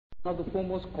one of the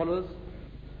foremost scholars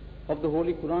of the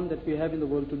Holy Quran that we have in the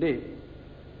world today.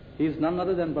 He is none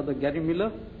other than Brother Gary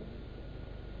Miller,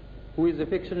 who is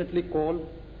affectionately called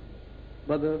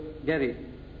Brother Gary.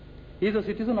 He is a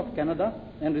citizen of Canada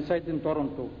and resides in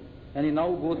Toronto, and he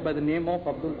now goes by the name of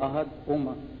Abdul Ahad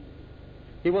Omar.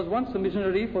 He was once a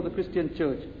missionary for the Christian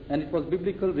church, and it was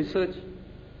biblical research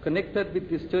connected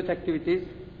with his church activities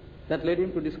that led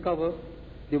him to discover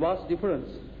the vast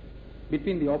difference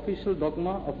between the official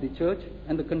dogma of the church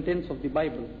and the contents of the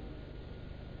Bible.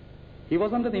 He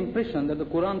was under the impression that the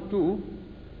Quran too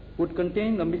would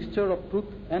contain a mixture of truth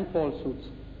and falsehoods.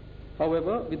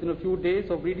 However, within a few days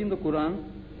of reading the Quran,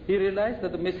 he realized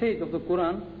that the message of the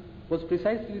Quran was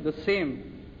precisely the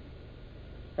same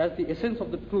as the essence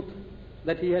of the truth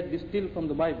that he had distilled from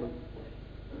the Bible.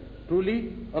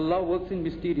 Truly, Allah works in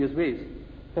mysterious ways.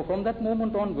 For from that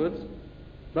moment onwards,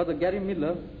 Brother Gary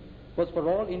Miller was for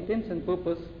all intents and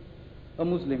purpose a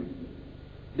Muslim.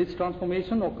 This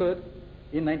transformation occurred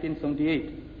in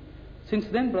 1978. Since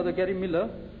then, Brother Gary Miller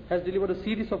has delivered a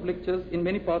series of lectures in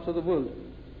many parts of the world.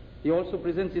 He also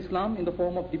presents Islam in the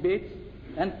form of debates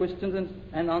and questions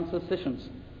and answer sessions.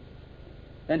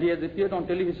 And he has appeared on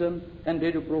television and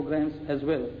radio programs as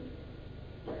well.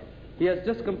 He has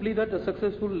just completed a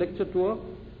successful lecture tour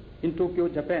in Tokyo,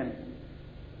 Japan.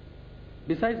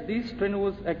 Besides these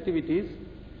strenuous activities,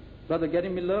 Brother Gary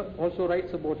Miller also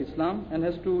writes about Islam and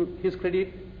has to his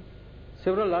credit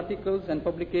several articles and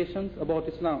publications about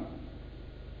Islam.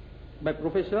 By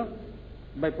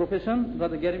profession,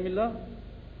 Brother Gary Miller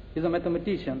is a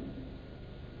mathematician.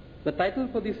 The title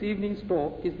for this evening's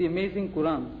talk is The Amazing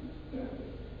Quran.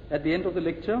 At the end of the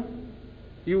lecture,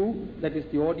 you, that is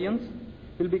the audience,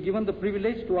 will be given the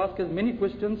privilege to ask as many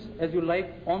questions as you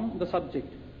like on the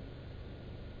subject.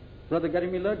 Brother Gary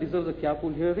Miller deserves a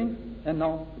careful hearing, and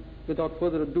now, without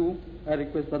further ado, I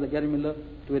request Brother Gary Miller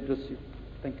to address you.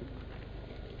 Thank you.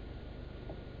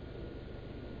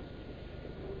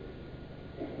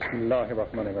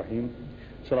 Bismillahirrahmanirrahim.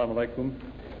 Assalamu alaikum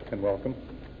and welcome.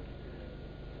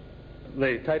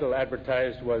 The title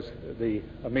advertised was The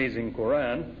Amazing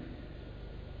Quran.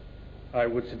 I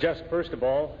would suggest, first of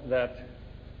all, that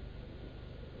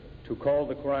to call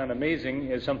the Quran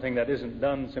amazing is something that isn't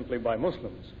done simply by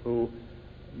Muslims who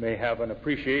may have an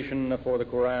appreciation for the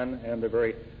Quran and they're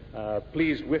very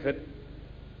pleased with it,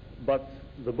 but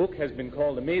the book has been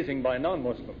called amazing by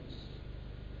non-Muslims.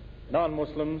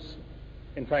 Non-Muslims,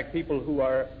 in fact, people who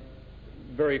are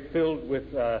very filled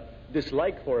with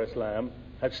dislike for Islam,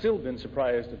 have still been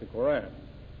surprised at the Quran.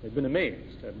 They've been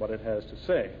amazed at what it has to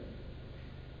say.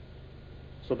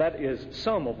 So that is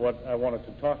some of what I wanted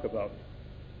to talk about.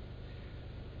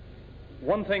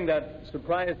 One thing that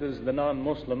surprises the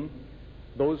non-Muslim,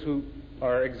 those who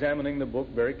are examining the book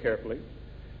very carefully,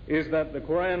 is that the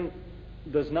Quran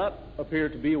does not appear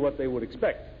to be what they would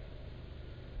expect.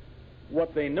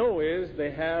 What they know is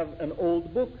they have an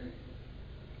old book.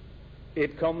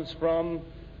 It comes from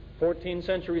 14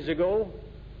 centuries ago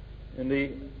in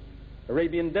the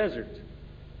Arabian desert.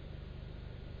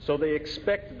 So they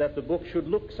expect that the book should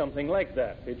look something like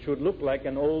that. It should look like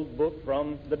an old book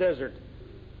from the desert.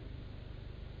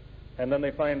 And then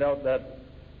they find out that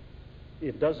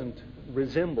it doesn't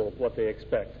resemble what they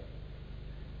expect.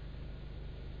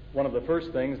 One of the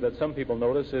first things that some people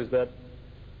notice is that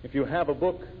if you have a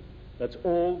book that's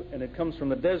old and it comes from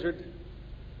the desert,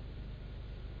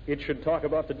 it should talk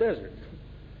about the desert.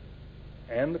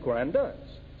 And the Quran does.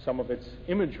 Some of its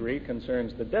imagery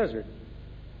concerns the desert.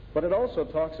 But it also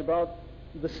talks about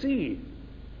the sea,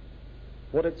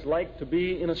 what it's like to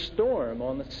be in a storm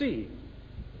on the sea.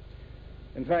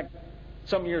 In fact,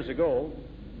 some years ago,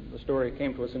 the story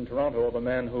came to us in Toronto of a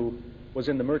man who was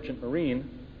in the merchant marine.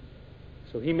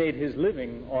 So he made his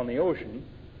living on the ocean,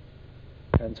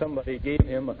 and somebody gave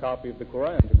him a copy of the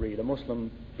Quran to read. A Muslim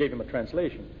gave him a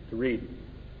translation to read.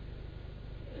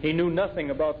 He knew nothing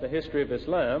about the history of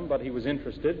Islam, but he was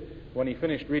interested. When he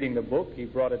finished reading the book, he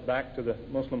brought it back to the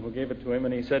Muslim who gave it to him,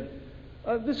 and he said,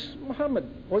 this Muhammad,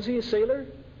 was he a sailor?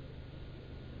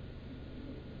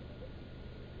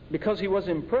 Because he was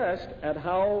impressed at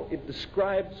how it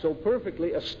described so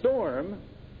perfectly a storm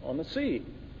on the sea.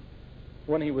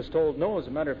 When he was told, no, as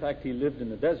a matter of fact, he lived in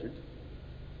the desert,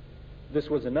 this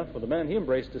was enough for the man. He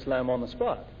embraced Islam on the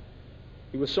spot.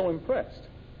 He was so impressed.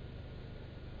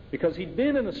 Because he'd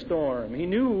been in a storm. He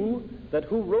knew that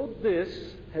who wrote this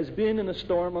has been in a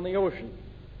storm on the ocean.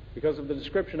 Because of the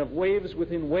description of waves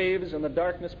within waves and the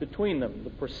darkness between them, the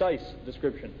precise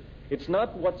description. It's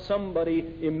not what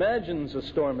somebody imagines a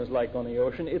storm is like on the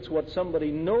ocean, it's what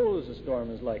somebody knows a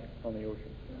storm is like on the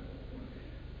ocean.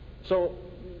 So,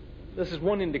 this is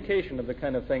one indication of the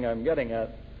kind of thing I'm getting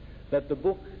at. that the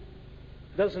book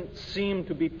doesn't seem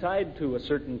to be tied to a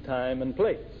certain time and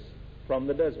place from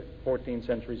the desert 14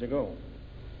 centuries ago.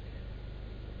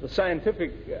 The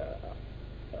scientific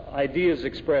ideas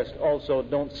expressed also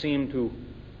don't seem to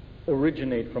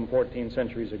originate from 14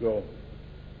 centuries ago.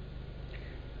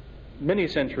 Many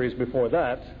centuries before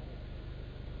that,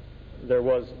 there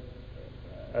was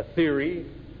a theory,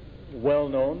 well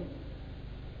known,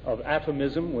 of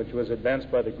atomism, which was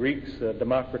advanced by the Greeks.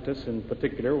 Democritus, in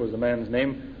particular, was the man's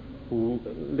name, who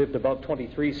lived about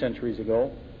 23 centuries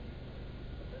ago.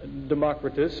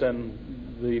 Democritus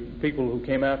and the people who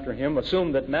came after him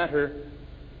assumed that matter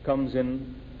comes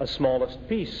in a smallest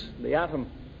piece, the atom.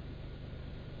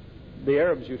 The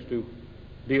Arabs used to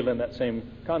deal in that same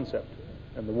concept,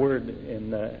 and the word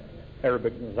in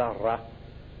Arabic, dharra,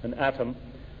 an atom,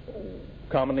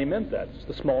 commonly meant that. It's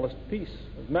the smallest piece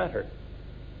of matter.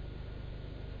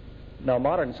 Now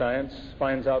modern science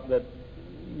finds out that,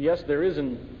 yes, there is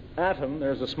an atom,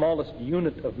 there's the smallest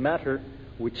unit of matter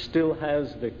which still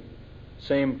has the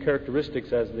same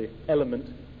characteristics as the element,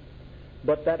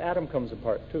 but that atom comes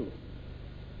apart too.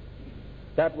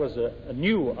 That was a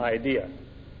new idea.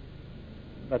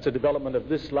 That's a development of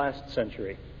this last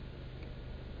century.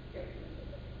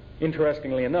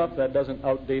 Interestingly enough, that doesn't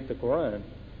outdate the Quran,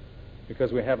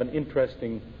 because we have an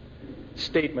interesting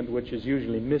statement which is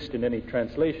usually missed in any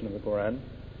translation of the Quran.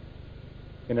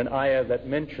 In an ayah that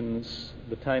mentions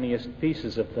the tiniest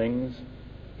pieces of things,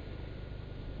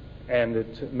 and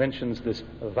it mentions this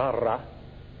dharra,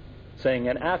 saying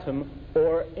an atom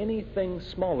or anything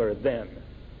smaller than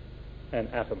an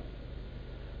atom.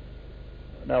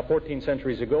 Now, 14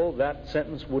 centuries ago, that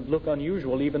sentence would look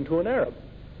unusual even to an Arab,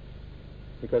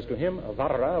 because to him,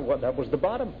 dharra, that was the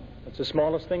bottom. That's the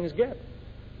smallest things get.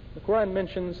 The Quran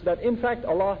mentions that, in fact,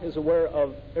 Allah is aware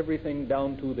of everything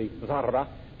down to the dharra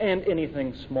and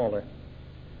anything smaller.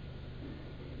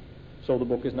 So the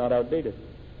book is not outdated.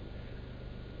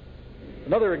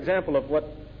 Another example of what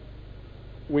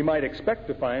we might expect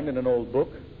to find in an old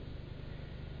book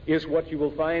is what you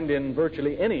will find in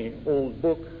virtually any old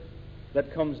book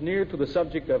that comes near to the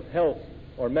subject of health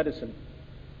or medicine.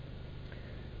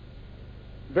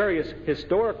 Various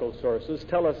historical sources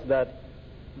tell us that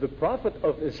the Prophet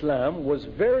of Islam was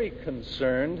very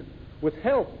concerned with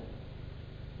health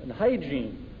and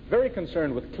hygiene, very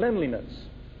concerned with cleanliness.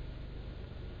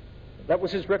 That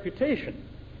was his reputation.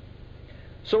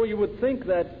 So you would think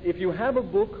that if you have a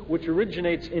book which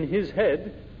originates in his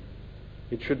head,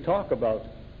 it should talk about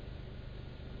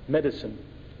medicine.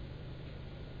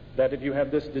 That if you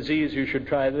have this disease, you should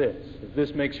try this. If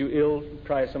this makes you ill,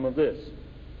 try some of this.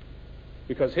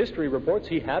 Because history reports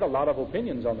he had a lot of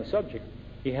opinions on the subject.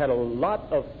 He had a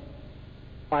lot of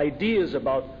ideas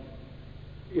about,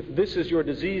 if this is your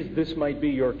disease, this might be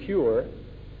your cure.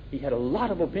 He had a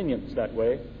lot of opinions that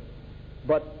way,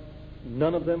 but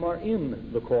none of them are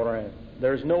in the Quran.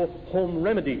 There's no home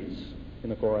remedies in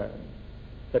the Quran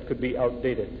that could be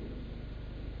outdated.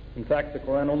 In fact, the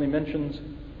Quran only mentions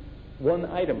one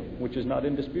item which is not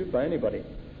in dispute by anybody.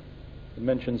 It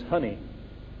mentions honey,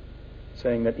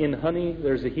 saying that in honey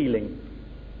there's a healing.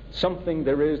 Something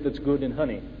there is that's good in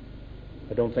honey.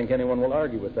 I don't think anyone will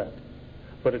argue with that.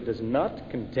 But it does not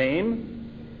contain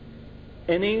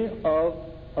any of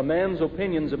a man's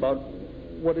opinions about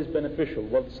what is beneficial,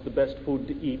 what's the best food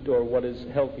to eat, or what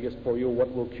is healthiest for you,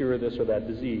 what will cure this or that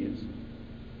disease.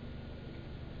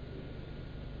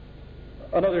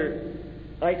 Another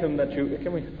item that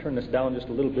can we turn this down just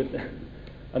a little bit?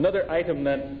 Another item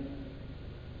that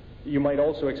you might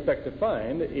also expect to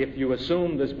find, if you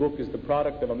assume this book is the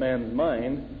product of a man's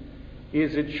mind,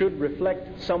 is it should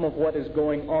reflect some of what is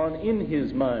going on in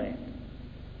his mind.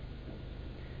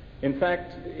 In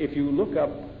fact, if you look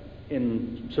up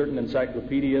in certain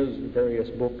encyclopedias, various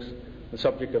books, the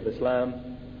subject of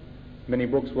Islam, many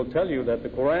books will tell you that the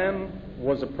Quran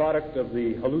was a product of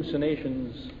the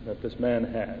hallucinations that this man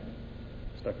had.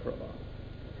 Astaghfirullah.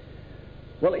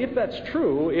 Well, if that's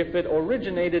true, if it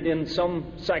originated in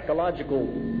some psychological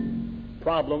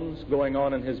problems going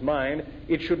on in his mind,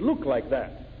 it should look like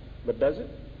that. But does it?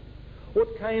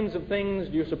 What kinds of things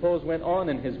do you suppose went on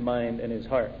in his mind and his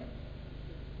heart?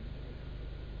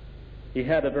 He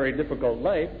had a very difficult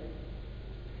life.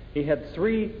 He had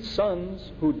 3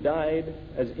 sons who died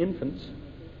as infants.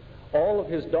 All of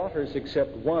his daughters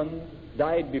except one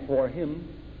died before him.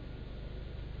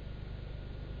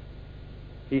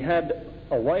 He had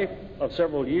a wife of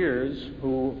several years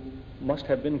who must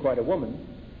have been quite a woman,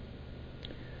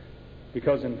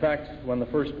 because in fact when the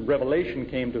first revelation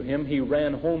came to him, he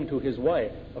ran home to his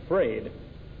wife afraid.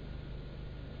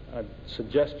 I'd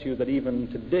suggest to you that even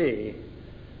today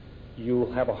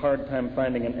you'll have a hard time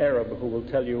finding an Arab who will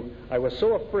tell you, I was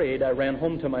so afraid I ran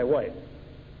home to my wife.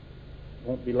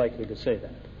 Won't be likely to say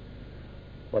that.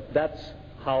 But that's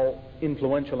how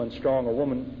influential and strong a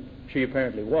woman she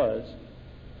apparently was.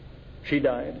 She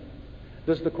died.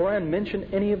 Does the Quran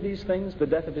mention any of these things? The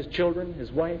death of his children,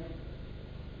 his wife?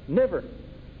 Never.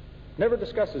 Never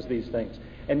discusses these things.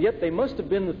 And yet they must have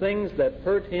been the things that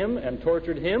hurt him and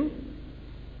tortured him,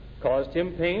 caused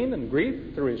him pain and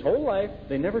grief through his whole life.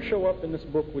 They never show up in this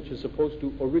book, which is supposed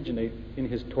to originate in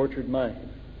his tortured mind.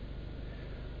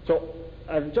 So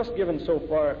I've just given so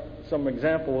far some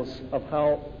examples of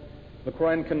how the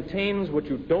Quran contains what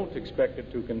you don't expect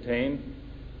it to contain,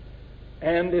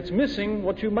 and it's missing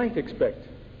what you might expect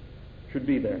should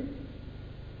be there.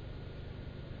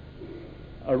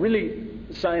 A really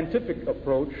scientific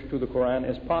approach to the Quran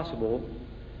is possible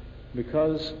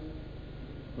because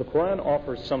the Quran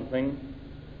offers something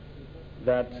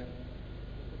that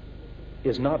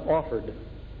is not offered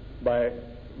by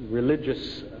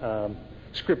religious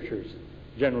scriptures,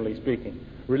 generally speaking.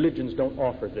 Religions don't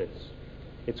offer this.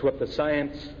 It's what the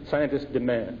scientist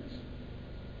demands.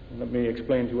 Let me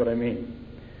explain to you what I mean.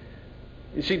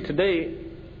 You see, today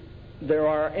there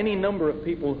are any number of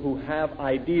people who have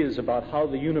ideas about how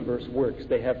the universe works.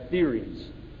 They have theories.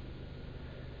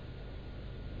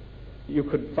 You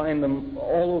could find them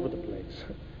all over the place.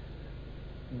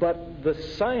 But the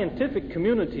scientific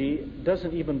community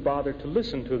doesn't even bother to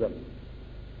listen to them.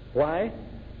 Why?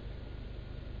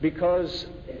 Because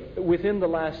within the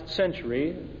last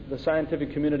century, the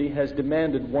scientific community has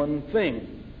demanded one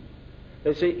thing.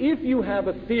 They say, if you have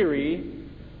a theory,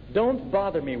 don't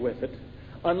bother me with it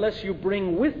unless you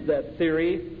bring with that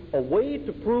theory a way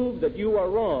to prove that you are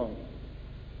wrong,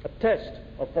 a test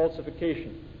of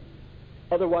falsification.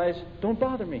 Otherwise, don't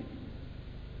bother me.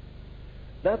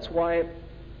 That's why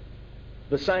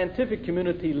the scientific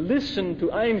community listened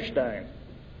to Einstein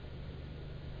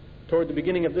toward the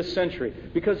beginning of this century,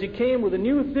 because he came with a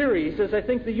new theory. He says, I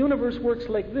think the universe works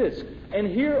like this, and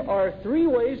here are 3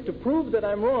 ways to prove that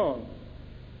I'm wrong.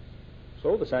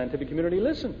 So the scientific community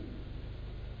listened.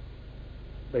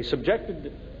 They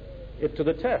subjected it to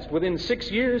the test. Within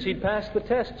 6 years, he'd passed the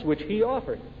tests which he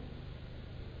offered.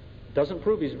 Doesn't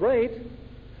prove he's right,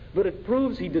 but it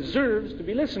proves he deserves to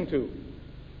be listened to.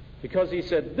 Because he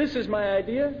said, this is my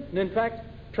idea, and in fact,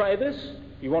 try this.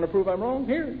 You want to prove I'm wrong?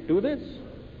 Here, do this.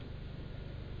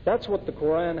 That's what the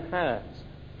Quran has.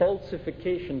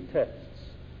 Falsification tests.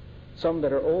 Some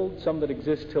that are old, some that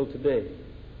exist till today.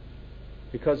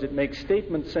 Because it makes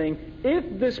statements saying,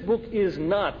 if this book is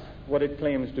not what it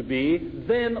claims to be,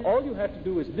 then all you have to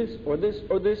do is this or this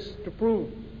or this to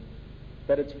prove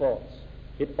that it's false.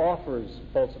 It offers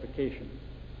falsification.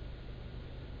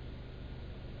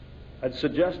 I'd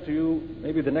suggest to you,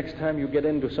 maybe the next time you get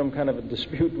into some kind of a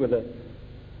dispute with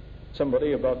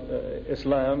somebody about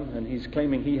Islam, and he's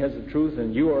claiming he has the truth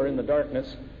and you are in the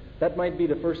darkness, that might be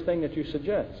the first thing that you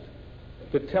suggest.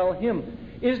 To tell him,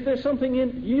 is there something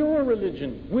in your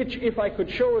religion which, if I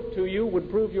could show it to you, would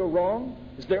prove you're wrong?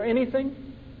 Is there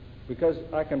anything? Because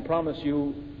I can promise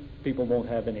you, people won't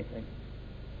have anything.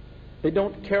 They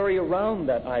don't carry around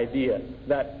that idea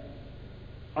that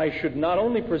I should not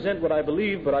only present what I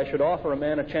believe, but I should offer a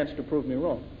man a chance to prove me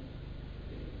wrong.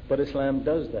 But Islam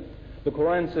does that. The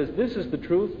Quran says this is the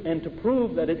truth, and to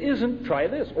prove that it isn't, try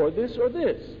this or this or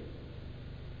this.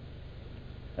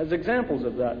 As examples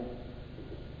of that,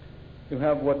 you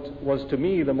have what was to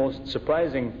me the most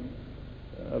surprising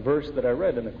verse that I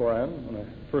read in the Quran when I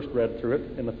first read through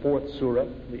it, in the 4th surah,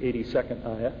 the 82nd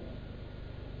ayah,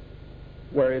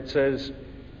 where it says,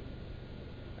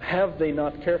 have they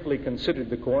not carefully considered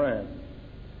the Quran?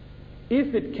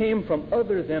 If it came from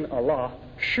other than Allah,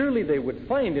 surely they would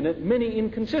find in it many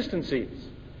inconsistencies.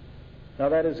 Now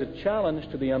that is a challenge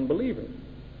to the unbeliever.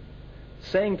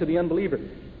 Saying to the unbeliever,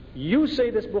 you say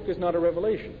this book is not a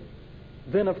revelation,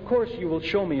 then of course you will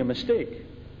show me a mistake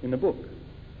in the book,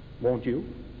 won't you?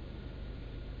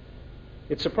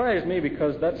 It surprised me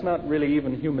because that's not really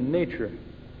even human nature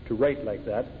to write like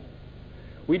that.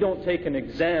 We don't take an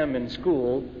exam in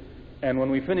school, and when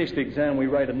we finish the exam, we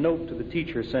write a note to the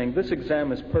teacher saying, this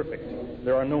exam is perfect.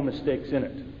 There are no mistakes in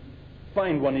it.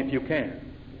 Find one if you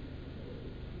can.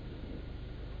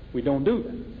 We don't do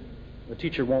that. The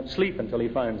teacher won't sleep until he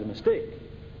finds a mistake.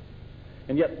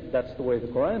 And yet, that's the way the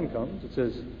Quran comes. It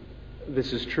says,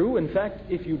 this is true. In fact,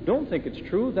 if you don't think it's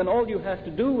true, then all you have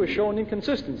to do is show an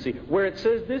inconsistency, where it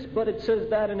says this, but it says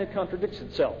that, and it contradicts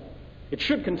itself. It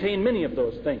should contain many of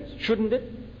those things, shouldn't it?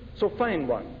 So find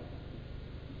one.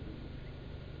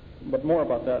 But more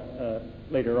about that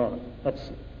later on. That's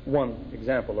one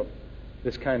example of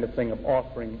this kind of thing, of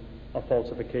offering a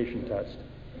falsification test.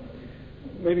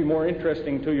 Maybe more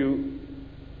interesting to you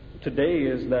today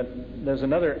is that there's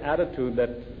another attitude that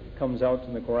comes out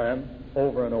in the Quran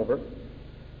over and over,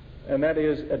 and that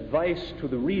is advice to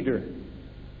the reader.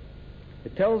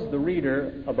 It tells the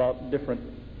reader about different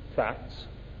facts,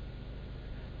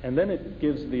 and then it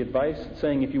gives the advice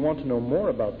saying, if you want to know more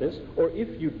about this, or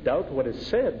if you doubt what is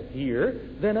said here,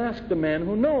 then ask the man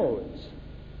who knows.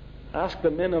 Ask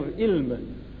the men of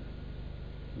ilm.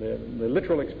 The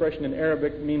literal expression in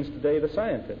Arabic means today the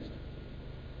scientist.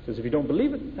 It says, if you don't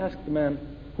believe it, ask the man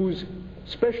whose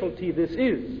specialty this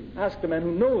is. Ask the man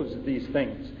who knows these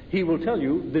things. He will tell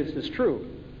you this is true.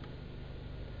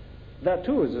 That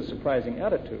too is a surprising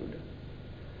attitude.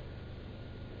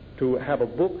 To have a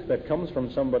book that comes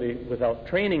from somebody without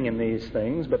training in these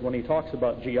things, but when he talks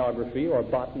about geography or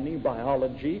botany,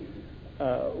 biology,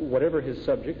 whatever his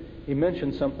subject, he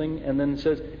mentions something and then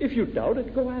says, if you doubt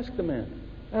it, go ask the man.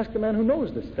 Ask the man who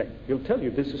knows this thing. He'll tell you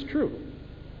this is true.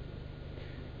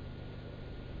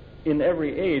 In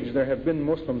every age, there have been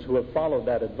Muslims who have followed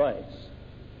that advice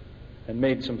and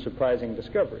made some surprising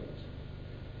discoveries.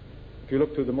 If you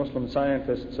look to the Muslim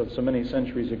scientists of so many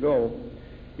centuries ago,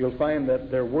 you'll find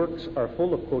that their works are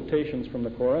full of quotations from the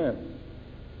Quran.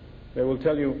 They will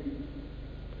tell you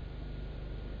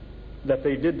that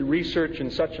they did research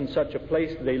in such and such a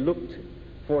place, they looked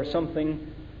for something,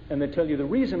 and they tell you, the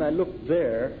reason I looked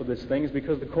there for this thing is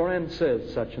because the Quran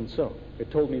says such and so. It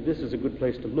told me this is a good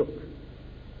place to look.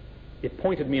 It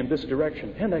pointed me in this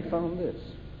direction, and I found this.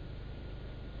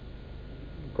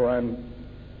 The Quran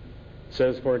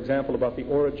says, for example, about the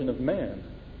origin of man.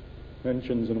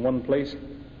 Mentions in one place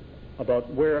about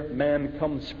where man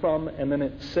comes from, and then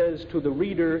it says to the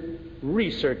reader,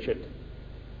 research it.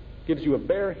 Gives you a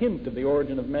bare hint of the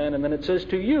origin of man, and then it says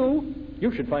to you,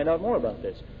 you should find out more about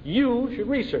this. You should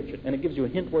research it, and it gives you a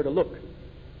hint where to look.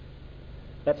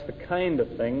 That's the kind of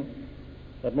thing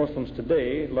that Muslims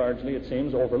today, largely it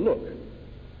seems, overlook,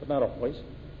 but not always.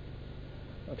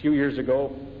 A few years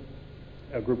ago,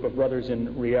 a group of brothers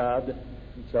in Riyadh,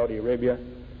 in Saudi Arabia,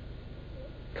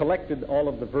 collected all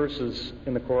of the verses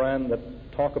in the Quran that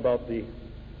talk about the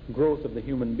growth of the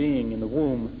human being in the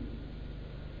womb,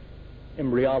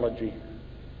 embryology.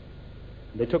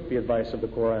 They took the advice of the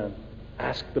Quran.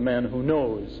 Ask the man who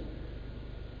knows.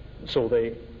 So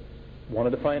they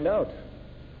wanted to find out,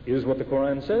 is what the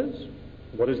Quran says?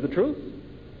 What is the truth?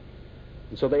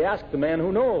 And so they asked the man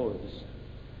who knows.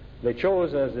 They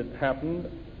chose, as it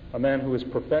happened, a man who is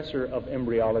professor of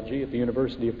embryology at the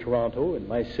University of Toronto in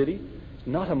my city. He's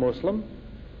not a Muslim.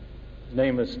 His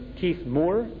name is Keith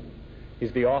Moore.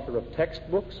 He's the author of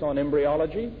textbooks on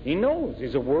embryology. He knows.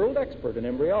 He's a world expert in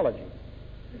embryology.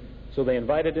 So they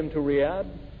invited him to Riyadh.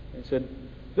 They said,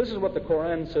 this is what the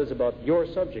Quran says about your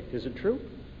subject. Is it true?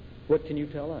 What can you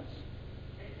tell us?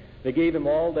 They gave him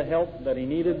all the help that he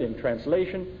needed in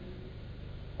translation,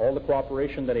 all the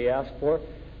cooperation that he asked for,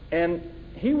 and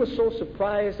he was so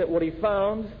surprised at what he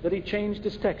found that he changed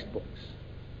his textbooks.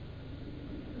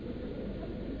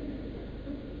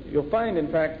 You'll find,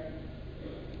 in fact,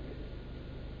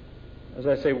 as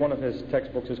I say, one of his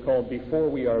textbooks is called Before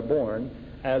We Are Born.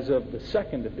 As of the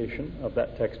second edition of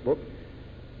that textbook,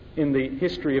 in the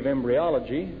history of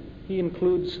embryology, he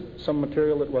includes some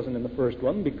material that wasn't in the first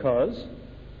one because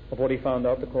of what he found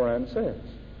out the Quran says,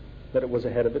 that it was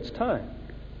ahead of its time.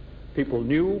 People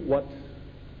knew what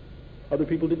other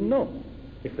people didn't know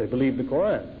if they believed the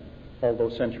Quran all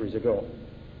those centuries ago.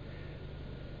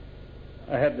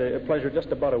 I had the pleasure just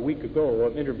about a week ago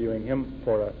of interviewing him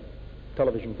for a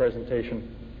television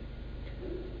presentation.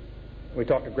 We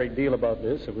talked a great deal about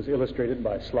this. It was illustrated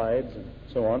by slides and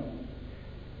so on.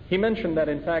 He mentioned that,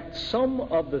 in fact, some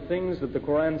of the things that the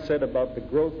Quran said about the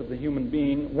growth of the human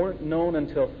being weren't known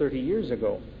until 30 years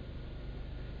ago.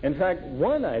 In fact,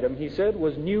 one item, he said,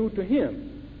 was new to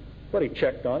him. But he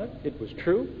checked on it. It was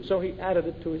true, so he added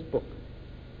it to his book.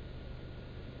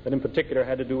 That in particular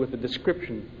had to do with the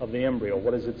description of the embryo.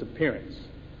 What is its appearance?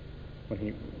 When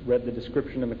he read the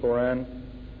description in the Quran,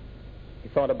 he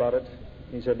thought about it.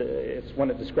 He said it's when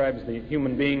it describes the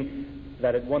human being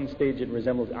that at one stage it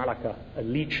resembles alaka, a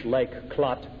leech-like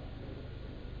clot.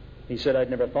 He said,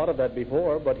 I'd never thought of that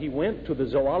before, but he went to the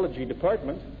zoology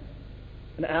department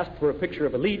and asked for a picture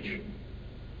of a leech,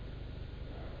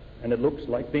 and it looks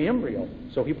like the embryo.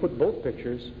 So he put both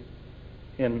pictures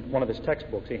in one of his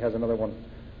textbooks. He has another one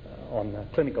on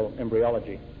clinical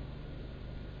embryology.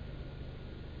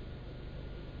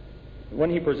 When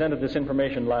he presented this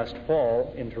information last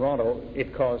fall in Toronto,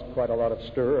 it caused quite a lot of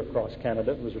stir across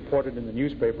Canada. It was reported in the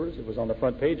newspapers. It was on the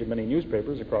front page of many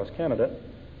newspapers across Canada,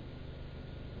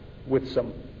 with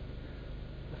some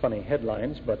funny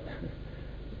headlines, but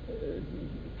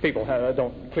people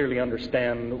don't clearly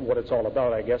understand what it's all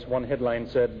about, I guess. One headline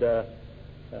said,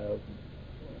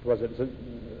 was it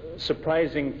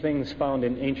surprising things found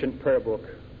in ancient prayer book,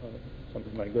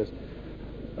 something like this.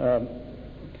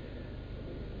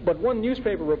 But one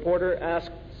newspaper reporter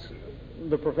asked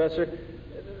the professor,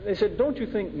 they said, don't you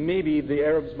think maybe the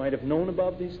Arabs might have known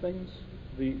about these things?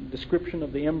 The description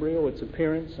of the embryo, its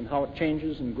appearance, and how it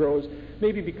changes and grows.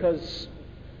 Maybe because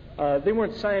they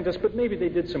weren't scientists, but maybe they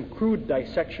did some crude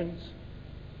dissections.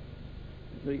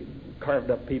 They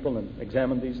carved up people and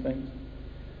examined these things.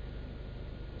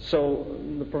 So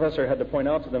the professor had to point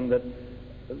out to them that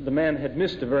the man had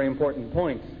missed a very important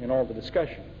point in all the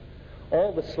discussion.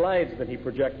 All the slides that he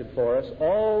projected for us,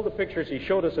 all the pictures he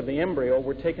showed us of the embryo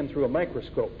were taken through a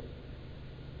microscope.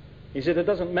 He said it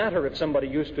doesn't matter if somebody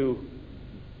used to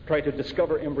try to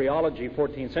discover embryology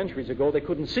 14 centuries ago, they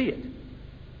couldn't see it.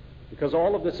 Because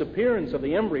all of this appearance of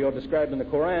the embryo described in the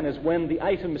Quran is when the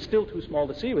item is still too small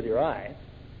to see with your eye.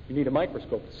 You need a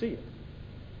microscope to see it.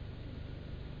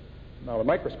 Now, the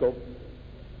microscope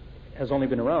has only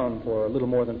been around for a little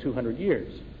more than 200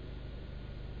 years.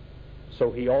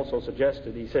 So he also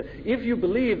suggested, he said, if you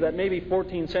believe that maybe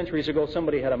 14 centuries ago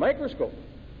somebody had a microscope,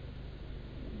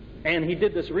 and he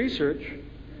did this research,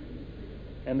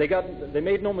 and they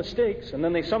made no mistakes, and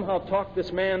then they somehow talked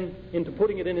this man into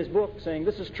putting it in his book, saying,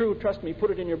 this is true, trust me,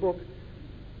 put it in your book.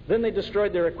 Then they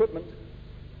destroyed their equipment,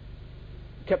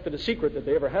 kept it a secret that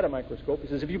they ever had a microscope. He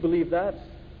says, if you believe that,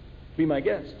 be my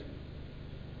guest.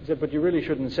 He said, but you really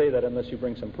shouldn't say that unless you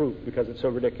bring some proof, because it's so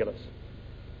ridiculous.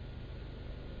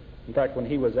 In fact, when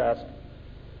he was asked,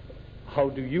 how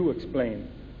do you explain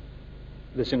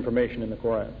this information in the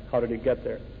Quran? How did it get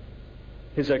there?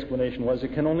 His explanation was,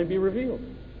 it can only be revealed.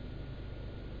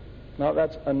 Now,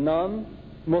 that's a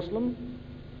non-Muslim,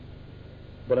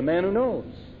 but a man who knows.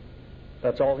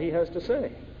 That's all he has to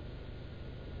say.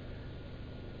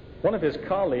 One of his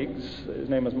colleagues, his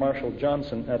name is Marshall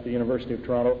Johnson at the University of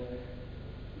Toronto,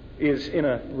 is in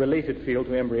a related field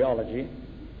to embryology,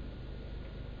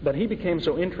 but he became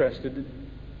so interested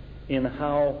in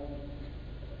how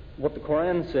what the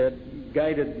Quran said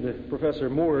guided the Professor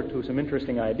Moore to some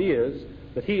interesting ideas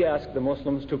that he asked the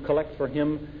Muslims to collect for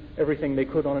him everything they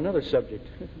could on another subject.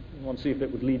 I want to see if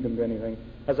it would lead them to anything.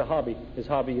 As a hobby. His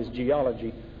hobby is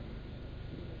geology.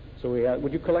 So we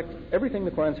would you collect everything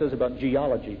the Quran says about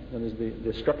geology, that is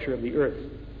the structure of the earth.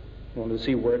 I wanted to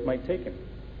see where it might take him.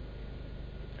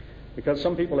 Because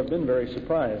some people have been very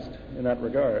surprised in that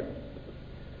regard.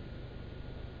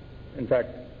 In fact,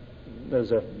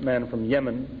 there's a man from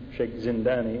Yemen, Sheikh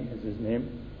Zindani is his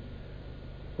name,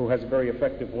 who has a very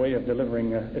effective way of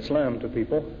delivering Islam to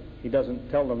people. He doesn't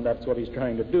tell them that's what he's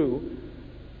trying to do,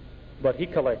 but he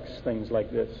collects things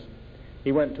like this.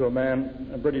 He went to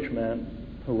a British man,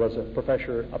 who was a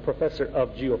professor of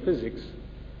geophysics,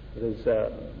 that is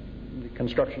the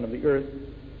construction of the earth.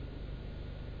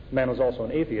 The man was also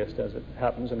an atheist, as it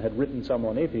happens, and had written some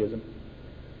on atheism.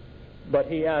 But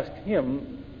he asked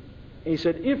him, he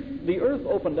said, if the earth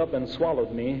opened up and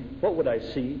swallowed me, what would I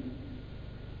see?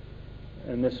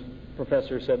 And this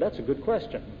professor said, that's a good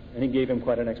question. And he gave him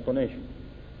quite an explanation.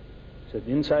 He said,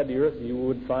 inside the earth you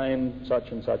would find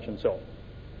such and such and so.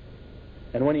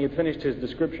 And when he had finished his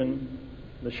description,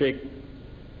 the sheikh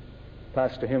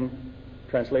passed to him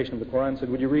translation of the Quran and said,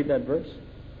 would you read that verse?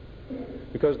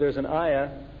 Because there's an ayah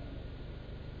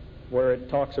where it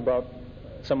talks about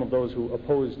some of those who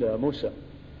opposed Musa.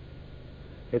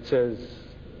 It says,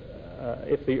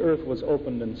 if the earth was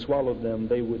opened and swallowed them,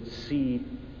 they would see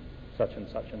such and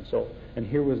such and so. And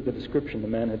here was the description the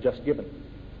man had just given.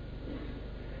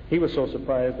 He was so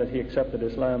surprised that he accepted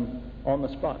Islam on the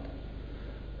spot.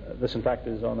 This, in fact,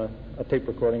 is on a tape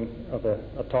recording of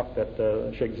a talk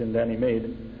that Sheikh Zindani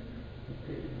made.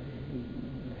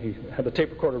 He had the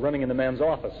tape recorder running in the man's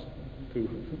office to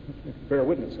bear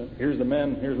witness. Here's the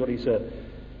man, here's what he said.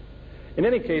 In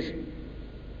any case,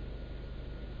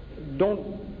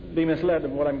 don't be misled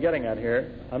in what I'm getting at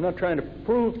here. I'm not trying to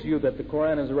prove to you that the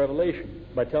Quran is a revelation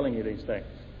by telling you these things.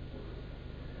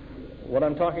 What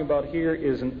I'm talking about here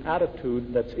is an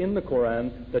attitude that's in the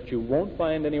Quran that you won't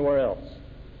find anywhere else.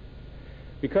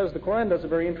 Because the Quran does a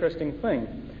very interesting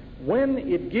thing. When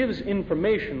it gives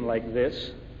information like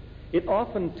this, it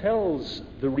often tells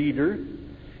the reader,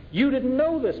 you didn't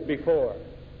know this before.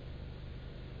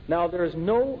 Now, there's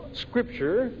no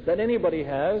scripture that anybody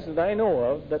has that I know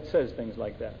of that says things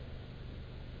like that.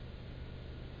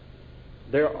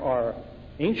 There are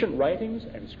ancient writings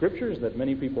and scriptures that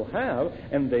many people have,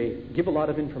 and they give a lot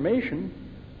of information,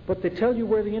 but they tell you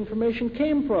where the information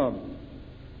came from.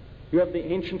 You have the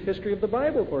ancient history of the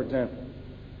Bible, for example.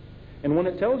 And when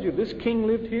it tells you this king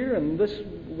lived here and this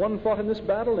one fought in this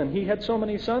battle and he had so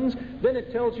many sons, then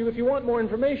it tells you if you want more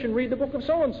information, read the book of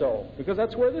so-and-so, because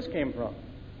that's where this came from.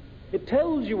 It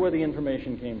tells you where the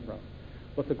information came from.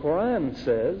 But the Quran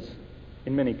says,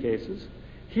 in many cases,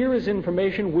 here is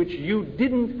information which you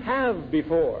didn't have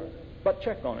before, but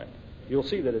check on it. You'll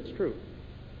see that it's true.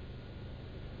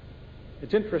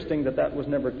 It's interesting that that was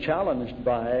never challenged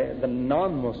by the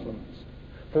non-Muslims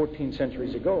 14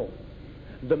 centuries ago.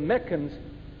 The Meccans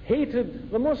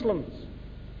hated the Muslims.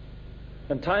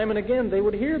 And time and again they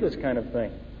would hear this kind of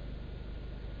thing.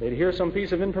 They'd hear some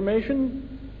piece of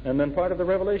information, and then part of the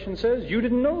revelation says, you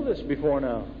didn't know this before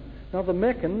now. Now the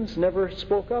Meccans never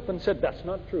spoke up and said, that's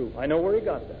not true. I know where he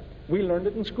got that. We learned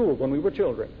it in school when we were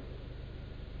children.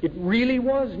 It really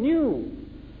was new.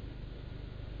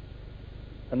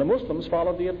 And the Muslims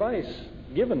followed the advice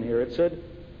given here. It said,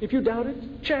 if you doubt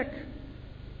it, check.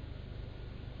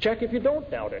 Check if you don't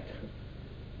doubt it.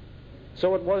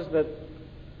 So it was that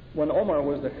when Omar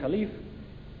was the Caliph,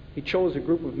 he chose a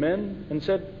group of men and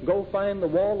said, go find the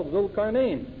wall of Dhul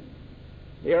Qarnayn.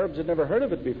 The Arabs had never heard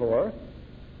of it before,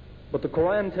 but the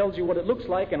Quran tells you what it looks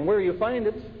like and where you find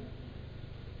it.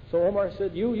 So Omar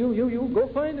said, you, go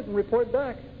find it and report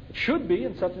back. It should be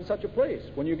in such and such a place.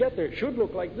 When you get there, it should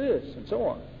look like this, and so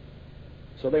on.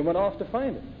 So they went off to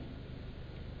find it.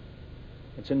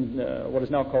 It's in what is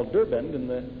now called Derbent in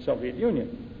the Soviet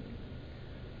Union.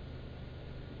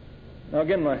 Now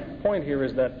again, my point here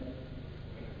is that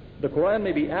the Quran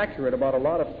may be accurate about a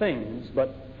lot of things,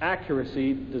 but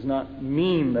accuracy does not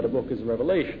mean that a book is a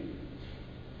revelation.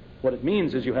 What it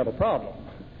means is you have a problem.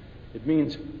 It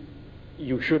means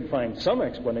you should find some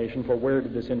explanation for where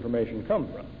did this information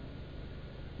come from.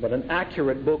 But an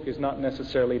accurate book is not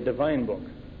necessarily a divine book.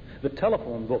 The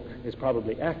telephone book is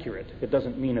probably accurate. It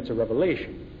doesn't mean it's a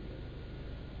revelation.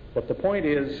 But the point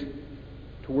is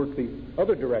to work the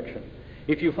other direction.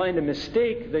 If you find a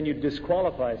mistake, then you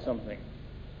disqualify something.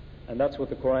 And that's what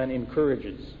the Quran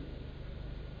encourages.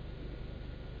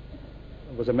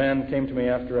 There was a man came to me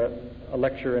after a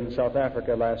lecture in South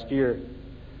Africa last year,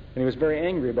 and he was very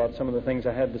angry about some of the things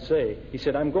I had to say. He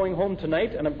said, I'm going home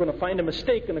tonight and I'm going to find a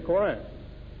mistake in the Quran.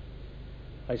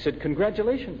 I said,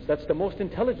 congratulations, that's the most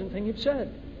intelligent thing you've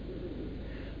said.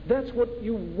 That's what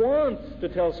you want to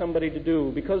tell somebody to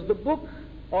do, because the book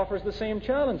offers the same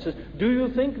challenge. It says, do you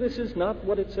think this is not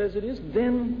what it says it is?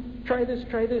 Then try this,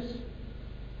 try this.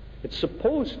 It's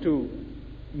supposed to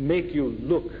make you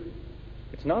look.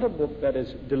 It's not a book that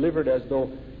is delivered as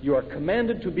though you are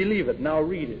commanded to believe it. Now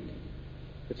read it.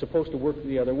 It's supposed to work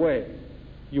the other way.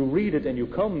 You read it and you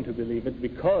come to believe it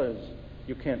because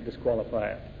you can't disqualify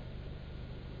it.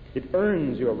 It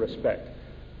earns your respect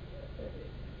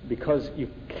because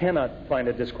you cannot find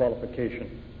a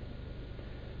disqualification.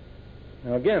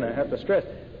 Now again, I have to stress,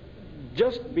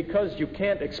 just because you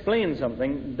can't explain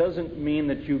something doesn't mean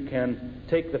that you can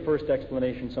take the first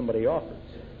explanation somebody offers.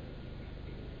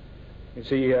 You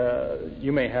see,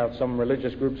 you may have some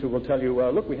religious groups who will tell you,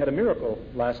 look, we had a miracle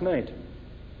last night.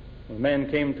 A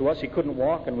man came to us, he couldn't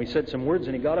walk, and we said some words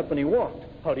and he got up and he walked.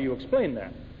 How do you explain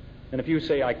that? And if you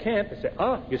say, I can't, they say,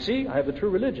 you see, I have the true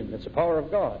religion. It's the power of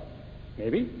God.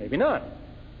 Maybe, maybe not.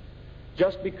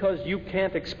 Just because you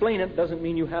can't explain it doesn't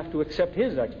mean you have to accept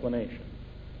his explanation.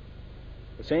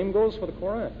 The same goes for the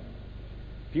Quran.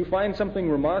 If you find something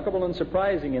remarkable and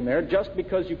surprising in there, just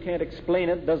because you can't explain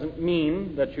it doesn't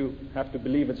mean that you have to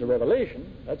believe it's a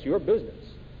revelation. That's your business.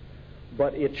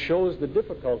 But it shows the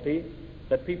difficulty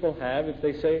that people have if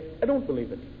they say, I don't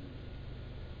believe it.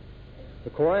 The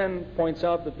Quran points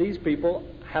out that these people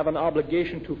have an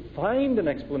obligation to find an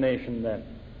explanation then.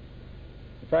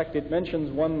 In fact, it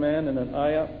mentions one man in an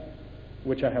ayah,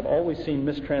 which I have always seen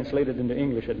mistranslated into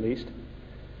English at least.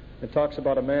 It talks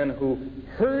about a man who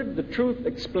heard the truth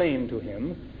explained to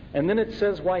him, and then it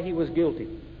says why he was guilty.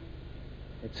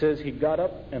 It says he got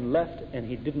up and left and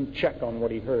he didn't check on what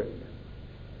he heard.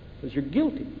 It says you're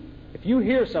guilty. If you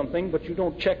hear something but you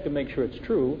don't check to make sure it's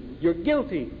true, you're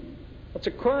guilty. That's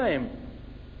a crime.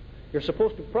 You're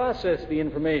supposed to process the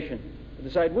information, to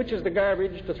decide which is the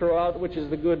garbage to throw out, which is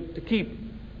the good to keep.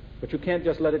 But you can't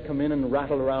just let it come in and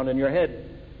rattle around in your head.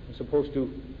 You're supposed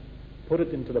to put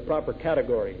it into the proper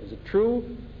category. Is it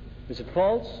true? Is it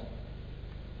false?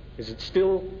 Is it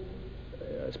still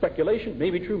speculation?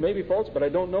 Maybe true, maybe false, but I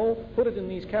don't know. Put it in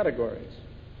these categories.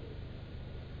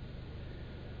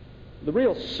 The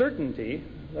real certainty,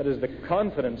 that is the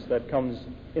confidence that comes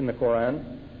in the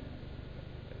Quran,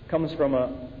 comes from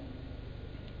a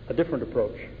different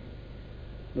approach.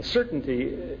 The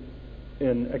certainty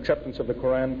in acceptance of the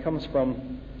Quran comes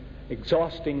from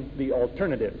exhausting the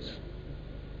alternatives.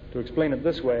 To explain it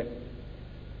this way,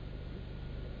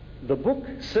 The book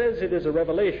says it is a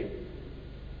revelation.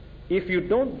 If you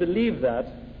don't believe that,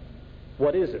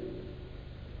 what is it?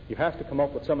 You have to come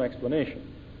up with some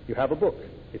explanation. You have a book.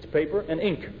 It's paper and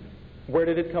ink. Where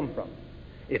did it come from?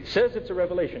 It says it's a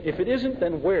revelation. If it isn't,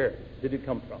 then where did it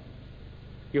come from?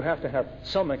 You have to have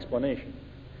some explanation.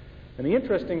 And the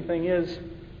interesting thing is,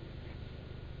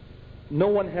 no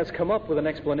one has come up with an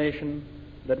explanation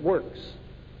that works.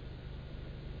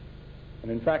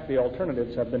 And in fact, the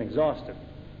alternatives have been exhausted,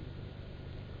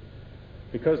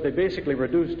 because they basically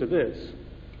reduce to this,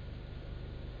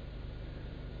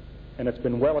 and it's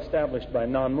been well established by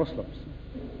non-Muslims.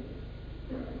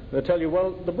 They'll tell you,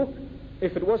 well, the book,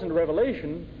 if it wasn't a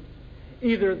revelation,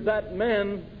 either that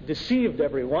man deceived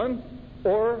everyone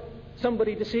or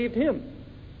somebody deceived him.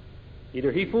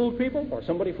 Either he fooled people or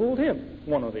somebody fooled him,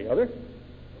 one or the other.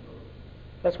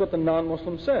 That's what the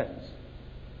non-Muslim says.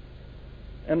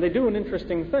 And they do an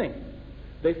interesting thing.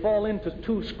 They fall into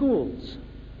two schools,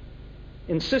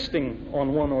 insisting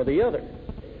on one or the other.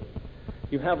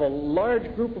 You have a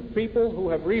large group of people who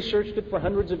have researched it for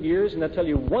hundreds of years, and they'll tell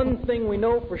you, one thing we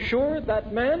know for sure,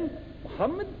 that man,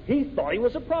 Muhammad, he thought he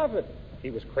was a prophet. He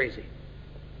was crazy.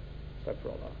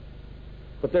 Astaghfirullah.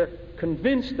 But they're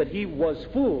convinced that he was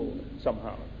fooled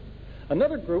somehow.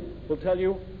 Another group will tell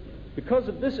you, because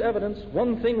of this evidence,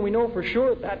 one thing we know for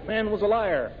sure, that man was a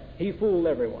liar. He fooled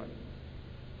everyone.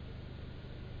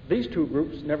 These two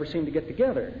groups never seem to get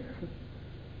together.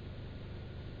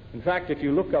 In fact, if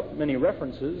you look up many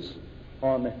references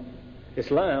on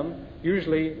Islam,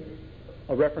 usually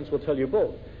a reference will tell you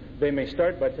both. They may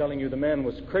start by telling you the man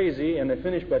was crazy, and they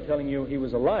finish by telling you he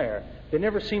was a liar. They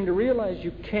never seem to realize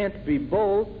you can't be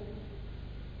both.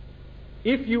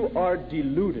 If you are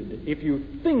deluded, if you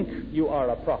think you are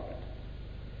a prophet,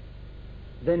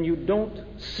 then you don't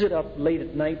sit up late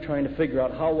at night trying to figure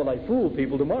out how will I fool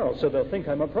people tomorrow so they'll think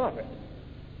I'm a prophet.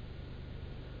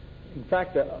 In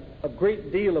fact, a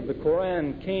great deal of the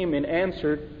Quran came in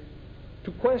answer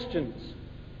to questions.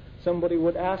 Somebody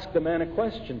would ask the man a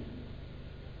question,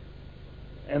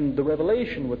 and the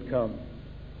revelation would come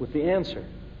with the answer.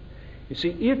 You see,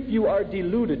 if you are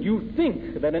deluded, you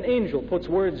think that an angel puts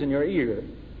words in your ear,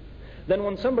 then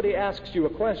when somebody asks you a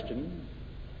question,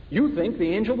 you think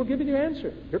the angel will give you the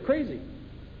answer. You're crazy.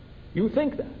 You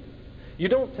think that. You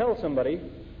don't tell somebody,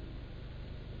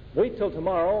 wait till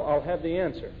tomorrow, I'll have the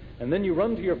answer. And then you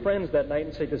run to your friends that night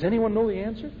and say, does anyone know the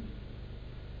answer?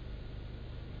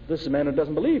 This is a man who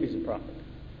doesn't believe he's a prophet.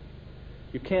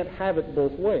 You can't have it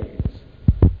both ways.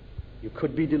 You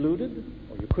could be deluded,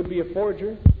 or you could be a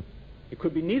forger. You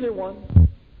could be neither one.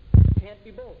 You can't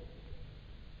be both.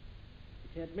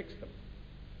 You can't mix them.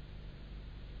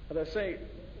 As I say,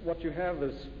 what you have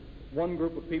is one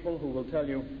group of people who will tell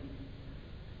you,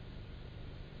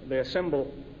 they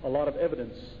assemble a lot of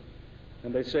evidence,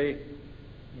 and they say,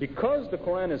 because the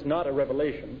Quran is not a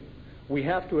revelation, we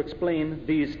have to explain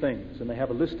these things. And they have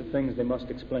a list of things they must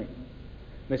explain.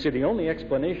 They say the only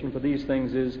explanation for these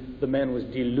things is the man was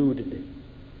deluded.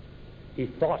 He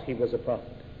thought he was a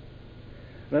prophet.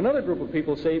 And another group of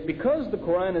people say, because the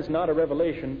Quran is not a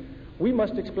revelation, we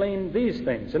must explain these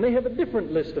things. And they have a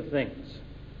different list of things.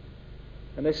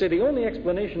 And they say the only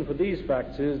explanation for these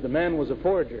facts is the man was a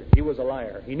forger. He was a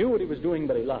liar. He knew what he was doing,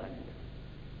 but he lied.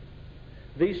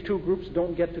 These two groups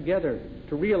don't get together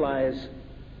to realize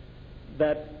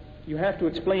that you have to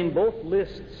explain both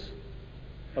lists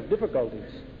of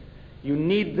difficulties. You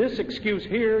need this excuse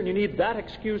here, and you need that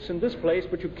excuse in this place,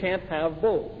 but you can't have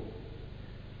both.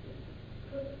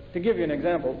 To give you an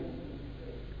example,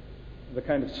 the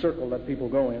kind of circle that people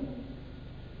go in,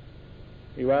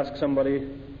 you ask somebody,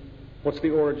 what's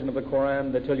the origin of the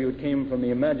Quran? They tell you it came from the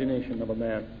imagination of a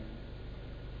man.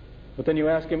 But then you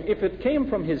ask him, if it came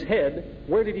from his head,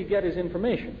 where did he get his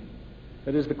information?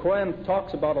 That is, the Quran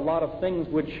talks about a lot of things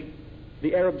which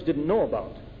the Arabs didn't know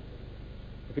about.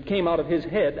 If it came out of his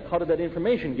head, how did that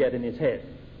information get in his head?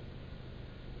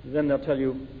 Then they'll tell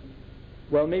you,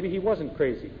 well, maybe he wasn't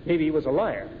crazy. Maybe he was a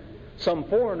liar. Some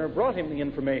foreigner brought him the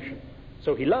information,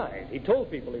 so he lied. He told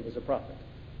people he was a prophet.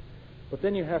 But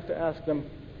then you have to ask them,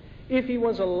 if he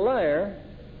was a liar,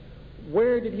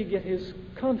 where did he get his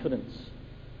confidence?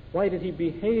 Why did he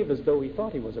behave as though he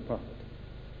thought he was a prophet?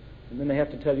 And then they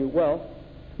have to tell you, well,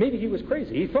 maybe he was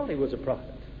crazy. He thought he was a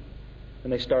prophet.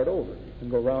 And they start over and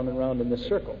go round and round in this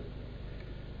circle.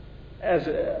 As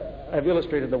I've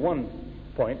illustrated the one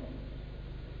point,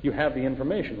 you have the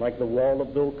information, like the wall of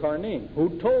Dhul Qarnayn.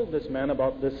 Who told this man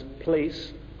about this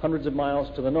place hundreds of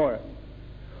miles to the north?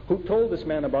 Who told this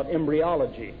man about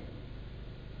embryology?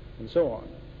 And so on.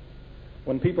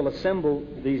 When people assemble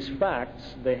these facts,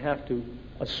 they have to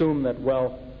assume that,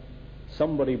 well,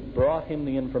 Somebody brought him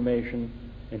the information,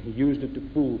 and he used it to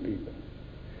fool people.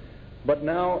 But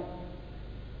now,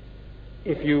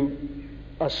 if you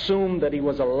assume that he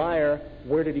was a liar,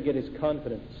 where did he get his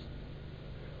confidence?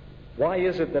 Why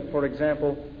is it that, for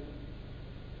example,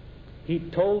 he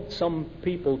told some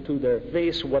people to their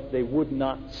face what they would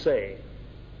not say?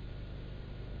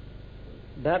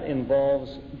 That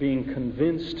involves being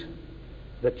convinced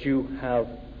that you have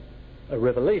a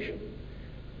revelation.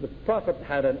 The Prophet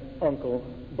had an uncle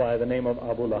by the name of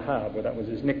Abu Lahab, or that was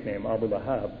his nickname, Abu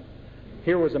Lahab.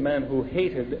 Here was a man who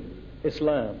hated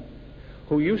Islam,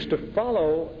 who used to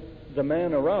follow the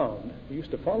man around. He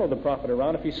used to follow the Prophet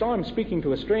around. If he saw him speaking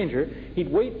to a stranger,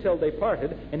 he'd wait till they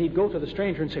parted, and he'd go to the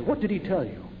stranger and say, "What did he tell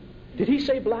you? Did he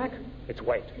say black? It's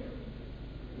white."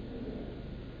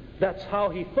 That's how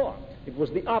he thought. It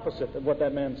was the opposite of what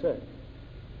that man said.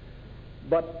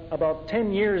 But about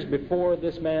 10 years before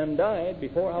this man died,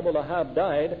 before Abu Lahab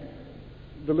died,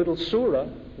 the little surah,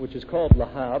 which is called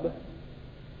Lahab,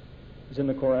 is in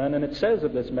the Quran, and it says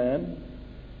of this man,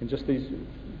 in just these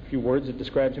few words it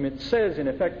describes him, it says, in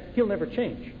effect, he'll never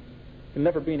change. He'll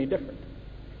never be any different.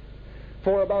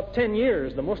 For about 10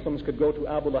 years, the Muslims could go to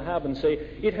Abu Lahab and say,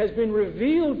 "It has been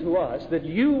revealed to us that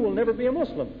you will never be a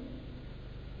Muslim."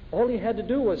 All he had to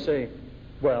do was say,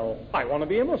 "Well, I want to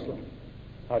be a Muslim.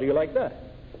 How do you like that?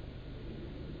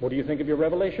 What do you think of your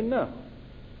revelation now?"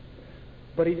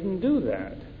 But he didn't do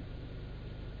that.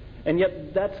 And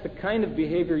yet that's the kind of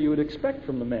behavior you would expect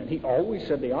from the man. He always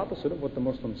said the opposite of what the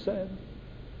Muslims said.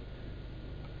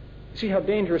 See how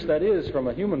dangerous that is from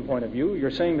a human point of view?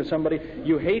 You're saying to somebody,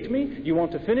 "You hate me? You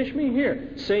want to finish me? Here,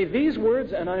 say these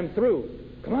words and I'm through.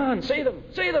 Come on, say them,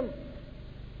 say them."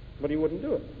 But he wouldn't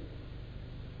do it.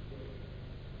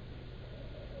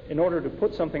 In order to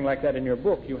put something like that in your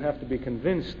book, you have to be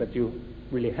convinced that you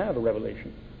really have a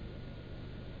revelation.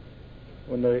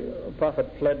 When the Prophet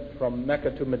fled from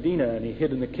Mecca to Medina and he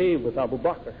hid in the cave with Abu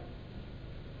Bakr,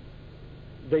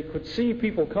 they could see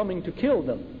people coming to kill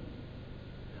them.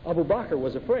 Abu Bakr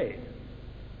was afraid.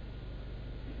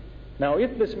 Now,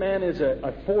 if this man is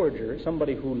a forger,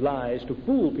 somebody who lies to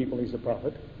fool people, he's the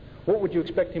Prophet, what would you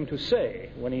expect him to say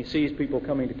when he sees people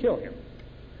coming to kill him?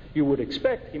 You would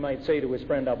expect he might say to his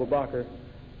friend Abu Bakr,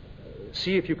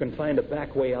 "See if you can find a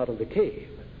back way out of the cave."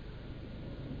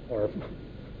 Or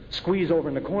squeeze over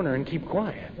in the corner and keep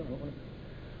quiet.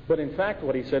 But in fact,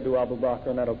 what he said to Abu Bakr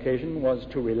on that occasion was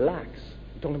to relax.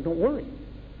 He told him, "Don't worry.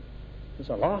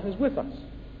 Because Allah is with us."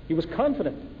 He was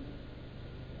confident.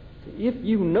 If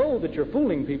you know that you're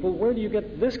fooling people, where do you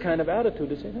get this kind of attitude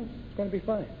to say, "No, it's going to be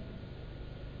fine"?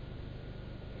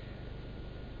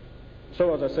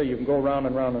 So, as I say, you can go round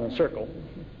and round in a circle,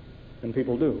 and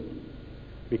people do.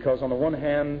 Because on the one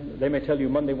hand, they may tell you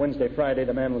Monday, Wednesday, Friday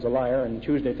the man was a liar, and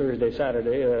Tuesday, Thursday,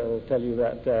 Saturday they'll tell you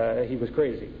that he was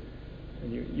crazy.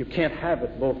 And you can't have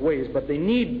it both ways, but they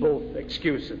need both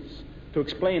excuses to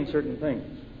explain certain things.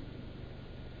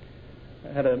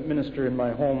 I had a minister in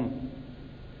my home,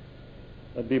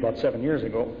 that'd be about 7 years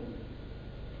ago,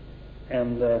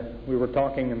 and we were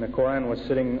talking, and the Quran was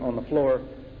sitting on the floor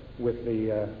with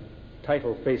the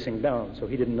title facing down, so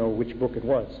he didn't know which book it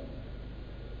was.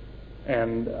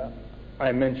 And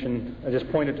I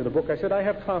just pointed to the book. I said, "I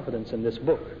have confidence in this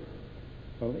book."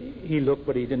 Well, he looked,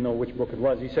 but he didn't know which book it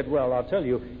was. He said, "Well, I'll tell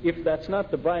you, if that's not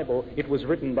the Bible, it was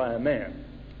written by a man."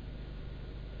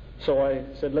 So I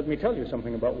said, "Let me tell you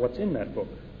something about what's in that book."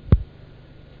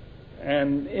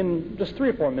 And in just 3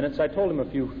 or 4 minutes, I told him a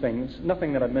few things,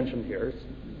 nothing that I mentioned here,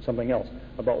 something else,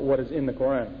 about what is in the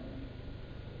Quran.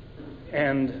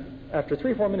 And after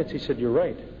 3 or 4 minutes, he said, "You're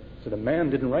right." He said, "A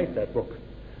man didn't write that book.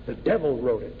 The devil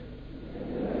wrote it."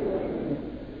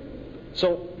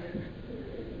 So,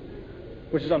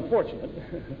 which is unfortunate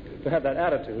to have that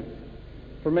attitude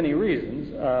for many reasons.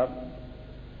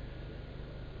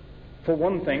 For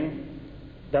one thing,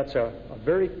 that's a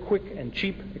very quick and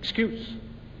cheap excuse.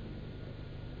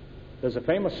 There's a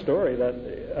famous story that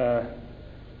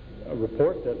a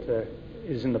report that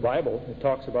is in the Bible. It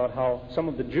talks about how some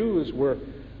of the Jews were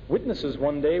witnesses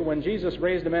one day when Jesus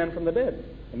raised a man from the dead.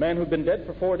 A man who'd been dead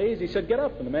for 4 days, he said, "Get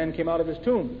up," and the man came out of his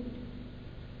tomb.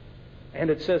 And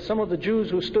it says some of the Jews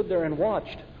who stood there and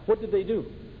watched, what did they do?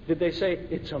 Did they say,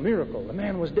 "It's a miracle. The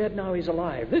man was dead, now he's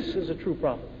alive. This is a true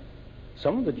prophet"?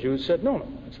 Some of the Jews said, no,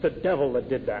 it's the devil that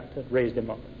did that raised him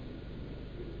up.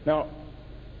 Now,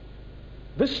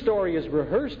 this story is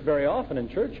rehearsed very often in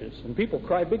churches, and people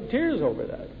cry big tears over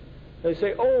that. They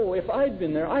say, "Oh, if I'd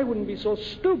been there, I wouldn't be so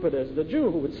stupid as the Jew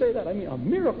who would say that. I mean, a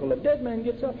miracle, a dead man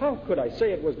gets up. How could I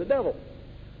say it was the devil?"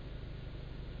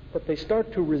 But they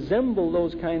start to resemble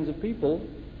those kinds of people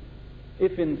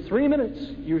if in 3 minutes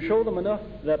you show them enough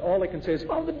that all they can say is,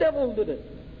 oh, the devil did it,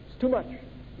 it's too much.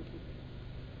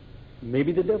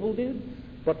 Maybe the devil did,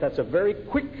 but that's a very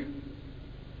quick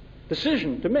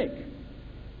decision to make.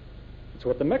 It's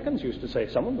what the Meccans used to say,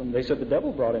 some of them. They said the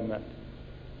devil brought him that.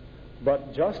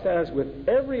 But just as with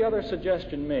every other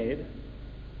suggestion made,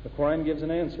 the Quran gives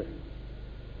an answer.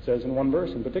 It says in one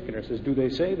verse in particular, it says, do they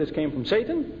say this came from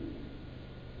Satan?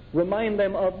 Remind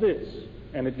them of this.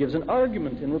 And it gives an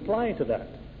argument in reply to that.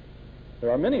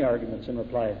 There are many arguments in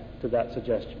reply to that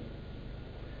suggestion.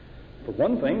 For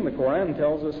one thing, the Quran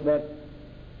tells us that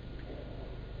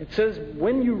it says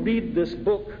when you read this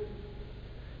book,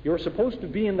 you're supposed to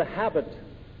be in the habit,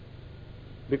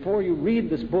 before you read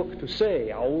this book, to say,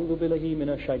 A'udhu billahi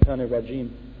minash shaitanir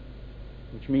rajim,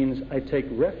 which means I take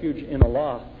refuge in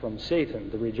Allah from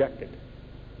Satan, the rejected.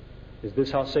 Is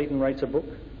this how Satan writes a book?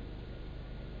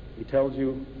 He tells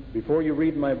you, before you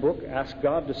read my book, ask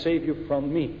God to save you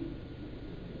from me.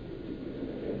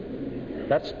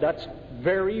 That's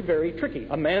very, very tricky.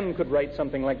 A man could write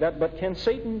something like that, but can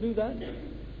Satan do that?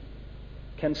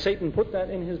 Can Satan put that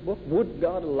in his book? Would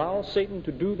God allow Satan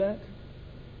to do that?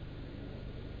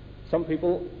 Some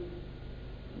people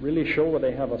really show where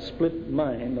they have a split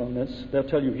mind on this. They'll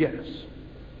tell you yes.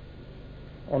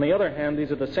 On the other hand, these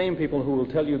are the same people who will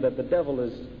tell you that the devil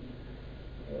is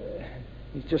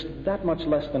he's just that much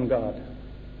less than God.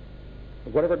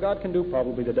 But whatever God can do,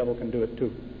 probably the devil can do it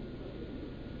too.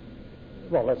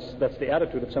 Well, that's the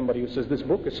attitude of somebody who says this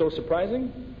book is so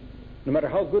surprising, no matter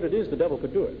how good it is, the devil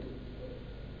could do it.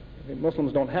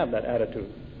 Muslims don't have that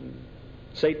attitude.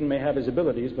 Satan may have his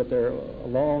abilities, but they're a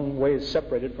long ways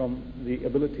separated from the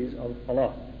abilities of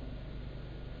Allah.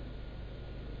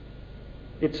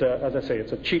 It's as I say,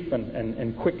 it's a cheap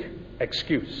and quick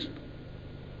excuse.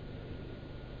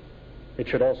 It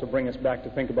should also bring us back to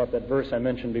think about that verse I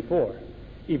mentioned before.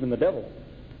 Even the devil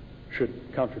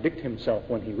should contradict himself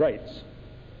when he writes.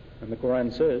 And the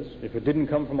Quran says, if it didn't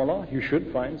come from Allah, you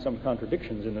should find some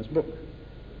contradictions in this book.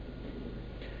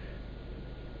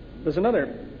 There's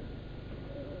another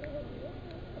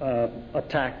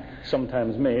attack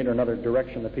sometimes made, or another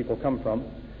direction that people come from.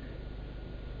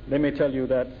 They may tell you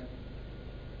that,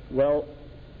 well,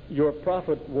 your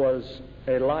prophet was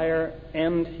a liar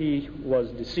and he was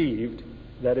deceived.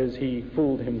 That is, he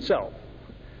fooled himself.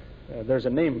 There's a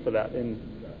name for that in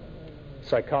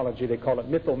psychology. They call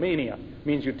it mythomania. It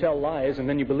means you tell lies and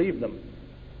then you believe them.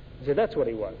 You say, that's what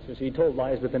he was. You see, he told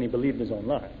lies, but then he believed his own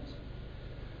lies.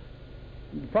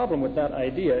 The problem with that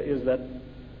idea is that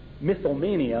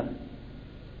mythomania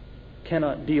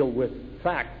cannot deal with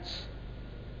facts.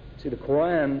 See, the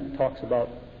Quran talks about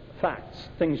facts,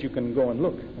 things you can go and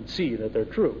look and see that they're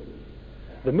true.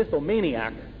 The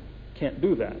mythomaniac can't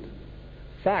do that.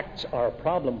 Facts are a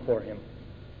problem for him.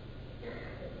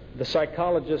 The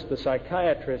psychologist, the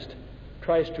psychiatrist,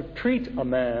 tries to treat a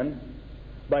man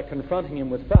by confronting him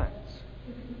with facts.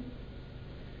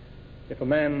 If a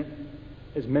man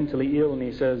is mentally ill and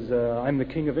he says, I'm the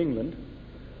King of England,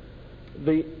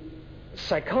 the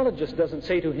psychologist doesn't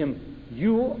say to him,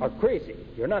 you are crazy,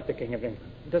 you're not the King of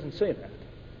England. He doesn't say that.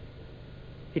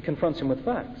 He confronts him with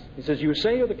facts. He says, you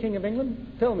say you're the King of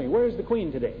England? Tell me, where is the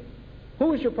Queen today?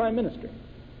 Who is your Prime Minister?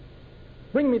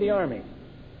 Bring me the army.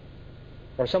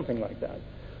 Or something like that.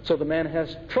 So the man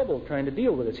has trouble trying to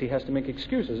deal with this. He has to make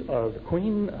excuses. The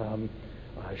Queen,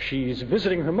 she's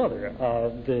visiting her mother.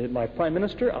 My Prime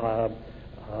Minister,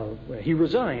 he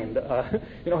resigned.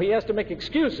 He has to make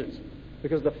excuses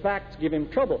because the facts give him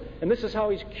trouble. And this is how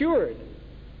he's cured.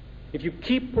 If you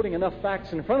keep putting enough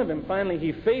facts in front of him, finally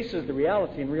he faces the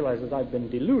reality and realizes, I've been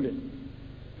deluded.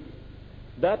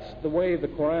 That's the way the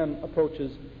Quran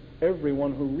approaches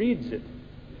everyone who reads it.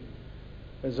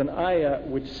 There's an ayah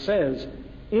which says,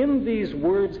 in these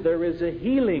words there is a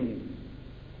healing.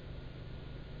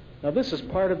 Now this is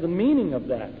part of the meaning of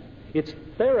that. It's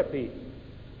therapy.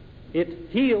 It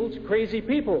heals crazy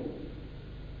people.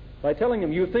 By telling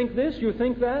them, you think this, you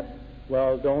think that?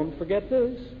 Well, don't forget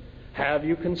this. Have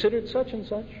you considered such and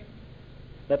such?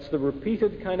 That's the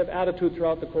repeated kind of attitude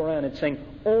throughout the Quran. It's saying,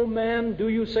 oh man, do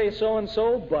you say so and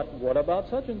so, but what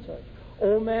about such and such?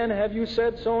 Oh man, have you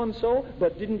said so and so,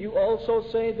 but didn't you also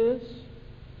say this?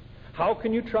 How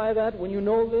can you try that when you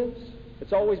know this?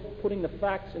 It's always putting the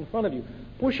facts in front of you,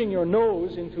 pushing your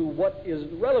nose into what is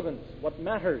relevant, what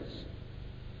matters.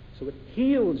 So it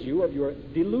heals you of your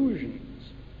delusions.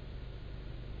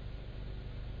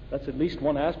 That's at least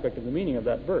one aspect of the meaning of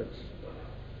that verse.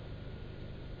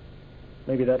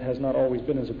 Maybe that has not always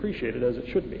been as appreciated as it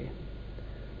should be.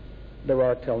 There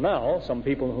are till now some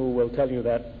people who will tell you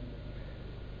that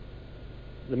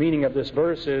the meaning of this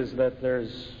verse is that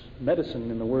there's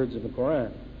medicine in the words of the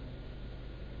Quran.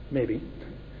 Maybe.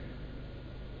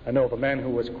 I know of a man who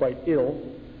was quite ill,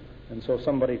 and so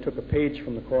somebody took a page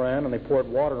from the Quran and they poured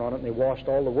water on it and they washed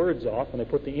all the words off and they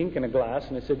put the ink in a glass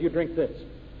and they said, "You drink this.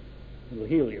 It'll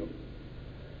heal you."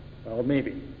 Well,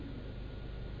 maybe.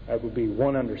 That would be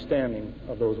one understanding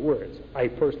of those words. I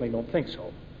personally don't think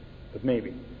so, but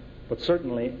maybe. But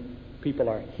certainly, people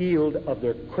are healed of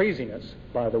their craziness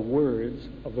by the words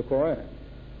of the Quran.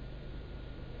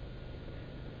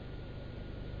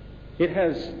 It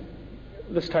has,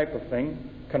 this type of thing,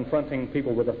 confronting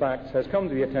people with the facts, has come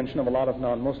to the attention of a lot of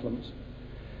non-Muslims.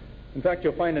 In fact,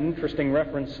 you'll find an interesting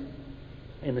reference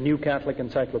in the New Catholic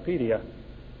Encyclopedia.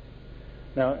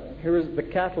 Now, here is the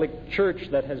Catholic Church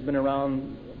that has been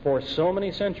around for so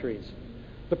many centuries.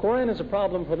 The Quran is a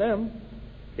problem for them.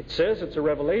 It says it's a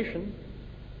revelation,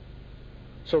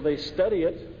 so they study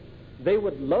it. They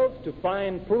would love to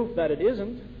find proof that it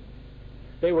isn't.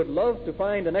 They would love to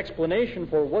find an explanation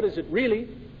for what is it really,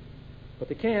 but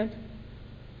they can't.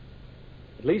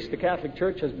 At least the Catholic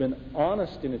Church has been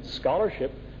honest in its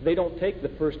scholarship. They don't take the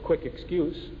first quick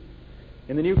excuse.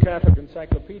 In the New Catholic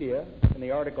Encyclopedia, in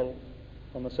the article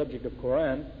on the subject of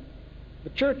Quran, the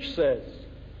Church says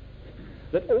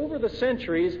that over the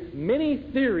centuries, many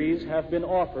theories have been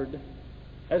offered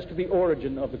as to the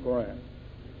origin of the Quran.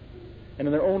 And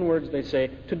in their own words, they say,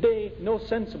 today, no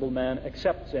sensible man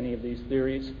accepts any of these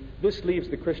theories. This leaves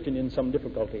the Christian in some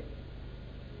difficulty.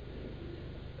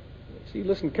 See,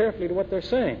 listen carefully to what they're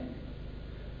saying.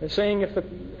 They're saying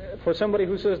for somebody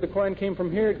who says the Quran came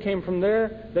from here, it came from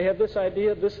there, they have this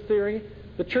idea, this theory.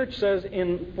 The Church says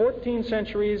in 14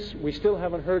 centuries, we still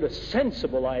haven't heard a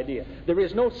sensible idea. There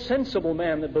is no sensible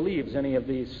man that believes any of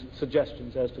these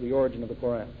suggestions as to the origin of the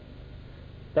Quran.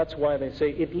 That's why they say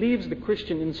it leaves the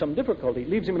Christian in some difficulty. It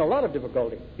leaves him in a lot of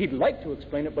difficulty. He'd like to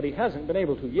explain it, but he hasn't been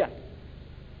able to yet.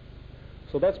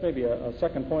 So that's maybe a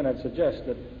second point I'd suggest,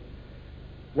 that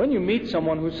when you meet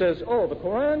someone who says, oh, the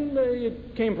Quran,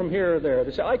 it came from here or there,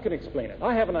 they say, I can explain it.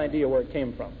 I have an idea where it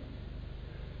came from.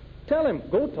 Tell him,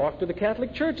 go talk to the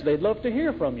Catholic Church. They'd love to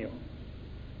hear from you.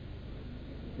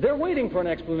 They're waiting for an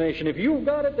explanation. If you've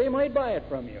got it, they might buy it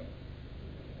from you.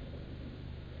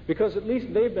 Because at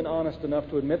least they've been honest enough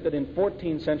to admit that in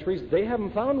 14 centuries, they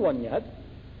haven't found one yet.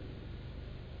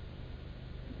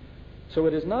 So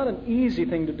it is not an easy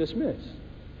thing to dismiss.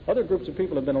 Other groups of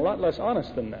people have been a lot less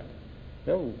honest than that.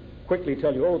 They'll quickly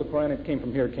tell you, oh, the Quran, it came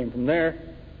from here, it came from there,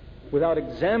 without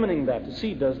examining that to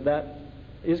see,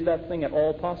 is that thing at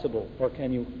all possible, or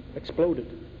can you explode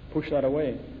it, push that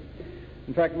away?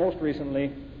 In fact, most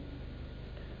recently,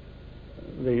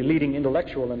 the leading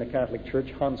intellectual in the Catholic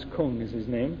Church, Hans Kung is his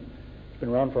name. He's been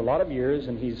around for a lot of years,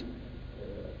 and he's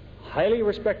highly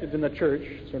respected in the Church,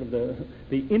 sort of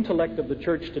the intellect of the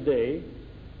Church today.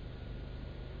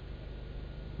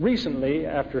 Recently,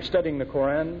 after studying the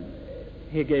Quran,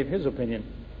 he gave his opinion.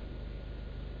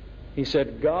 He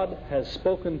said, God has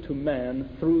spoken to man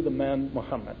through the man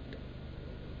Muhammad.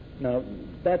 Now,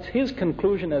 that's his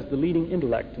conclusion as the leading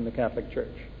intellect in the Catholic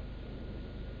Church.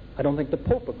 I don't think the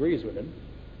Pope agrees with him,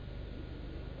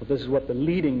 but this is what the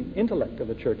leading intellect of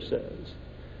the Church says,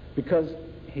 because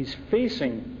he's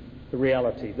facing the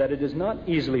reality that it is not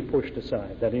easily pushed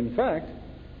aside, that in fact,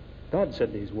 God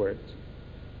said these words.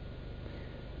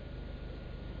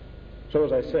 So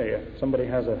as I say, if somebody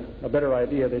has a better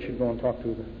idea, they should go and talk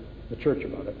to the Church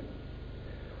about it.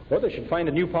 Or they should find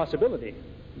a new possibility.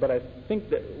 But I think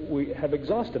that we have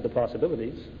exhausted the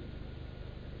possibilities.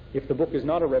 If the book is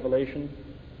not a revelation,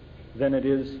 then it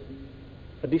is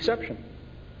a deception.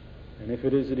 And if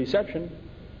it is a deception,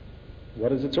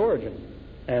 what is its origin?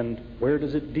 And where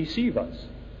does it deceive us?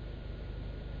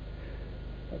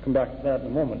 I'll come back to that in a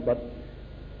moment. But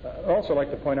I'd also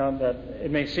like to point out that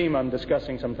it may seem I'm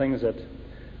discussing some things that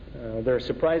there are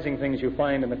surprising things you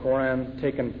find in the Quran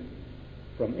taken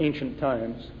from ancient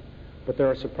times, but there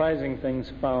are surprising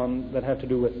things found that have to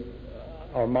do with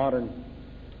our modern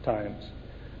times.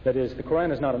 That is, the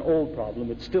Quran is not an old problem,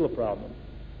 it's still a problem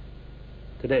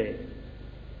today.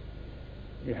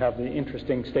 You have the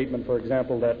interesting statement, for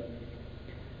example, that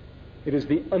it is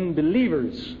the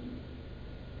unbelievers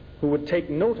who would take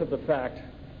note of the fact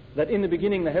that in the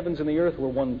beginning the heavens and the earth were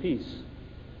one piece,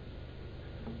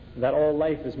 that all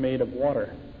life is made of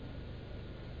water.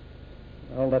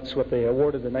 Well, that's what they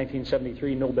awarded the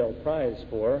 1973 Nobel Prize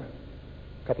for.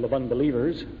 A couple of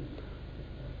unbelievers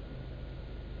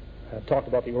talked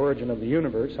about the origin of the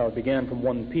universe, how it began from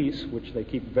one piece, which they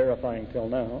keep verifying till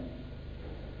now.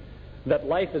 That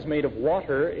life is made of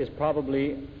water is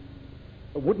probably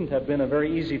wouldn't have been a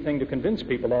very easy thing to convince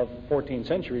people of 14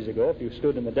 centuries ago if you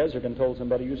stood in the desert and told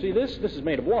somebody, you see, this is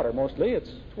made of water mostly, it's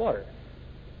water.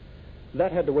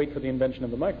 That had to wait for the invention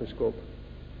of the microscope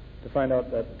to find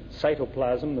out that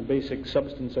cytoplasm, the basic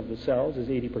substance of the cells, is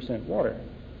 80% water.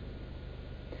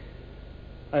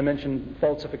 I mentioned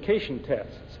falsification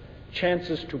tests,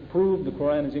 chances to prove the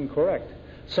Quran is incorrect.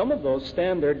 Some of those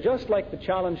stand there just like the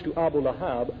challenge to Abu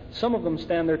Lahab. Some of them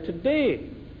stand there today.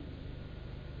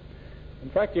 In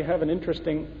fact, you have an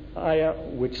interesting ayah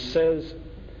which says,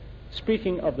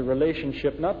 speaking of the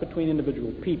relationship not between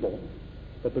individual people,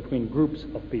 but between groups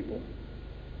of people.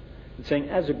 It's saying,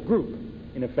 as a group,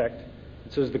 in effect,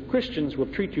 it says the Christians will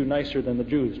treat you nicer than the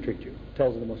Jews treat you. It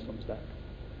tells the Muslims that,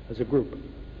 as a group.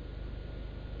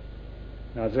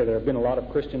 Now, as I say, there have been a lot of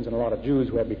Christians and a lot of Jews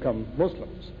who have become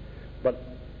Muslims. But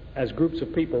as groups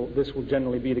of people, this will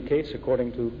generally be the case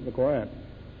according to the Quran.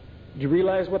 Do you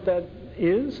realize what that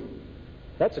is?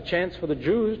 That's a chance for the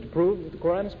Jews to prove that the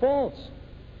Quran is false.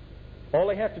 All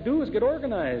they have to do is get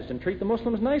organized and treat the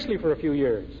Muslims nicely for a few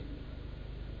years.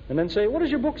 And then say, what does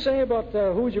your book say about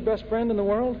who is your best friend in the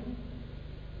world?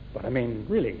 But I mean,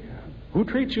 really, who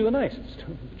treats you the nicest?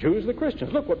 The Jews, the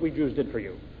Christians. Look what we Jews did for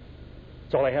you.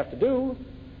 That's all they have to do.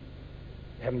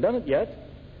 They haven't done it yet.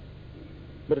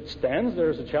 But it stands there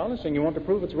as a challenge saying, you want to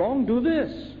prove it's wrong? Do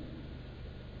this.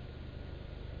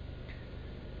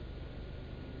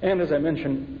 And as I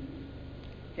mentioned,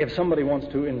 if somebody wants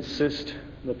to insist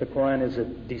that the Quran is a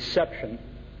deception,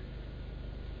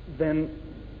 then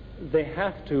they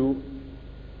have to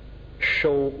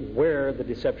show where the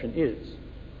deception is.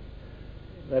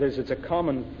 That is, it's a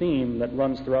common theme that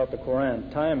runs throughout the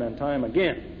Quran, time and time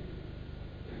again.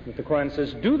 That the Quran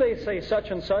says, do they say such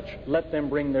and such? Let them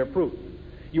bring their proof.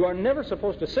 You are never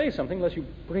supposed to say something unless you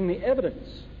bring the evidence.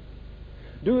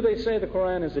 Do they say the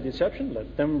Quran is a deception?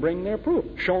 Let them bring their proof.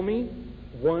 Show me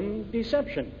one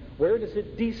deception. Where does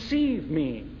it deceive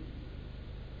me?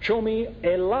 Show me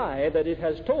a lie that it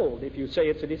has told if you say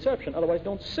it's a deception. Otherwise,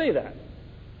 don't say that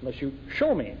unless you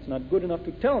show me. It's not good enough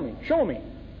to tell me. Show me.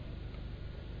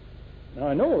 Now,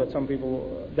 I know that some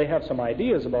people, they have some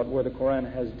ideas about where the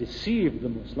Quran has deceived the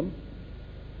Muslim,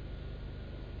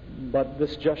 but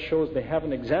this just shows they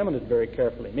haven't examined it very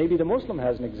carefully. Maybe the Muslim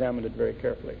hasn't examined it very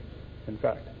carefully, in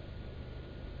fact.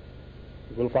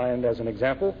 We'll find, as an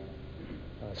example,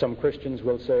 some Christians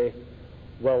will say,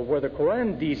 well, where the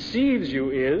Quran deceives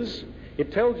you is,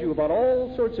 it tells you about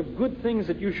all sorts of good things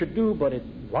that you should do, but it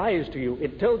lies to you.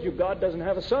 It tells you God doesn't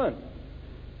have a son.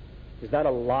 Is that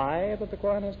a lie that the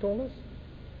Quran has told us?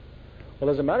 Well,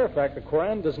 as a matter of fact, the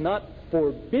Quran does not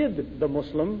forbid the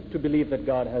Muslim to believe that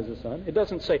God has a son. It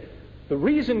doesn't say, the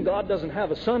reason God doesn't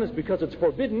have a son is because it's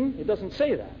forbidden. It doesn't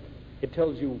say that. It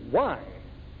tells you why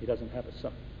he doesn't have a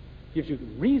son. It gives you the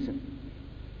reason.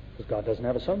 Because God doesn't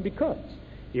have a son, because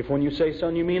if when you say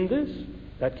son you mean this,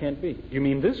 that can't be. Do you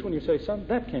mean this when you say son?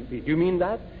 That can't be. Do you mean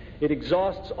that? It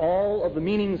exhausts all of the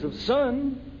meanings of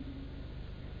son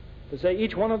to say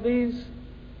each one of these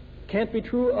can't be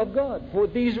true of God for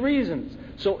these reasons.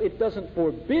 So it doesn't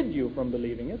forbid you from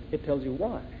believing it. It tells you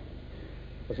why.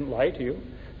 It doesn't lie to you.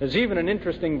 There's even an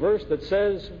interesting verse that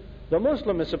says the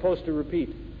Muslim is supposed to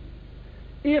repeat,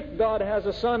 if God has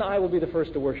a son, I will be the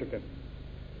first to worship him.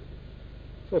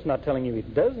 So it's not telling you he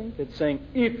doesn't. It's saying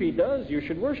if he does, you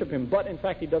should worship him. But in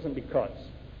fact, he doesn't because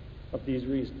of these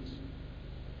reasons.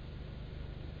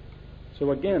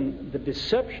 So again, the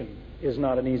deception is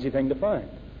not an easy thing to find.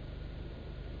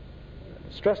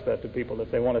 Stress that to people.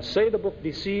 If they want to say the book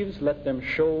deceives, let them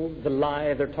show the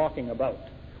lie they're talking about,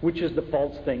 which is the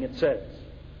false thing it says.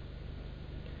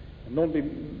 And don't be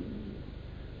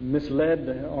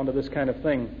misled onto this kind of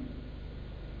thing.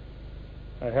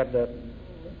 I had that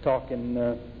talk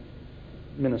in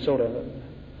Minnesota,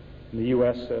 in the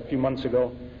U.S. a few months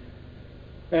ago,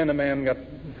 and a man got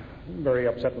very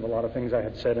upset with a lot of things I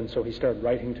had said, and so he started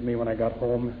writing to me when I got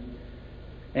home.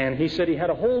 And he said he had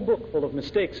a whole book full of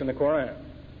mistakes in the Quran.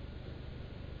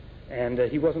 And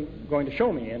he wasn't going to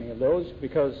show me any of those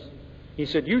because he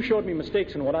said, you showed me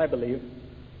mistakes in what I believe,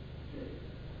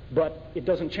 but it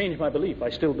doesn't change my belief. I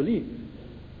still believe.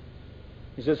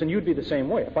 He says, and you'd be the same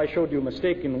way. If I showed you a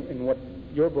mistake in what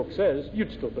your book says,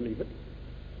 you'd still believe it.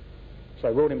 So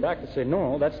I wrote him back to say,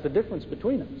 no, that's the difference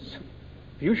between us.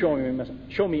 If you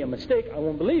show me a mistake, I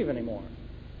won't believe anymore.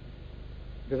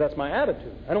 Because that's my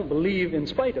attitude. I don't believe in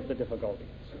spite of the difficulties.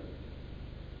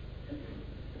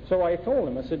 So I told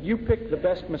him, I said, you pick the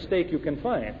best mistake you can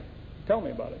find. Tell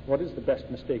me about it. What is the best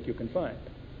mistake you can find?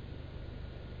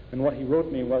 And what he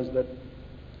wrote me was that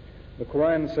the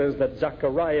Quran says that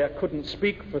Zechariah couldn't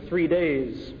speak for 3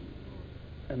 days,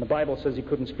 and the Bible says he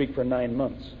couldn't speak for 9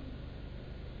 months.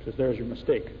 Says, there's your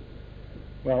mistake.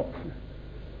 Well,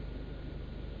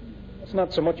 it's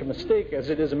not so much a mistake as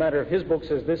it is a matter of his book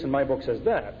says this and my book says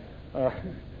that.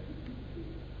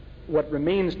 What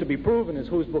remains to be proven is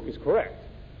whose book is correct,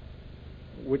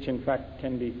 which in fact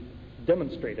can be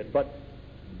demonstrated. But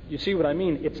you see what I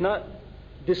mean? It's not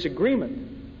disagreement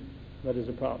that is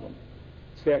a problem.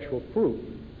 It's the actual proof.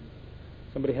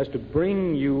 Somebody has to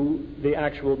bring you the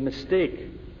actual mistake,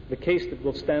 the case that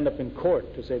will stand up in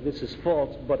court to say this is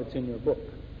false, but it's in your book.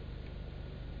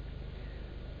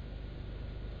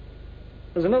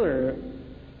 There's another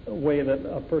way that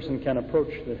a person can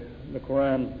approach the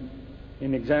Quran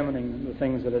in examining the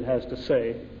things that it has to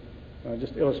say. I'll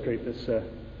just illustrate this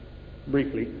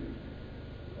briefly.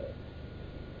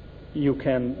 You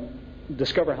can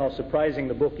discover how surprising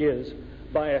the book is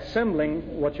by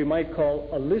assembling what you might call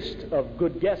a list of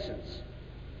good guesses.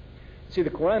 See, the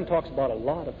Quran talks about a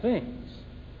lot of things.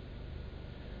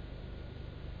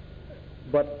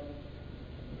 But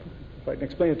if I can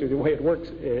explain it to you the way it works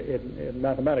in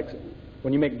mathematics,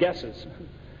 when you make guesses,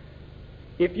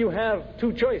 if you have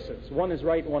two choices, one is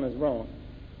right, one is wrong,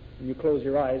 and you close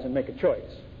your eyes and make a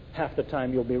choice, half the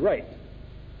time you'll be right.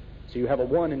 So you have a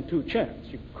 1 in 2 chance.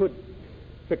 You could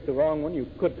pick the wrong one, you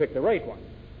could pick the right one.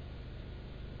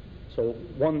 So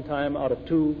 1 time out of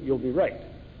 2 you'll be right.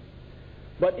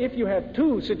 But if you have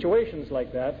 2 situations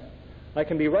like that, I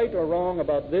can be right or wrong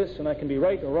about this, and I can be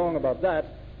right or wrong about that,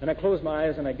 and I close my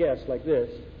eyes and I guess like this,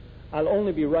 I'll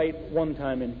only be right 1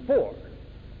 time in 4.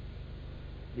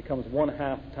 It becomes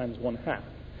 1/2 times 1/2.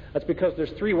 That's because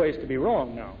there's 3 ways to be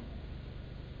wrong now.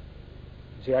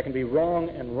 You see, I can be wrong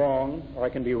and wrong, or I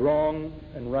can be wrong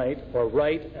and right, or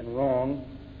right and wrong.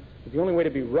 But the only way to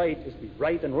be right is to be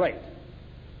right and right.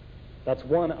 That's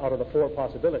 1 out of the 4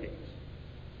 possibilities.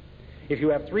 If you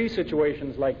have 3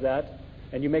 situations like that,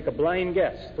 and you make a blind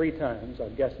guess 3 times, I'll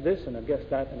guess this, and I'll guess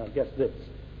that, and I'll guess this,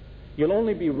 you'll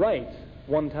only be right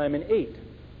 1 time in 8.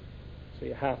 So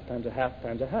you 1/2 times 1/2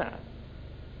 times 1/2.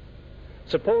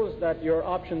 Suppose that your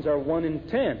options are 1 in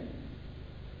 10.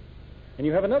 And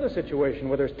you have another situation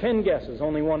where there's 10 guesses,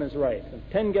 only 1 is right. And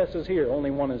 10 guesses here,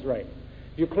 only 1 is right.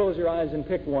 If you close your eyes and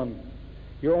pick 1,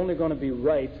 you're only going to be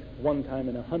right 1 time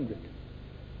in 100.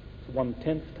 It's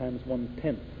 1/10 times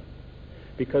 1/10.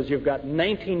 Because you've got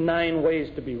 99 ways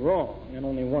to be wrong and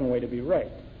only 1 way to be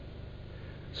right.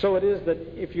 So it is that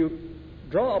if you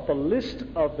draw up a list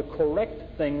of the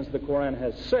correct things the Quran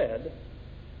has said,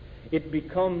 it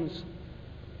becomes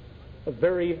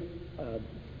very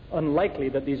unlikely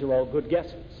that these are all good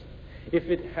guesses. If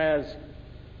it has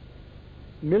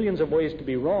millions of ways to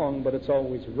be wrong, but it's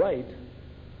always right,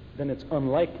 then it's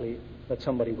unlikely that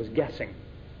somebody was guessing.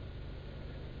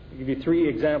 I'll give you 3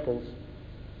 examples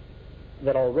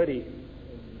that already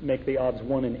make the odds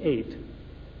 1 in 8.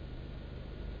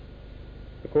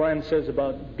 The Quran says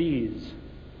about bees.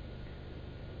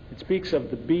 It speaks of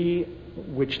the bee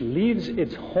which leaves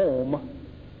its home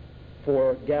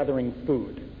for gathering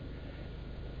food.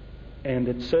 And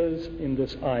it says in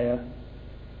this ayah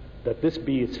that this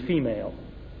bee is female.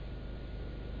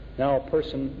 Now a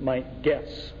person might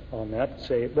guess on that,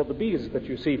 say, well, the bees that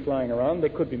you see flying around, they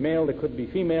could be male, they could be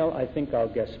female, I think I'll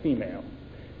guess female.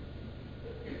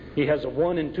 He has a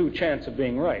 1 in 2 chance of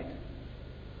being right.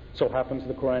 So happens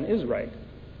the Quran is right.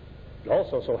 It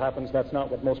also so happens that's not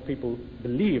what most people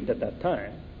believed at that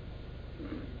time.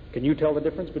 Can you tell the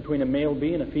difference between a male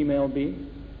bee and a female bee?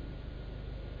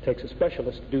 It takes a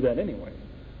specialist to do that anyway.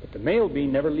 But the male bee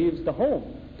never leaves the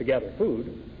home to gather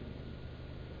food.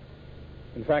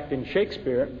 In fact, in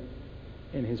Shakespeare,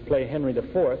 in his play Henry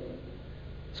IV,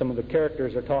 some of the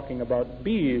characters are talking about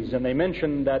bees, and they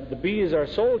mention that the bees are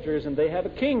soldiers and they have a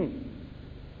king.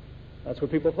 That's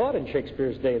what people thought in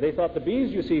Shakespeare's day. They thought the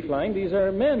bees you see flying, these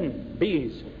are men,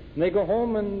 bees. And they go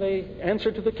home and they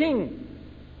answer to the king.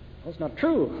 That's not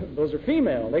true. Those are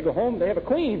female. They go home, they have a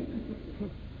queen.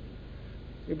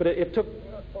 But it took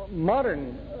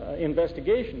modern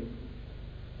investigation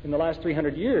in the last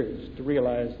 300 years to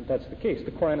realize that that's the case.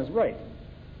 The Quran is right.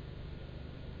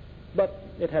 But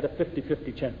it had a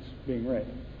 50-50 chance of being right.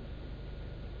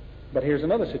 But here's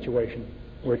another situation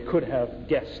where it could have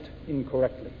guessed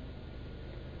incorrectly.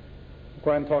 The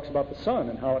Quran talks about the sun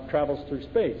and how it travels through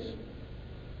space.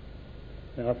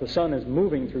 Now, if the sun is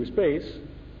moving through space,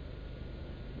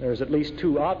 there's at least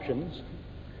 2 options.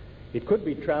 It could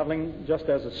be traveling just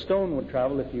as a stone would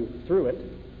travel if you threw it,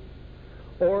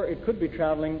 or it could be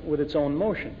traveling with its own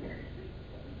motion.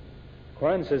 The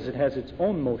Quran says it has its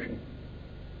own motion.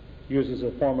 It uses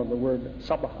a form of the word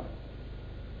sabaha,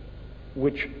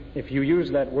 which, if you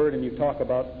use that word and you talk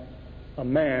about a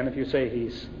man, if you say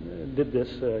he did this,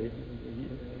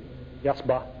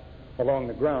 yasbah, along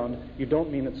the ground, you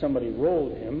don't mean that somebody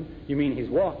rolled him, you mean he's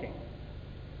walking.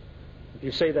 If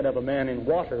you say that of a man in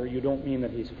water, you don't mean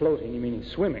that he's floating, you mean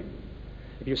he's swimming.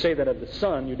 If you say that of the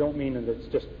sun, you don't mean that it's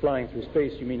just flying through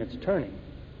space, you mean it's turning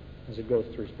as it goes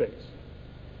through space.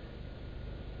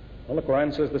 Well, the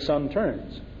Quran says the sun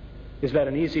turns. Is that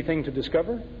an easy thing to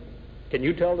discover? Can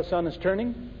you tell the sun is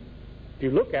turning? If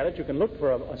you look at it, you can look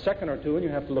for a second or two and you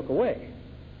have to look away.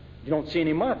 You don't see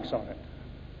any marks on it.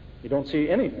 You don't see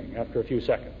anything after a few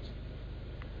seconds.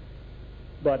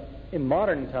 But in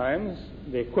modern times,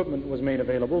 the equipment was made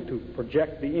available to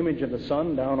project the image of the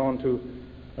sun down onto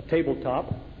a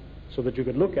tabletop so that you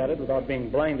could look at it without being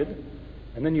blinded.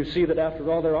 And then you see that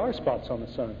after all there are spots on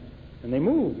the sun. And they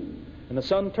move. And the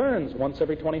sun turns once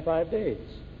every 25 days.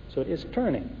 So it is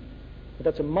turning. But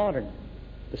that's a modern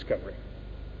discovery.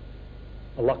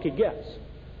 A lucky guess.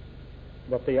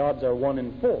 But the odds are 1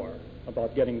 in 4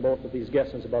 about getting both of these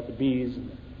guesses about the bees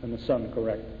and the sun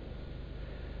correct.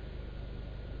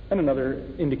 And another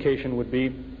indication would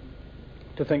be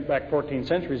to think back 14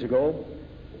 centuries ago,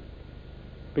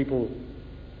 people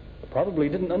probably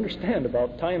didn't understand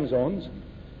about time zones.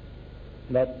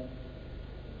 That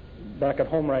back at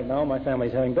home right now, my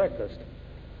family's having breakfast.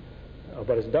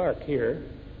 But it's dark here,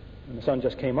 and the sun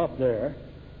just came up there.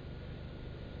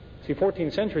 See,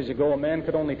 14 centuries ago, a man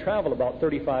could only travel about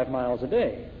 35 miles a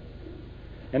day.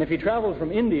 And if he traveled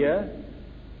from India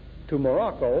to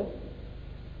Morocco,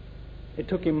 it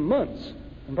took him months.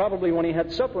 And probably when he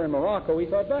had supper in Morocco, he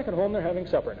thought, back at home they're having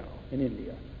supper now in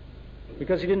India.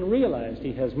 Because he didn't realize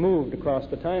he has moved across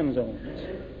the time zones.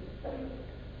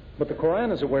 But the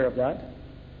Quran is aware of that.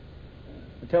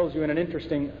 It tells you in an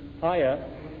interesting ayah,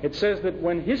 it says that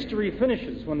when history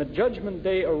finishes, when the judgment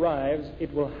day arrives,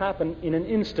 it will happen in an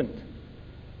instant.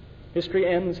 History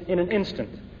ends in an instant.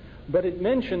 But it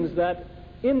mentions that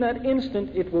in that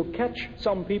instant it will catch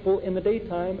some people in the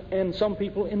daytime and some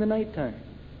people in the nighttime.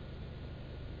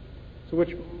 So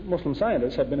which Muslim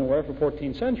scientists have been aware for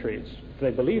 14 centuries. If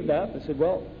they believe that, they said,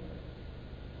 well,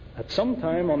 at some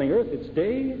time on the earth it's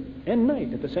day and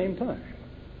night at the same time.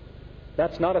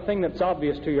 That's not a thing that's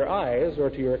obvious to your eyes or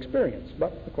to your experience,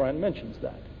 but the Quran mentions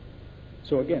that.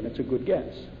 So again, it's a good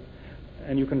guess.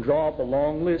 And you can draw up a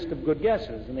long list of good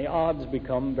guesses, and the odds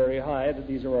become very high that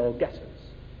these are all guesses.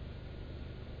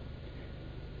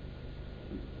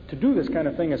 To do this kind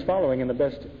of thing is following in the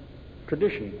best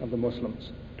tradition of the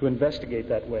Muslims, to investigate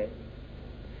that way.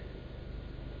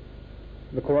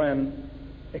 The Quran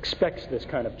expects this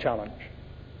kind of challenge.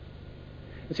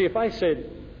 You see, if I said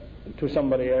to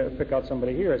somebody, I pick out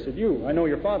somebody here, I said, I know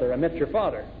your father, I met your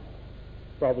father.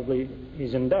 Probably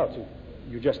he's in doubt.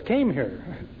 You just came here.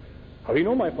 How do you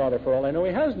know my father? For all I know,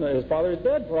 his father is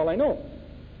dead, for all I know.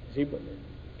 See, but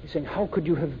he's saying, how could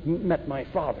you have met my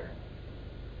father?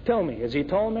 Tell me, is he a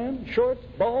tall man, short,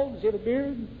 bald, does he have a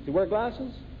beard, does he wear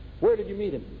glasses? Where did you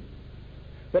meet him?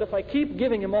 But if I keep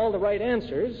giving him all the right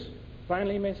answers,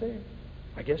 finally he may say,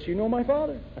 I guess you know my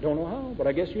father. I don't know how, but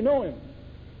I guess you know him.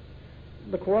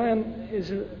 The Quran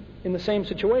is in the same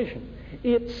situation.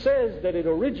 It says that it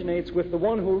originates with the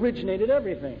one who originated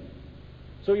everything.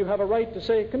 So you have a right to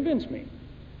say, convince me.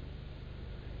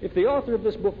 If the author of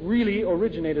this book really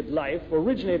originated life,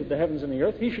 originated the heavens and the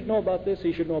earth, he should know about this,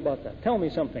 he should know about that. Tell me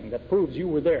something that proves you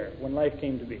were there when life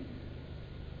came to be.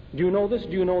 Do you know this?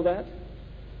 Do you know that?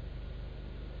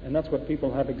 And that's what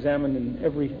people have examined in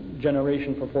every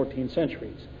generation for 14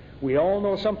 centuries. We all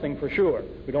know something for sure.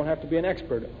 We don't have to be an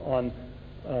expert on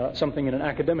something in an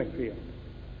academic field.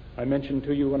 I mentioned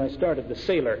to you when I started, the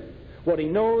sailor. What he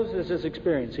knows is his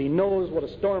experience. He knows what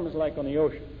a storm is like on the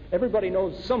ocean. Everybody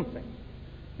knows something.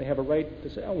 They have a right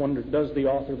to say, I wonder, does the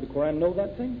author of the Quran know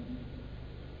that thing?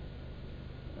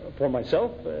 For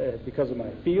myself, because of my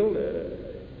field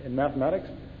in mathematics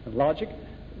and logic,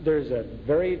 there's a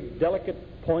very delicate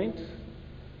point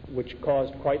which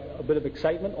caused quite a bit of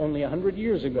excitement only 100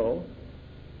 years ago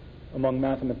among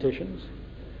mathematicians.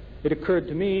 It occurred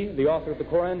to me the author of the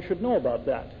Quran should know about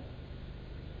that.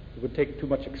 It would take too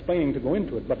much explaining to go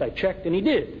into it, but I checked and he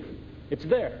did. It's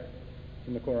there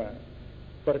in the Quran.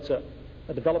 But it's a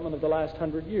development of the last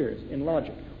 100 years in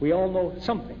logic. We all know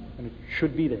something, and it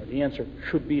should be there. The answer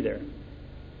should be there.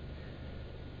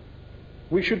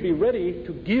 We should be ready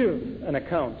to give an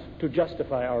account to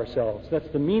justify ourselves. That's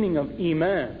the meaning of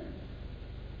Iman.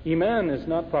 Iman is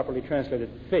not properly translated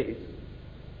faith,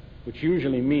 which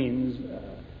usually means,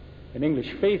 in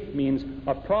English, faith means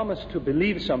a promise to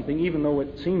believe something even though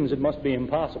it seems it must be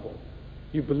impossible.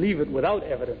 You believe it without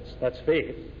evidence. That's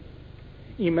faith.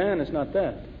 Iman is not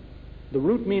that. The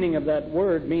root meaning of that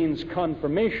word means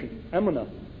confirmation. Amunah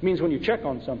means when you check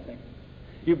on something.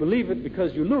 You believe it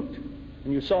because you looked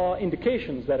and you saw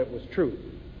indications that it was true.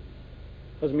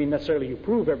 Doesn't mean necessarily you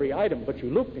prove every item, but you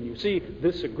look and you see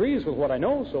this agrees with what I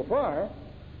know so far.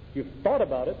 You've thought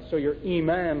about it, so your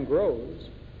iman grows,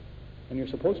 and you're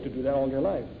supposed to do that all your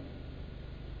life.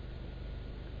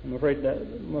 I'm afraid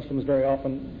that Muslims very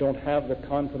often don't have the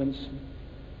confidence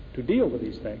to deal with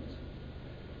these things.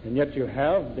 And yet you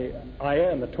have the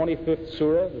ayah in the 25th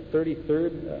surah, the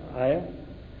 33rd ayah,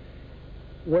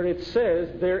 where it says,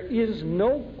 there is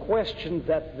no question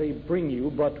that they bring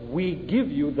you, but we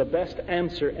give you the best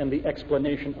answer and the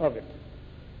explanation of it.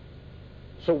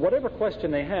 So whatever question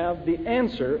they have, the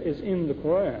answer is in the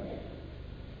Quran.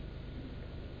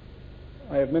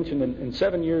 I have mentioned in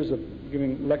 7 years of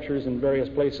giving lectures in various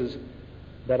places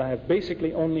that I have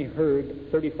basically only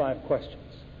heard 35 questions.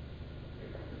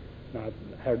 Now,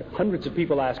 I've heard hundreds of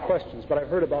people ask questions, but I've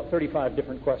heard about 35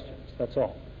 different questions. That's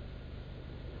all.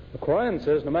 The Quran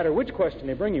says no matter which question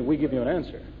they bring you, we give you an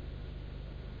answer.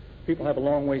 People have a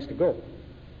long ways to go.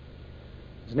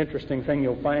 It's an interesting thing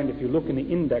you'll find if you look in the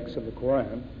index of the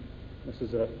Quran. This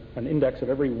is an index of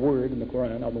every word in the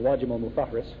Quran, al-Mawajim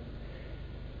al-Mufahris.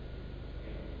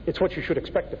 It's what you should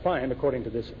expect to find according to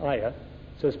this ayah.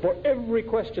 It says, for every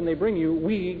question they bring you,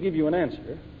 we give you an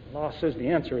answer. Allah says the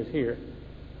answer is here.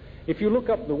 If you look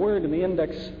up the word in the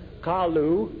index,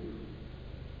 qalu,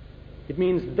 it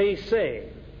means they say.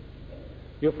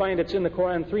 You'll find it's in the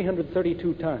Quran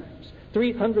 332 times.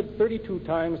 332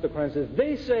 times the Quran says,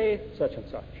 they say such and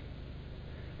such.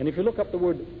 And if you look up the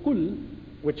word kul,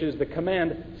 which is the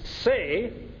command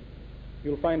say,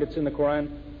 you'll find it's in the Quran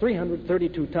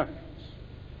 332 times.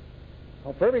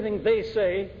 Now, for everything they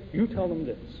say, you tell them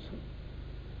this.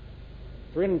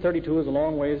 332 is a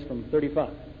long ways from 35.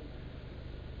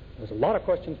 There's a lot of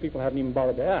questions people haven't even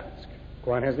bothered to ask. The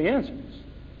Quran has the answers.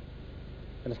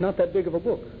 And it's not that big of a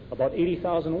book, about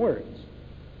 80,000 words,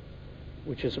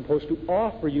 which is supposed to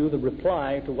offer you the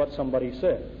reply to what somebody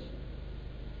says.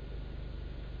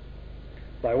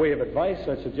 By way of advice,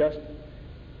 I suggest,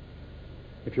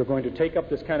 if you're going to take up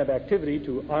this kind of activity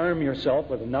to arm yourself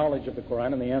with the knowledge of the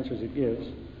Quran and the answers it gives,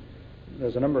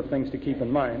 there's a number of things to keep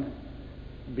in mind.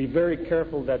 Be very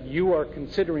careful that you are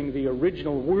considering the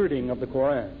original wording of the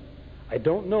Quran. I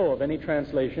don't know of any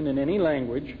translation in any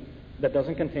language that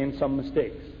doesn't contain some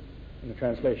mistakes in the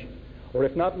translation. Or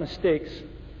if not mistakes,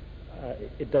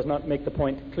 it does not make the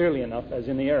point clearly enough as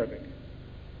in the Arabic.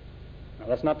 Now,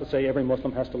 that's not to say every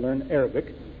Muslim has to learn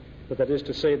Arabic, but that is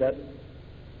to say that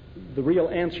the real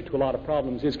answer to a lot of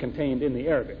problems is contained in the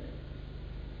Arabic.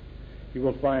 You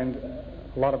will find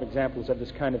a lot of examples of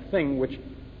this kind of thing, which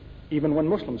even when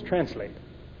Muslims translate.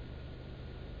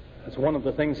 That's one of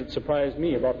the things that surprised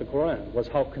me about the Quran, was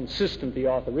how consistent the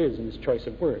author is in his choice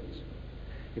of words.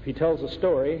 If he tells a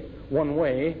story one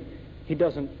way, he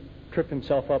doesn't trip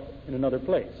himself up in another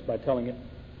place by telling it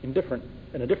in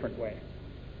a different way.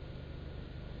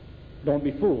 Don't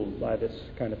be fooled by this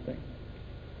kind of thing.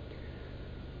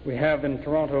 We have in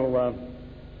Toronto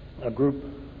a group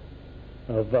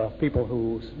of people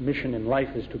whose mission in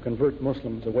life is to convert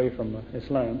Muslims away from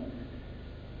Islam.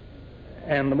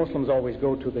 And the Muslims always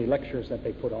go to the lectures that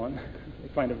they put on. They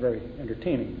find it very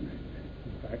entertaining,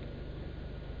 in fact.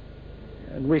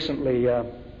 And recently, a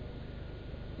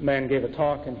man gave a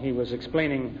talk, and he was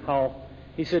explaining how,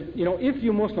 he said, you know, if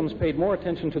you Muslims paid more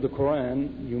attention to the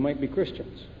Quran, you might be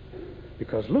Christians.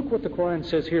 Because look what the Quran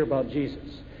says here about Jesus.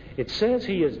 It says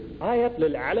he is ayat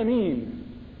lil alameen,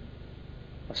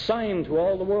 a sign to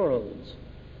all the worlds.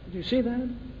 Did you see that?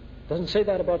 It doesn't say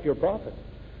that about your prophet.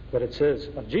 But it says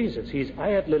of Jesus, he's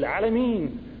ayat lil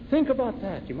alameen. Think about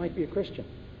that. You might be a Christian.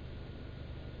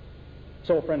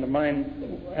 So a friend of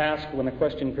mine asked when the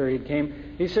question period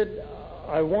came, he said,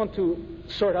 I want to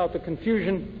sort out the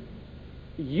confusion.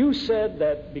 You said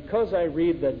that because I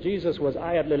read that Jesus was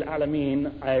ayat lil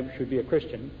alameen, I should be a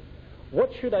Christian.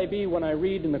 What should I be when I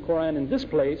read in the Quran in this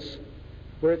place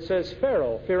where it says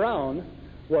Firaun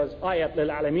was ayat lil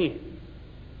alameen?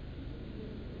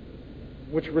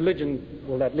 Which religion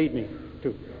will that lead me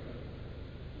to?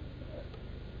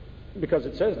 Because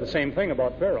it says the same thing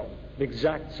about Pharaoh. The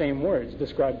exact same words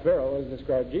describe Pharaoh as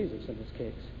describe Jesus in this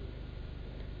case.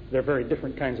 They're very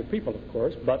different kinds of people, of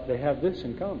course, but they have this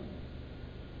in common.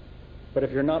 But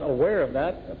if you're not aware of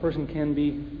that, a person can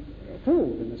be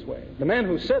fooled in this way. The man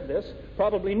who said this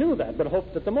probably knew that, but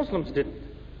hoped that the Muslims didn't.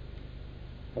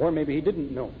 Or maybe he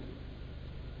didn't know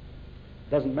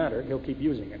it. Doesn't matter, he'll keep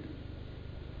using it.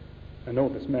 I know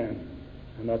this man,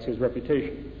 and that's his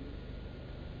reputation.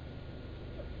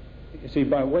 You see,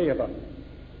 by way of a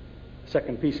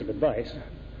second piece of advice,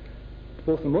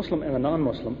 both the Muslim and the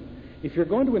non-Muslim, if you're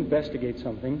going to investigate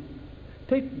something,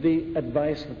 Take the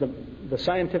advice that the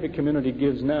scientific community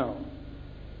gives now.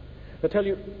 They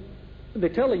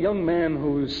tell a young man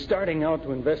who's starting out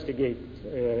to investigate,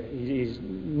 he's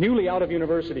newly out of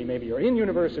university maybe, or in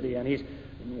university, and he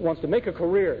wants to make a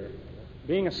career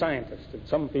being a scientist in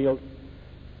some field,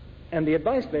 and the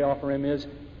advice they offer him is,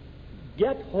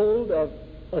 get hold of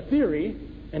a theory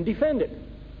and defend it,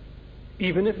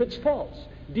 even if it's false.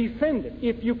 Defend it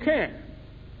if you can.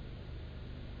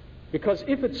 Because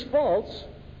if it's false,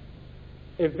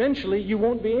 eventually you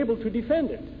won't be able to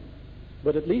defend it.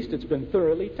 But at least it's been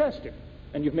thoroughly tested,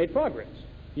 and you've made progress.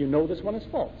 You know this one is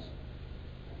false.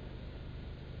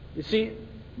 You see,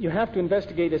 you have to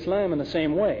investigate Islam in the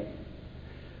same way.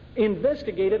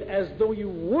 Investigate it as though you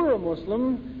were a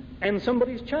Muslim and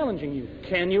somebody's challenging you.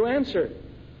 Can you answer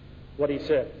what he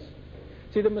says?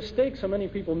 See, the mistake so many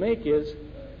people make is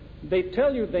they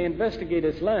tell you they investigate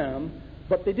Islam,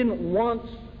 but they didn't want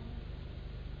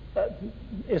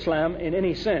Islam in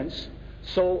any sense,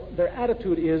 so their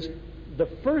attitude is the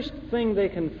first thing they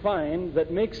can find that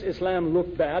makes Islam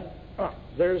look bad,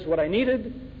 there's what I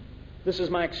needed, this is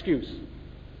my excuse.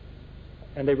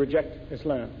 And they reject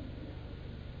Islam.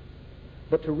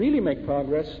 But to really make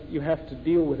progress, you have to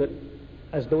deal with it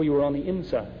as though you were on the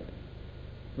inside.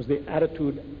 It was the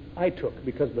attitude I took,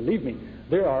 because believe me,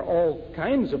 there are all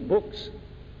kinds of books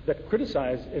that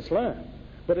criticize Islam.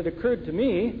 But it occurred to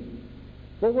me,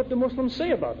 well, what do Muslims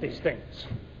say about these things?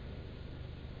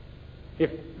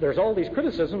 If there's all these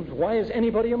criticisms, why is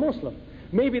anybody a Muslim?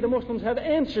 Maybe the Muslims have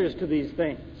answers to these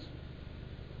things.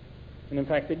 And in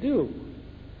fact, they do.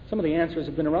 Some of the answers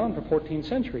have been around for 14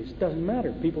 centuries. It doesn't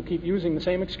matter. People keep using the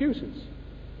same excuses.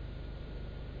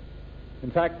 In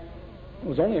fact, it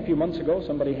was only a few months ago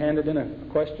somebody handed in a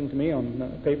question to me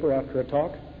on paper after a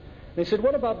talk. They said,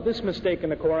 what about this mistake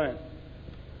in the Quran,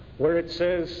 where it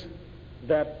says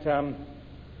that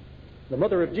the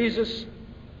mother of Jesus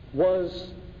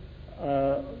was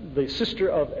the sister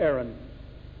of Aaron?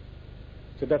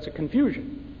 So that's a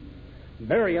confusion.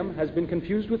 Maryam has been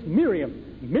confused with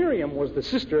Miriam. Miriam was the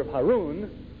sister of Harun.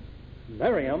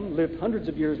 Maryam lived hundreds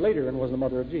of years later and was the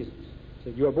mother of Jesus. So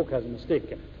your book has a mistake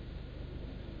in it.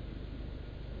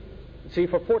 See,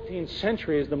 for 14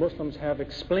 centuries the Muslims have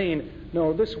explained,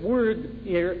 no, this word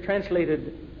here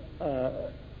translated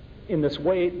in this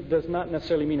way does not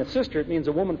necessarily mean a sister. It means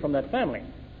a woman from that family.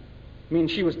 It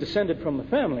means she was descended from the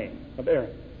family of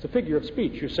Aaron. It's a figure of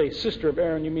speech. You say sister of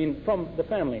Aaron, you mean from the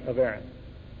family of Aaron,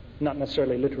 not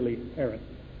necessarily literally Aaron.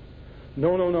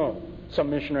 No. Some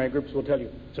missionary groups will tell you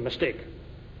it's a mistake.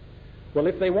 Well,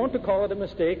 if they want to call it a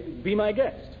mistake, be my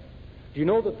guest. Do you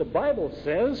know that the Bible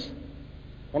says,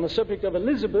 on the subject of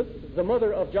Elizabeth, the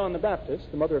mother of John the Baptist,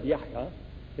 the mother of Yahya,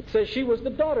 it says she was the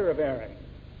daughter of Aaron.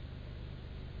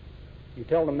 You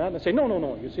tell them that and they say,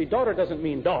 no. You see, daughter doesn't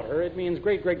mean daughter. It means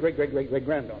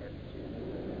great-great-great-great-great-great-granddaughter.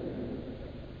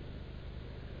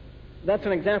 That's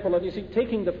an example of, you see,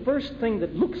 taking the first thing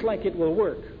that looks like it will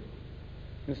work,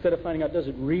 instead of finding out, does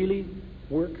it really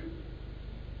work?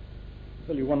 I'll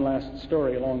tell you one last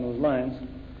story along those lines,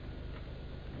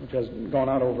 which has gone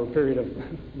out over a period of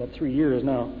about 3 years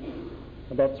now.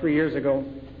 About 3 years ago,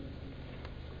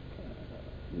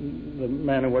 the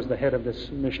man who was the head of this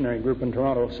missionary group in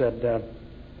Toronto said,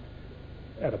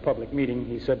 at a public meeting,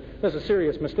 he said, there's a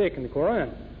serious mistake in the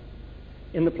Quran.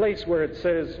 In the place where it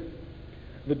says,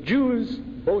 the Jews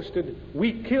boasted,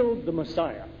 we killed the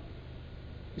Messiah.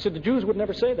 He said the Jews would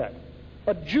never say that.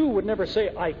 A Jew would never say,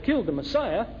 I killed the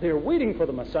Messiah. They're waiting for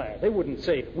the Messiah. They wouldn't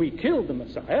say, we killed the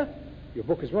Messiah. Your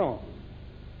book is wrong.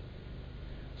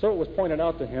 So it was pointed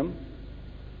out to him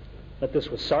that this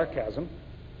was sarcasm,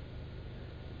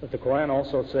 that the Quran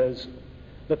also says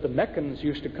that the Meccans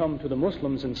used to come to the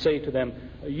Muslims and say to them,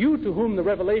 you to whom the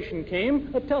revelation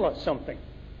came, tell us something.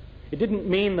 It didn't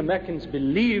mean the Meccans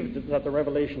believed that the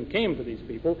revelation came to these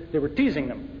people. They were teasing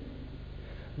them.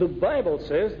 The Bible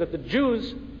says that the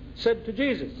Jews said to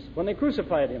Jesus when they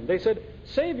crucified him, they said,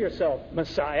 save yourself,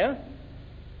 Messiah.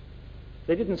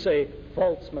 They didn't say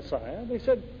false Messiah. They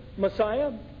said,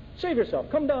 Messiah, save yourself.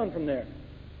 Come down from there.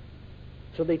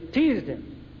 So they teased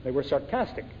him. They were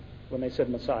sarcastic when they said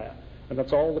Messiah. And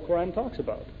that's all the Quran talks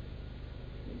about.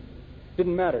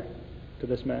 Didn't matter to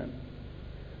this man.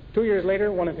 2 years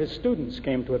later, one of his students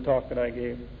came to a talk that I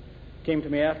gave. Came to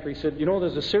me after. He said, you know,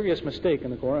 there's a serious mistake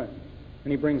in the Quran.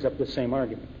 And he brings up this same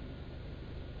argument.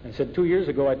 I said, 2 years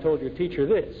ago I told your teacher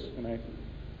this. And I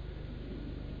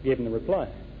gave him the reply.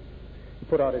 He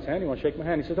put out his hand. He wanted to shake my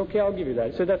hand. He said, okay, I'll give you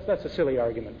that. He said, that's a silly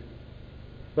argument.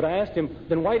 But I asked him,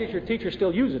 then why does your teacher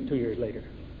still use it 2 years later?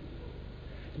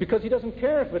 It's because he doesn't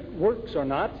care if it works or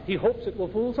not. He hopes it will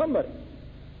fool somebody.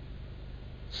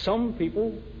 Some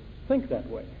people think that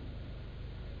way.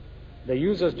 They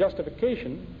use as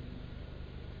justification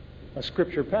a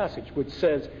scripture passage which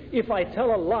says, if I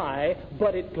tell a lie,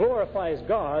 but it glorifies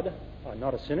God, I'm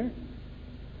not a sinner.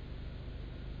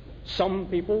 Some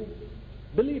people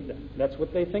believe that. That's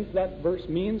what they think that verse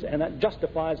means, and that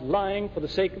justifies lying for the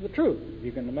sake of the truth.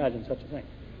 You can imagine such a thing.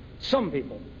 Some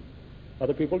people.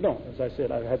 Other people don't. As I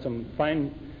said, I've had some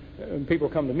fine people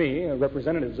come to me,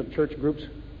 representatives of church groups,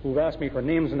 who've asked me for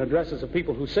names and addresses of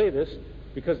people who say this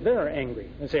because they're angry.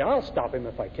 They say, I'll stop him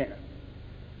if I can,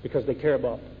 because they care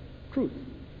about truth.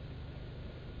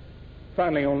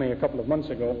 Finally, only a couple of months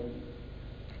ago,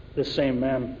 this same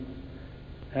man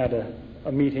had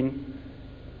a meeting,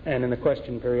 and in the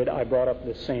question period, I brought up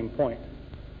this same point.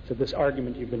 So this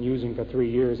argument you've been using for 3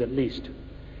 years at least,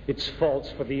 it's false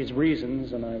for these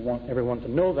reasons, and I want everyone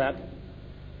to know that.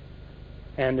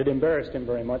 And it embarrassed him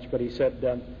very much, but he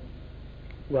said,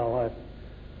 well,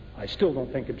 I still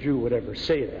don't think a Jew would ever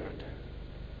say that.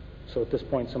 So at this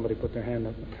point, somebody put their hand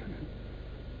up.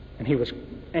 And he was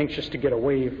anxious to get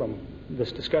away from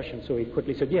this discussion, so he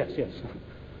quickly said, yes.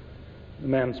 The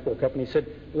man spoke up and he said,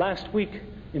 last week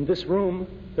in this room,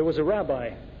 there was a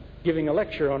rabbi giving a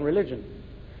lecture on religion.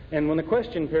 And when the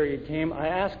question period came, I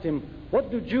asked him, what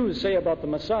do Jews say about the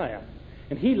Messiah?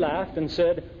 And he laughed and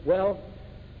said, well,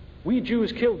 we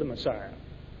Jews killed the Messiah.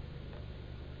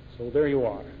 So there you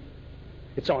are.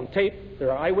 It's on tape.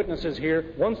 There are eyewitnesses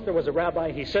here. Once there was a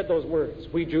rabbi, he said those words,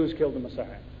 we Jews killed the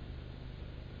Messiah.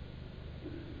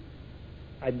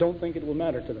 I don't think it will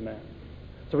matter to the man.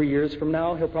 3 years from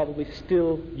now, he'll probably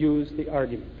still use the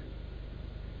argument.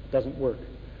 It doesn't work.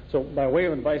 So by way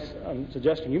of advice and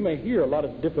suggestion, you may hear a lot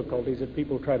of difficulties that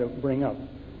people try to bring up,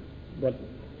 but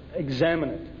examine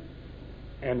it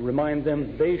and remind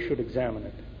them they should examine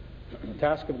it. The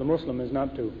task of the Muslim is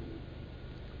not to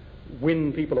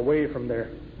win people away from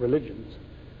their religions.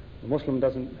 The Muslim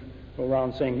doesn't go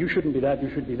around saying, you shouldn't be that, you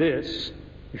should be this,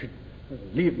 you should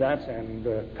leave that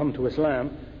and come to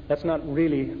Islam. That's not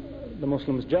really the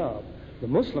Muslim's job. The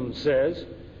Muslim says,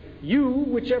 you,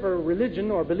 whichever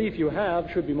religion or belief you have,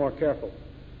 should be more careful.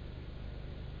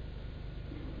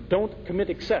 Don't commit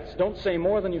excess. Don't say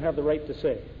more than you have the right to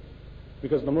say.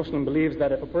 Because the Muslim believes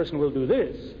that if a person will do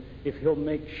this, if he'll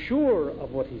make sure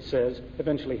of what he says,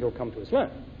 eventually he'll come to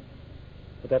Islam.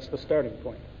 But that's the starting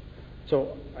point.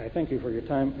 So I thank you for your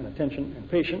time and attention and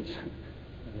patience.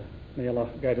 May Allah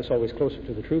guide us always closer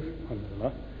to the truth.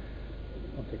 Alhamdulillah.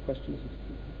 I'll take questions.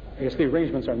 I guess the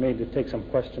arrangements are made to take some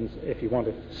questions if you want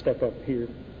to step up here.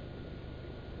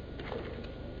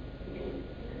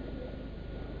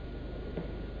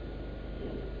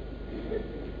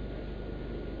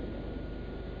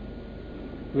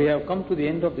 We have come to the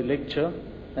end of the lecture,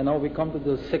 and now we come to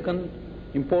the second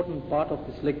important part of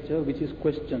this lecture, which is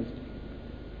questions.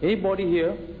 Anybody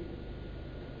here?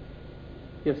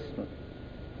 Yes, sir.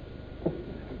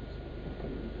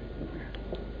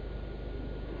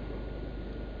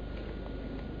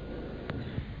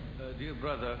 Dear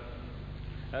brother,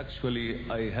 actually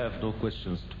I have no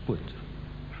questions to put.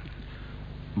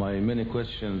 My many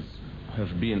questions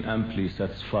have been amply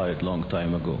satisfied long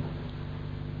time ago.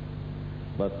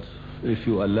 But if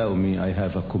you allow me, I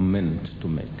have a comment to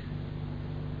make.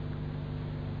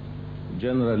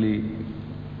 Generally,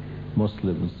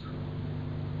 Muslims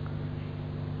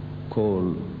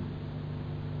call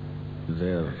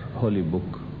their holy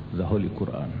book the Holy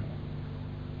Quran.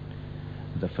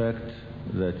 The fact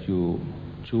that you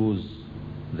choose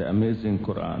the amazing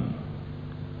Quran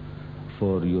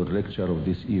for your lecture of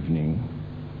this evening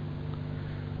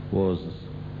was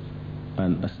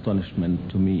an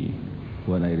astonishment to me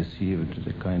when I received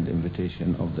the kind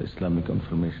invitation of the Islamic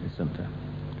Information Center.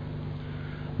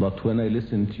 But when I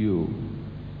listened to you,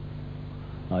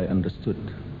 I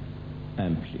understood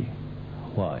amply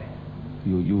why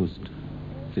you used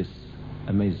this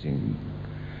amazing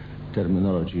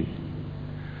terminology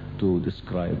to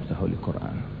describe the Holy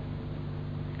Quran.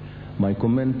 My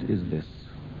comment is this.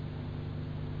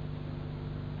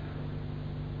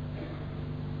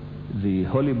 The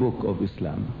Holy Book of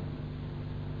Islam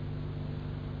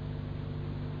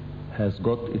has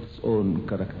got its own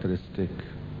characteristic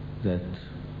that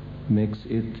makes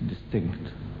it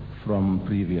distinct from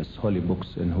previous holy books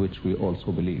in which we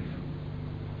also believe.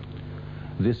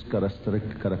 This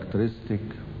characteristic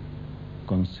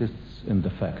consists in the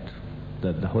fact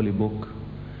that the holy book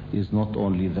is not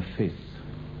only the faith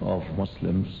of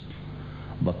Muslims,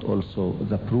 but also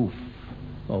the proof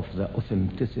of the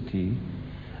authenticity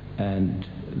and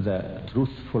the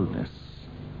truthfulness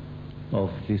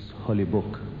of this holy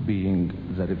book being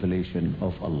the revelation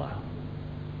of Allah.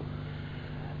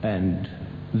 And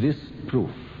this proof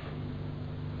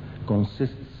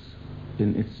consists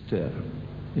in its turn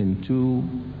in two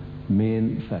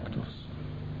main factors.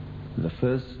 The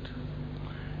first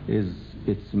is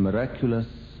its miraculous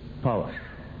power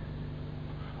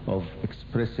of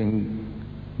expressing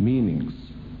meanings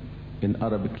in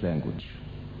Arabic language,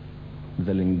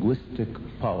 the linguistic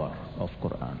power of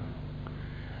Quran.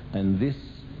 And this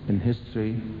in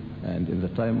history and in the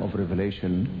time of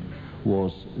revelation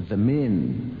was the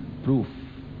main proof,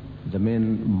 the main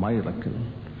miracle,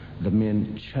 the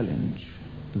main challenge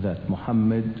that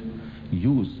Muhammad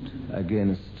used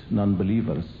against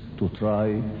non-believers to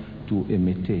try to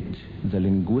imitate the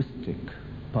linguistic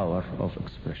power of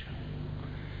expression.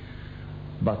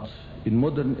 But in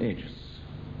modern ages,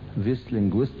 this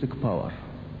linguistic power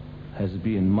has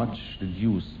been much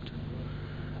reduced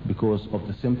because of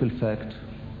the simple fact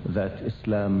that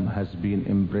Islam has been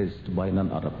embraced by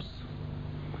non-Arabs.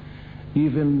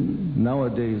 Even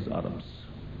nowadays, Arabs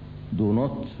do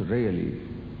not really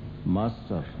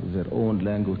master their own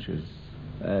languages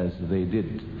as they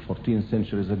did 14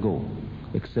 centuries ago,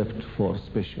 except for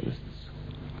specialists.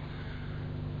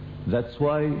 That's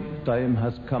why time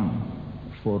has come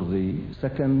for the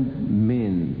second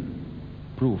main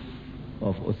proof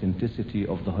of authenticity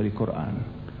of the Holy Quran,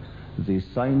 the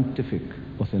scientific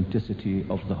authenticity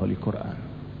of the Holy Quran.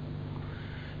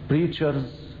 Preachers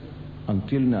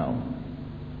until now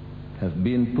have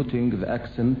been putting the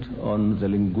accent on the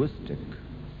linguistic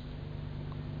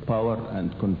power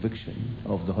and conviction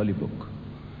of the Holy Book.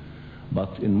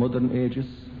 But in modern ages,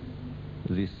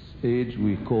 this age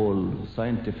we call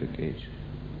scientific age,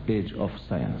 age of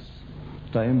science,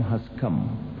 time has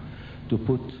come to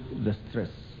put the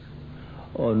stress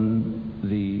on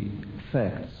the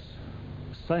facts,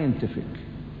 scientific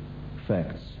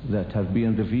facts that have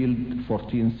been revealed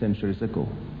 14 centuries ago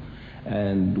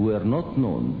and were not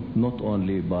known not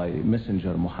only by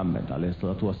Messenger Muhammad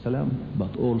ﷺ,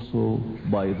 but also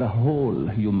by the whole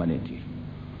humanity.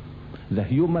 The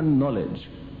human knowledge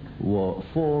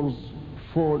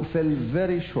fell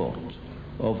very short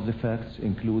of the facts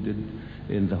included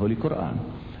in the Holy Quran.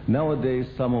 Nowadays,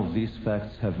 some of these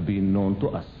facts have been known to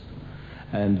us,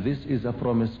 and this is a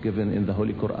promise given in the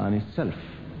Holy Quran itself.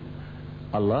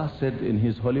 Allah said in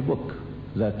His Holy Book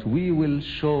that we will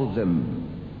show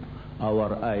them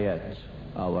our ayat,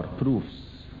 our proofs,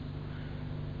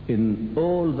 in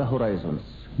all the horizons,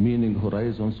 meaning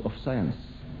horizons of science,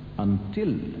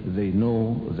 until they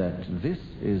know that this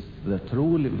is the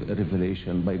true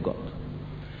revelation by God.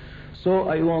 So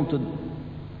I wanted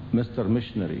Mr.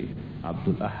 Missionary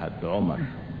Abdul Ahad Omar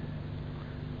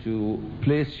to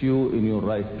place you in your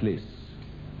right place.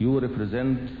 You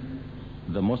represent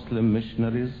the Muslim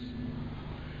missionaries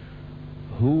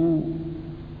who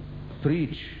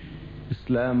preach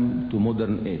Islam to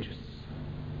modern ages,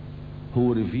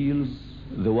 who reveals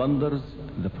the wonders,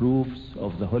 the proofs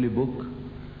of the Holy Book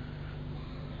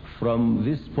from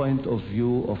this point of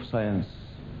view of science,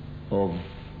 of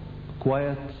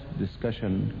quiet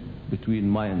discussion between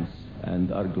minds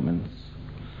and arguments.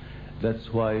 That's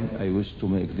why I wish to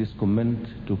make this comment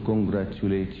to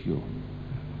congratulate you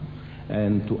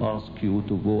and to ask you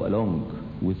to go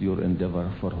along with your endeavor,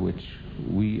 for which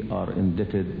we are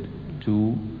indebted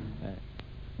to.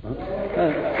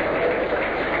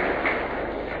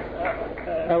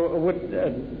 I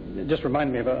would just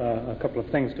remind me of a couple of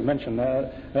things to mention.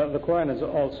 The Quran is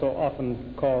also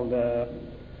often called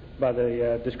by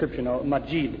the description of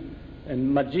Majid,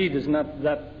 and Majid is not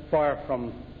that far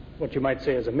from what you might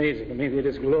say is amazing. I mean, it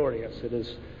is glorious, it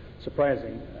is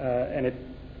surprising, and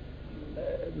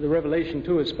the revelation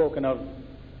too is spoken of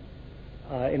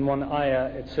in one ayah.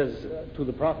 It says to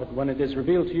the Prophet, when it is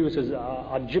revealed to you, it says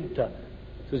Ajibta.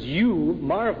 It says, you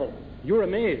marvel, you're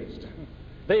amazed.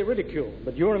 They ridicule,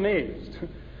 but you're amazed.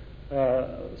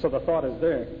 So the thought is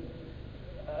there.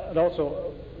 I'd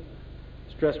also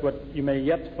stress what you may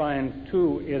yet find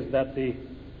too is that the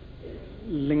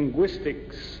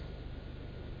linguistics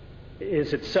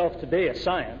is itself today a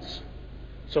science.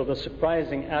 So the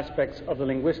surprising aspects of the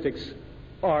linguistics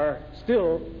are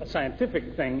still a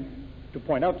scientific thing to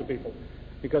point out to people,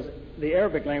 because the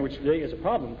Arabic language today is a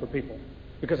problem for people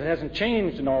because it hasn't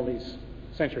changed in all these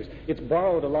centuries. It's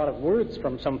borrowed a lot of words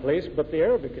from someplace, but the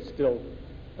Arabic is still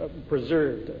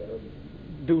preserved,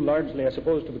 due largely, I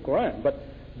suppose, to the Quran. But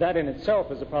that in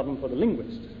itself is a problem for the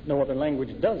linguist. No other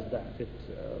language does that. It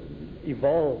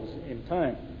evolves in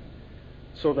time.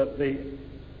 So that the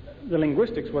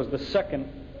linguistics was the second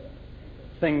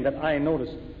thing that I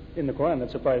noticed in the Quran that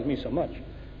surprised me so much,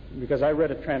 because I read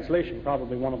a translation,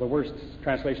 probably one of the worst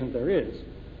translations there is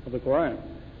of the Quran.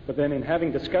 But then in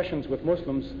having discussions with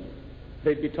Muslims,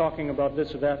 they'd be talking about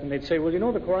this or that, and they'd say, well, you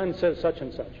know, the Quran says such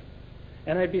and such.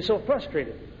 And I'd be so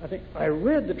frustrated. I think, I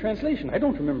read the translation. I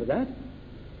don't remember that.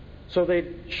 So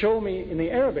they'd show me in the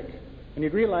Arabic, and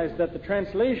you'd realize that the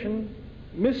translation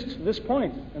missed this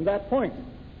point and that point.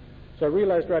 So I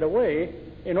realized right away,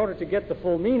 in order to get the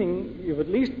full meaning, you've at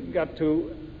least got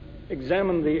to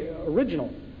examine the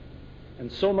original.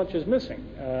 And so much is missing,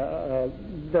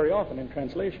 very often in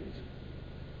translations.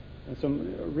 And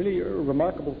some really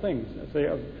remarkable things. They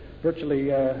are virtually,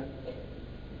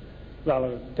 well,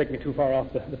 it'll take me too far off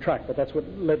the track, but that's what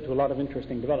led to a lot of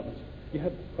interesting developments. You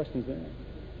had questions there?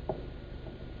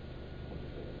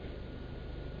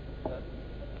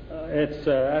 It's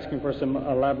asking for some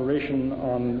elaboration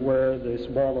on where this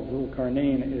wall of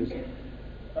Zulkarnain is.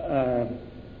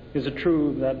 Is it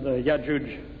true that the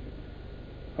Yajuj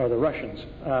are the Russians?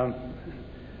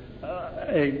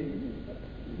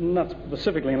 Not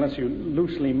specifically, unless you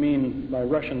loosely mean by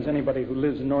Russians anybody who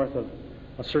lives north of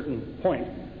a certain point.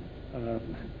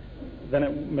 Then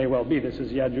it may well be this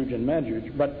is Yajuj and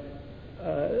Majuj. But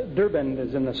Derbent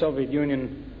is in the Soviet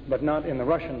Union, but not in the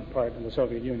Russian part of the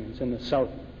Soviet Union. It's in the south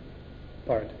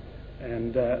part.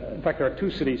 And in fact, there are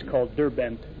two cities called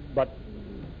Derbent, but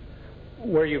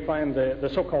where you find the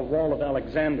so-called Wall of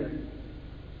Alexander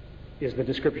is the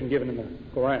description given in the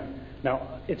Quran.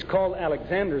 Now, it's called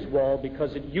Alexander's Wall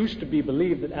because it used to be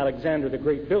believed that Alexander the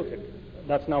Great built it.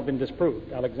 That's now been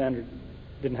disproved. Alexander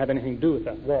didn't have anything to do with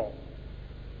that wall.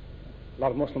 A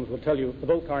lot of Muslims will tell you the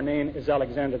Zulkarnain is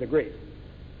Alexander the Great.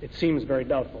 It seems very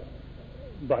doubtful,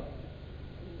 but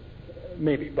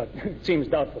maybe, but it seems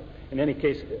doubtful. In any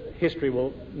case, history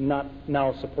will not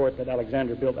now support that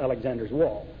Alexander built Alexander's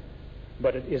Wall,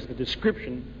 but it is the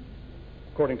description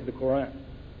according to the Quran,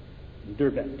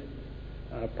 Derbent.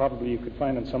 Probably you could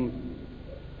find in some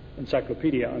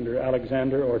encyclopedia under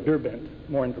Alexander or Derbent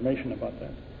more information about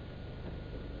that.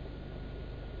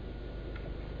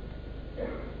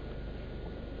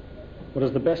 What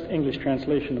is the best English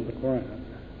translation of the Quran?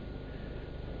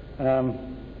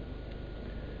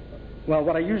 Well,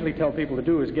 what I usually tell people to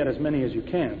do is get as many as you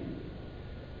can.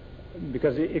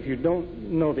 Because if you don't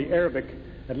know the Arabic,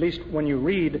 at least when you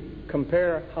read,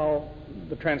 compare how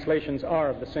the translations are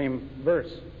of the same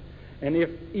verse. And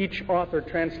if each author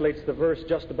translates the verse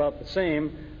just about the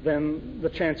same, then the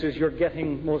chance is you're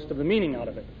getting most of the meaning out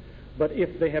of it. But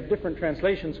if they have different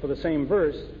translations for the same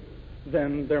verse,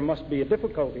 then there must be a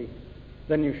difficulty.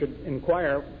 Then you should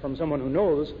inquire from someone who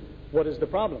knows what is the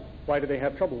problem. Why do they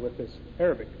have trouble with this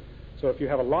Arabic? So if you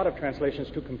have a lot of translations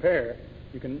to compare,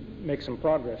 you can make some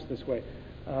progress this way.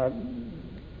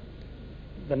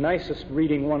 The nicest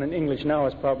reading one in English now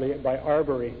is probably by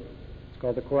Arbery. It's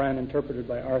called The Quran Interpreted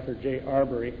by Arthur J.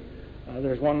 Arbery.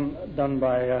 There's one done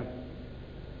by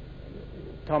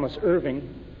Thomas Irving,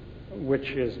 which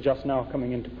is just now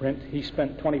coming into print. He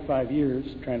spent 25 years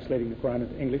translating the Quran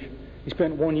into English. He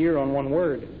spent 1 year on one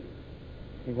word.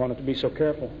 He wanted to be so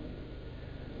careful.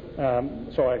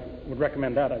 So I would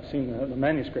recommend that. I've seen the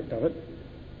manuscript of it.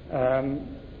 And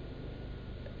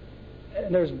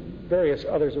there's various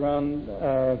others around.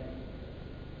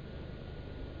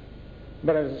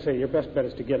 But as I say, your best bet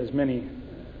is to get as many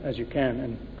as you can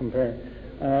and compare.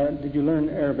 Did you learn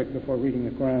Arabic before reading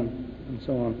the Quran and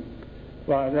so on?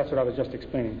 Well, that's what I was just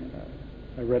explaining.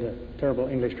 I read a terrible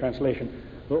English translation.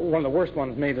 One of the worst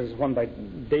ones made is one by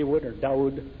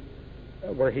Dawood,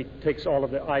 where he takes all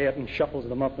of the ayat and shuffles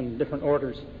them up in different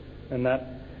orders and that.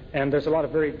 And there's a lot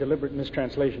of very deliberate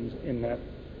mistranslations in that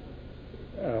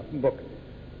book.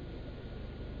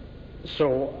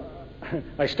 So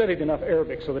I studied enough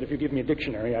Arabic so that if you give me a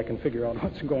dictionary, I can figure out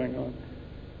what's going on.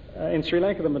 In Sri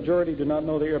Lanka, the majority do not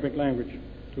know the Arabic language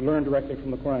to learn directly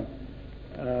from the Quran.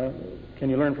 Can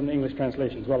you learn from the English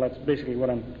translations? Well, that's basically what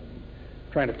I'm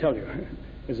trying to tell you,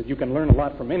 is that you can learn a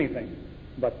lot from anything,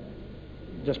 but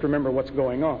just remember what's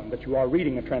going on, that you are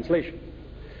reading a translation.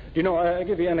 You know, I'll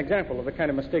give you an example of the kind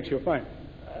of mistakes you'll find.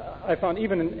 I found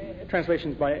even in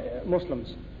translations by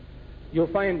Muslims, you'll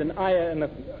find an ayah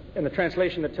in the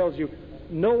translation that tells you,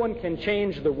 no one can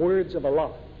change the words of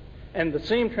Allah. And the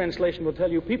same translation will tell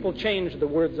you, people change the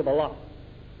words of Allah.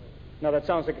 Now that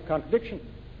sounds like a contradiction.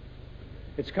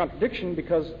 It's a contradiction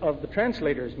because of the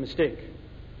translator's mistake.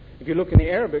 If you look in the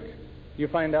Arabic, you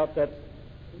find out that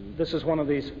this is one of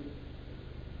these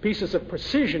pieces of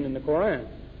precision in the Quran,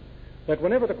 that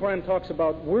whenever the Quran talks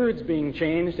about words being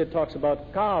changed, it talks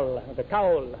about kal, the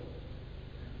kaul.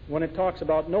 When it talks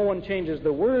about no one changes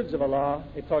the words of Allah,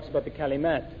 it talks about the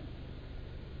kalimat.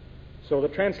 So the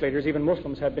translators, even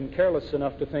Muslims, have been careless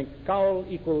enough to think kaul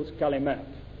equals kalimat.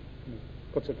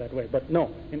 Puts it that way. But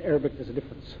no, in Arabic there's a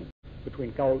difference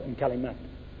between kaul and kalimat.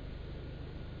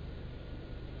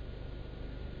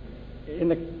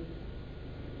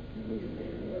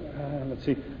 let's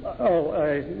see.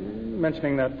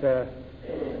 Mentioning that,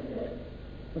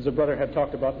 as a brother had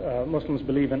talked about, Muslims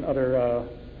believe in other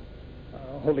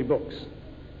holy books.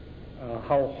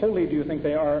 How holy do you think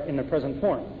they are in their present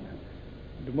form?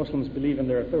 Do Muslims believe in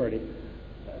their authority?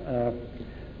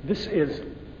 This is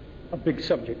a big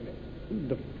subject.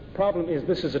 The problem is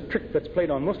this is a trick that's played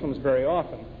on Muslims very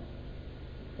often.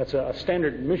 That's a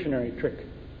standard missionary trick,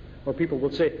 where people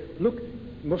will say, look,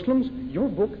 Muslims, your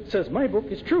book says my book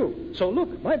is true. So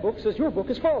look, my book says your book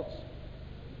is false.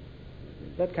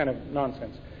 That kind of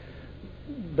nonsense.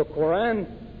 The Quran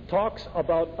talks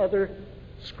about other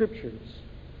scriptures.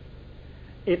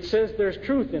 It says there's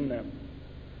truth in them,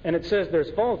 and it says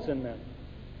there's faults in them.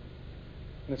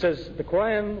 And it says the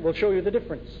Quran will show you the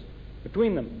difference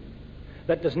between them.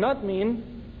 That does not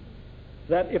mean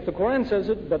that if the Quran says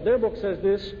it, but their book says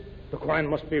this, the Quran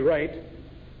must be right.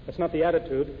 That's not the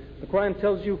attitude. The Quran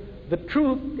tells you the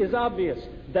truth is obvious.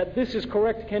 That this is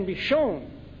correct can be shown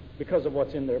because of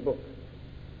what's in their book.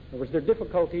 In other words, their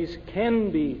difficulties can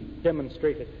be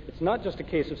demonstrated. It's not just a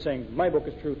case of saying, my book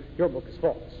is true, your book is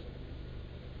false.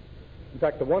 In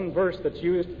fact, the one verse that's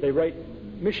used, they write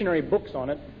missionary books on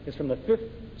it, is from the 5th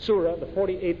surah, the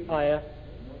 48th ayah,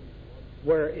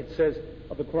 where it says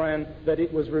of the Quran that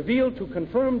it was revealed to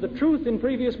confirm the truth in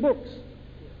previous books.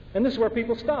 And this is where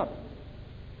people stop.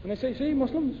 And they say, see,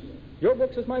 Muslims, your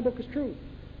book says my book is true.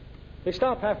 They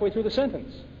stop halfway through the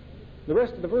sentence. The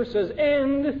rest of the verse says,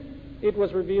 and it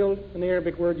was revealed, and the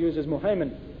Arabic word used is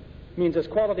muhaymin, means as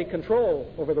quality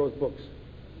control over those books.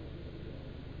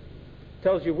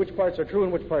 Tells you which parts are true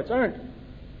and which parts aren't,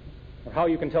 or how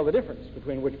you can tell the difference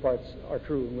between which parts are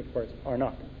true and which parts are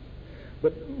not.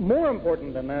 But more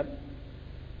important than that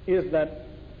is that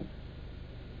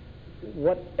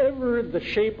whatever the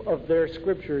shape of their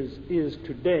scriptures is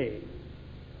today,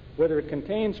 whether it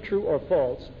contains true or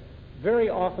false, very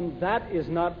often that is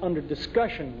not under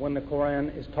discussion when the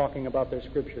Quran is talking about their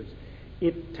scriptures.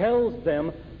 It tells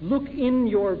them, look in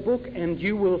your book and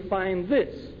you will find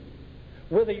this.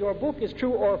 Whether your book is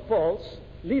true or false,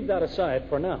 leave that aside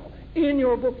for now. In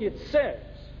your book it says.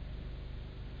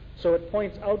 So it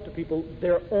points out to people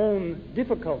their own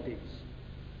difficulties.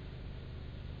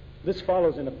 This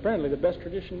follows in apparently the best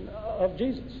tradition of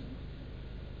Jesus.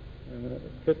 In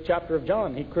the 5th chapter of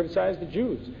John, he criticized the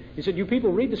Jews. He said, you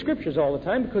people read the scriptures all the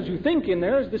time because you think in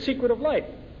there is the secret of life.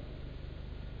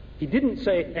 He didn't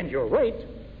say, and you're right.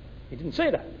 He didn't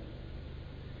say that.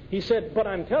 He said, but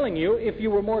I'm telling you, if you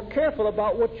were more careful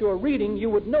about what you're reading, you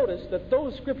would notice that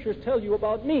those scriptures tell you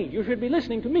about me. You should be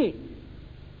listening to me.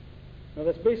 Now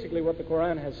that's basically what the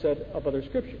Quran has said of other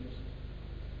scriptures.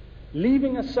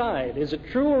 Leaving aside, is it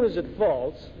true or is it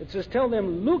false? It says, tell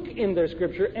them, look in their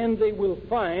scripture and they will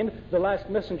find the last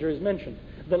messenger is mentioned.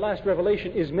 The last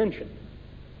revelation is mentioned.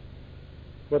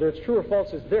 Whether it's true or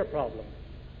false is their problem.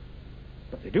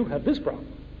 But they do have this problem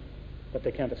that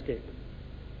they can't escape.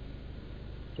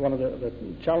 It's one of the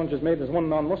challenges made. There's one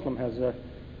non-Muslim has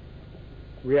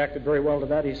reacted very well to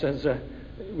that. He says,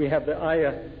 we have the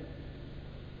ayah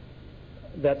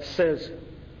that says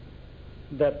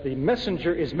that the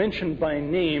messenger is mentioned by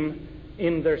name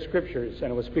in their scriptures,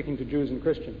 and it was speaking to Jews and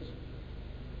Christians.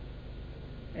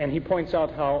 And he points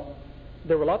out how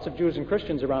there were lots of Jews and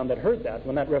Christians around that heard that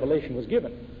when that revelation was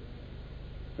given.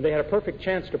 And they had a perfect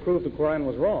chance to prove the Quran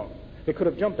was wrong. They could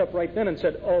have jumped up right then and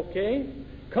said, okay,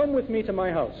 come with me to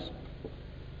my house.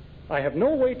 I have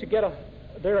no way to get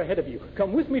there ahead of you.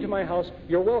 Come with me to my house.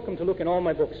 You're welcome to look in all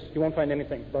my books. You won't find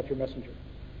anything about your messenger.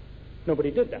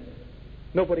 Nobody did that.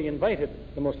 Nobody invited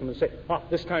the Muslim to say,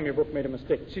 this time your book made a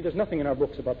mistake. See, there's nothing in our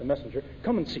books about the messenger.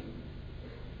 Come and see.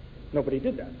 Nobody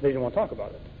did that. They didn't want to talk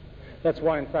about it. That's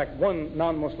why, in fact, one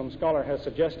non-Muslim scholar has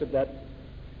suggested that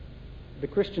the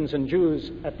Christians and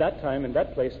Jews at that time, in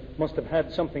that place, must have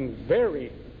had something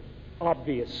very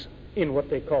obvious in what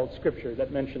they called Scripture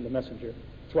that mentioned the messenger.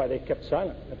 That's why they kept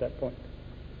silent at that point.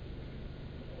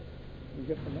 You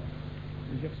get from that?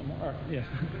 You have some more? Yes.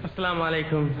 Assalamu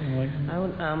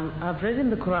alaikum. I've read in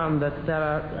the Quran that there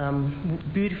are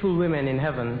beautiful women in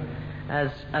heaven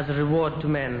as a reward to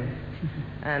men,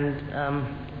 and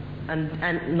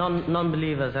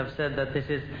non-believers have said that this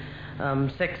is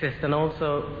sexist and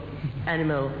also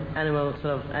animal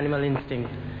instinct.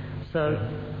 So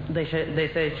they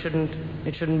say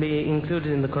it shouldn't be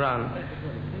included in the Quran.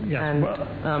 Yes. And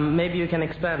well, maybe you can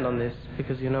expand on this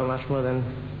because you know much more than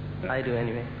I do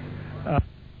anyway.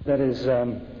 That is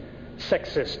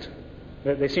sexist.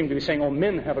 They seem to be saying,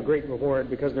 men have a great reward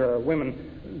because there are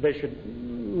women. They should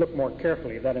look more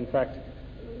carefully. That, in fact,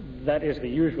 that is the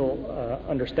usual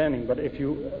understanding. But if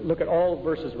you look at all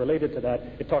verses related to that,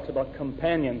 it talks about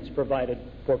companions provided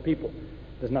for people.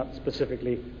 It does not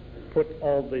specifically put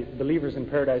all the believers in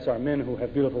paradise are men who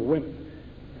have beautiful women.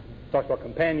 It talks about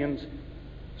companions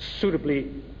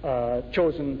suitably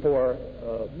chosen for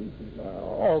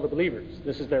all the believers.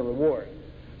 This is their reward.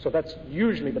 So that's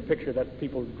usually the picture that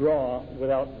people draw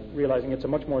without realizing it's a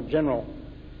much more general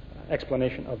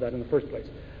explanation of that in the first place.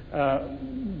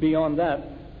 Beyond that,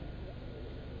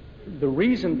 the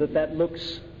reason that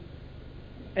looks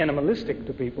animalistic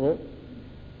to people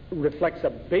reflects a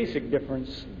basic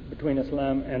difference between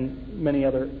Islam and many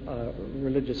other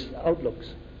religious outlooks.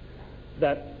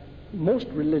 That most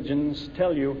religions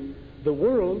tell you the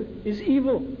world is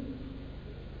evil.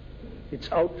 It's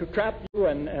out to trap you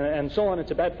and so on.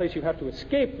 It's a bad place. You have to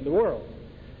escape the world.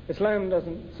 Islam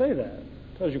doesn't say that.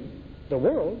 It tells you the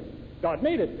world, God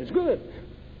made it. It's good.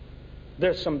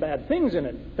 There's some bad things in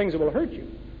it, things that will hurt you.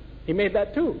 He made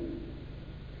that too.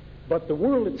 But the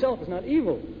world itself is not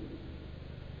evil.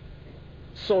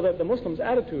 So that the Muslim's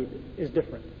attitude is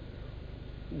different.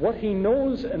 What he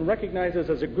knows and recognizes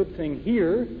as a good thing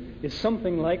here is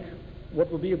something like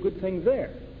what will be a good thing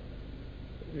there.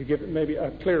 To give maybe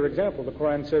a clearer example, the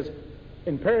Quran says,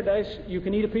 in paradise you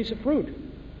can eat a piece of fruit.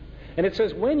 And it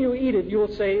says, when you eat it,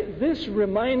 you'll say, this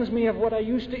reminds me of what I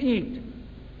used to eat.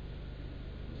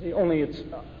 See, only it's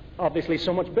obviously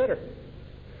so much better.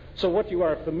 So what you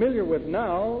are familiar with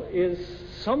now is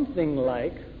something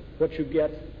like what you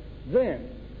get then,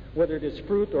 whether it is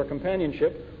fruit or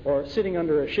companionship or sitting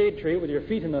under a shade tree with your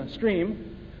feet in a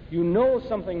stream. You know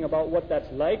something about what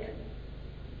that's like.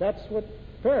 That's what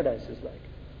paradise is like.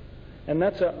 And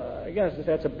that's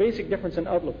that's a basic difference in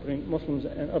outlook between Muslims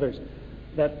and others.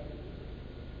 That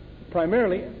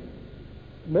primarily,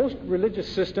 most religious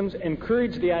systems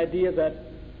encourage the idea that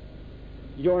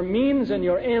your means and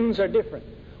your ends are different.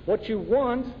 What you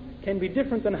want can be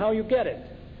different than how you get it.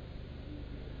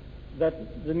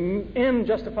 That the end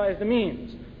justifies the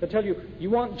means. They tell you, you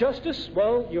want justice?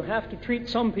 Well, you have to treat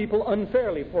some people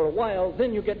unfairly for a while,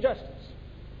 then you get justice.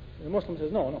 The Muslim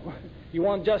says, no. You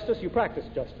want justice, you practice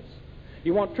justice.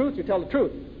 You want truth, you tell the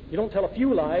truth. You don't tell a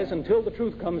few lies until the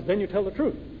truth comes, then you tell the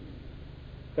truth.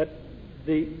 That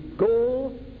the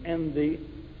goal and the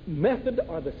method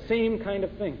are the same kind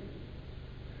of thing.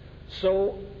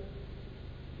 So,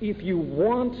 if you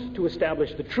want to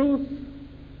establish the truth,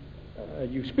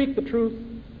 you speak the truth,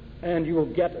 and you will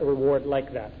get a reward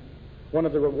like that. One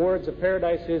of the rewards of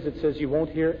paradise is, it says you won't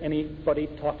hear anybody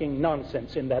talking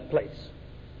nonsense in that place.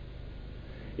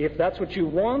 If that's what you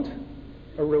want,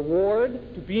 a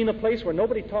reward to be in a place where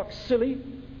nobody talks silly,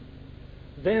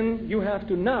 then you have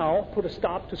to now put a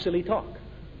stop to silly talk.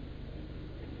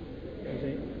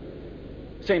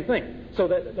 Same thing. So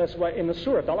that's why in the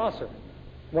Surah Al-Asr,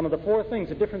 one of the four things,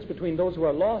 the difference between those who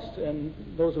are lost and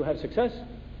those who have success,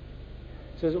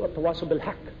 says tawasaw bil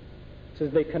haqq.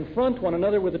 Says they confront one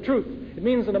another with the truth. It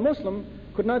means that a Muslim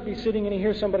could not be sitting and he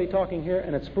hears somebody talking here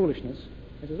and it's foolishness.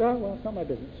 He says, oh, well, it's not my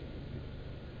business.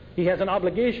 He has an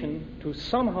obligation to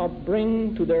somehow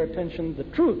bring to their attention the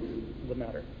truth of the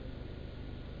matter.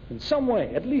 In some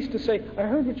way, at least to say, I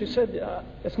heard what you said,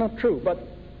 it's not true, but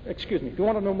excuse me, if you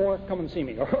want to know more, come and see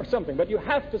me, or something. But you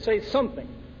have to say something.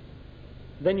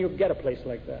 Then you get a place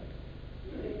like that.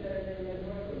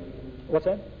 What's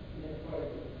that?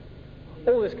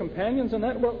 Oh, there's companions and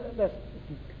that? Well, that's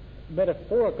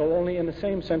metaphorical only in the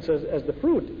same sense as the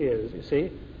fruit is, you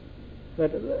see.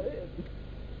 That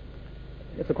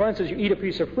if the Quran says you eat a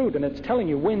piece of fruit and it's telling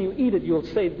you when you eat it, you'll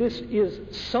say, this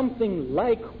is something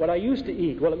like what I used to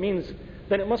eat. Well, it means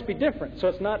then it must be different. So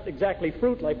it's not exactly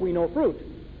fruit like we know fruit.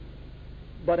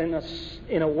 But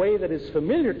in a way that is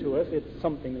familiar to us, it's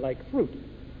something like fruit.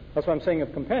 That's what I'm saying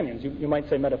of companions. You might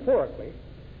say metaphorically,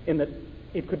 in that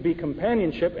it could be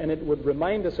companionship and it would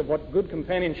remind us of what good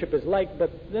companionship is like,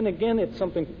 but then again it's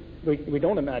something we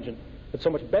don't imagine. It's so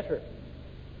much better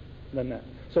than that.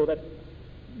 So that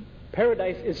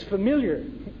paradise is familiar,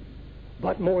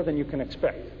 but more than you can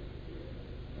expect.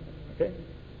 Okay?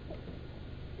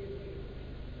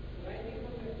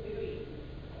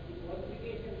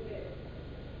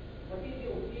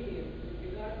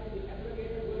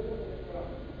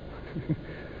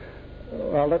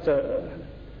 Well, that's a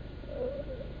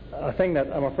thing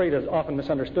that I'm afraid is often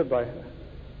misunderstood by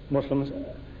Muslims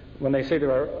when they say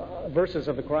there are verses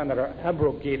of the Quran that are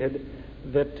abrogated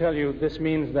that tell you this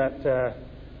means that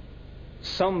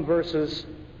some verses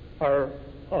are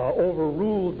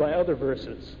overruled by other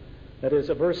verses. That is,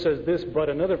 a verse says this, but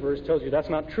another verse tells you that's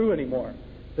not true anymore.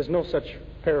 There's no such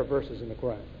pair of verses in the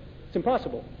Quran. It's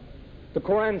impossible. The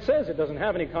Quran says it doesn't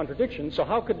have any contradiction, so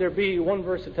how could there be one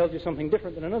verse that tells you something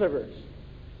different than another verse?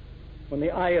 When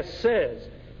the ayah says,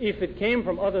 if it came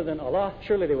from other than Allah,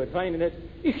 surely they would find in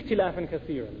it ikhtilafan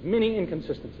kathiran, many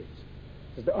inconsistencies.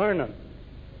 Because there are none.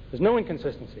 There's no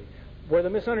inconsistency. Where the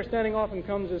misunderstanding often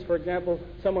comes is, for example,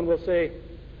 someone will say,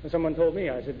 and someone told me,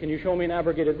 I said, can you show me an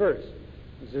abrogated verse?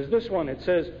 He says, this one, it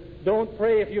says, don't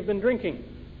pray if you've been drinking.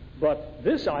 But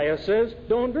this ayah says,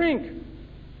 don't drink.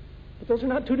 But those are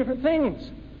not two different things.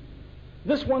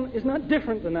 This one is not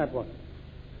different than that one.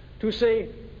 To say,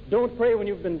 don't pray when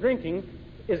you've been drinking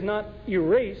is not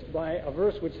erased by a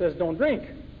verse which says, don't drink.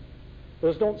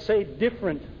 Those don't say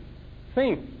different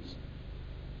things.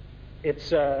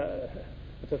 It's a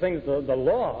thing that the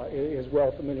law is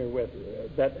well familiar with,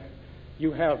 that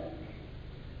you have,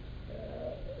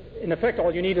 in effect,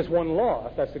 all you need is one law,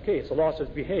 if that's the case. The law says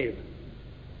behave.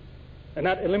 And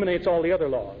that eliminates all the other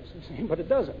laws, but it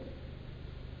doesn't.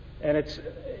 And it's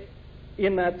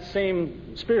in that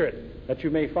same spirit that you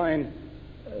may find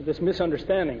this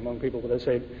misunderstanding among people. They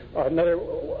say, another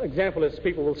example is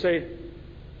people will say,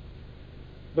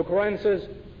 the Quran says,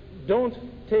 don't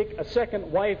take a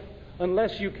second wife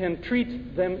unless you can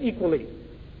treat them equally.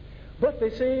 But they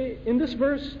say, in this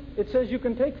verse, it says you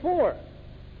can take 4.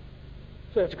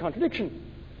 So that's a contradiction.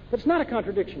 But it's not a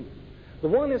contradiction. The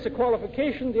one is a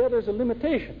qualification, the other is a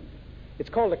limitation. It's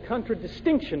called a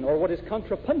contradistinction, or what is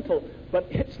contrapuntal, but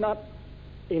it's not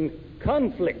in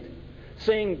conflict.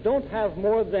 Saying don't have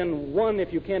more than 1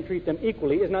 if you can't treat them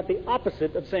equally is not the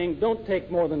opposite of saying don't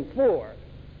take more than 4.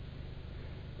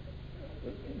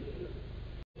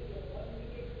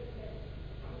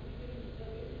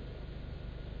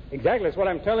 Exactly, that's what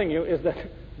I'm telling you, is that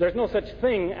there's no such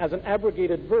thing as an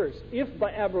abrogated verse. If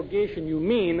by abrogation you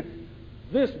mean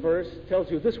this verse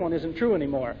tells you this one isn't true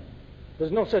anymore,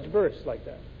 there's no such verse like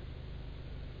that.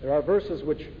 There are verses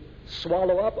which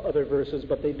swallow up other verses,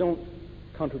 but they don't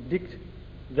contradict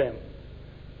them.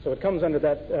 So it comes under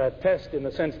that test in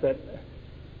the sense that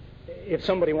if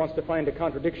somebody wants to find a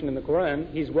contradiction in the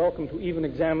Quran, he's welcome to even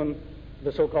examine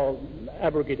the so-called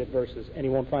abrogated verses, and he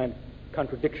won't find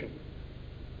contradiction.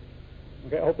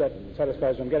 Okay, I hope that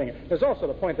satisfies what I'm getting at. There's also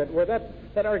the point that where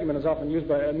that argument is often used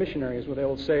by missionaries, where they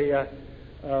will say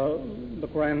the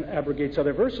Quran abrogates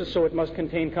other verses, so it must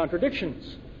contain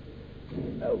contradictions.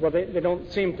 Well, they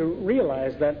don't seem to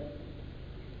realize that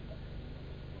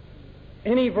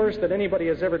any verse that anybody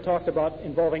has ever talked about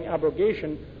involving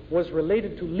abrogation was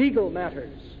related to legal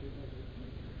matters.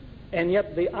 And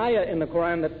yet the ayah in the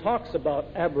Quran that talks about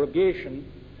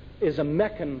abrogation is a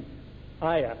Meccan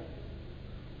ayah,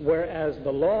 whereas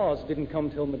the laws didn't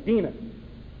come till Medina.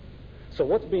 So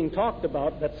what's being talked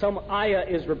about, that some ayah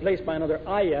is replaced by another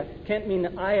ayah, can't mean the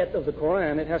ayat of the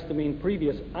Quran. It has to mean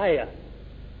previous ayah.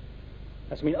 It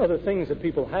has to mean other things that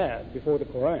people had before the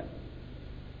Quran.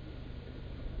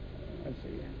 Let's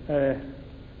see. A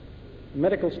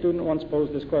medical student once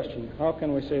posed this question: how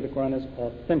can we say the Quran is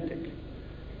authentic?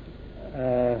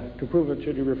 To prove it,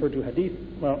 should you refer to hadith?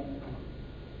 Well,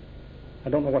 I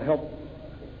don't know what help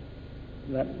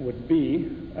that would be.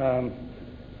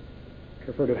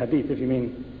 Refer to hadith if you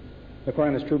mean the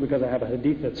Quran is true because I have a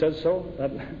hadith that says so.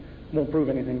 That won't prove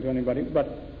anything to anybody.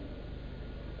 But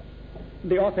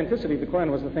the authenticity of the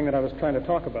Quran was the thing that I was trying to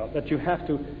talk about, that you have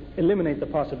to eliminate the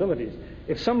possibilities.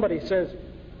 If somebody says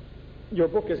your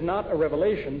book is not a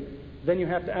revelation, then you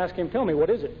have to ask him, tell me, what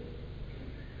is it?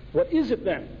 What is it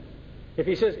then? If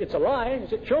he says it's a lie, you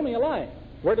say, show me a lie.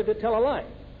 Where did it tell a lie?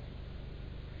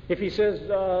 If he says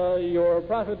your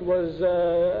prophet was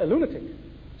a lunatic,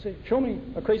 say, show me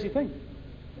a crazy thing.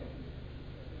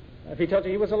 If he tells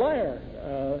you he was a liar,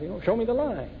 show me the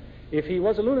lie. If he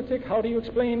was a lunatic, how do you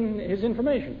explain his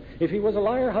information? If he was a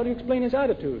liar, how do you explain his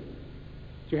attitude?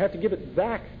 So you have to give it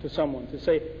back to someone to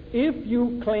say, if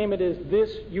you claim it is this,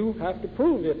 you have to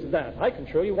prove it's that. I can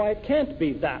show you why it can't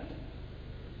be that.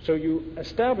 So you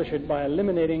establish it by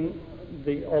eliminating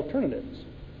the alternatives.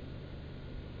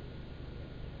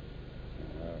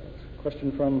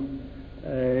 Question from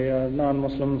a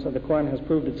non-Muslim: so the Quran has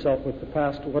proved itself with the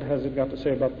past. What has it got to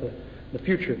say about the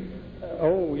future?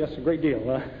 Oh, yes, a great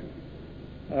deal.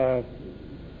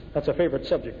 That's a favorite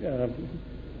subject.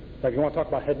 If you want to talk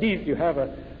about hadith, you have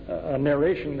a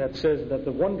narration that says that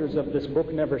the wonders of this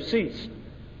book never cease,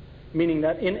 meaning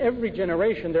that in every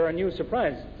generation there are new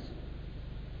surprises.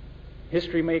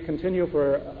 History may continue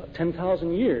for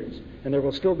 10,000 years, and there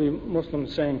will still be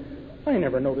Muslims saying, I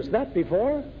never noticed that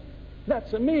before.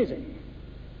 That's amazing.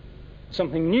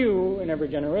 Something new in every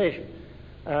generation.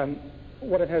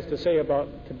 What it has to say about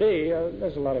today,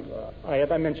 there's a lot of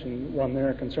ayat. I mentioned one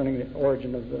there concerning the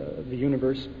origin of the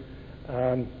universe.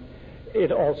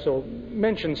 It also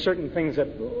mentions certain things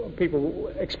that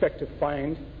people expect to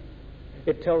find.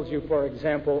 It tells you, for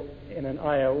example, in an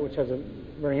ayah, which has a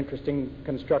very interesting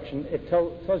construction, it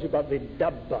tells you about the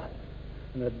dabba.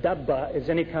 And the dabba is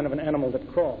any kind of an animal that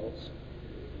crawls.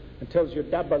 It tells you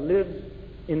dabba live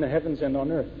in the heavens and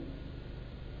on earth.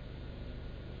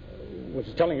 Which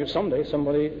is telling you someday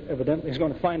somebody evidently is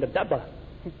going to find a dabba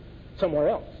somewhere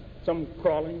else. Some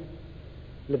crawling,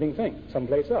 living thing,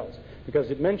 someplace else. Because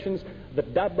it mentions the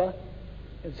dabba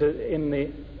in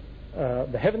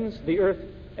the heavens, the earth,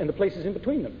 and the places in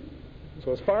between them.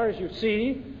 So as far as you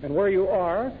see and where you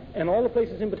are and all the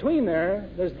places in between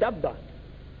there's dabba.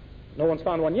 No one's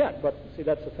found one yet, but see,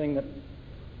 that's the thing that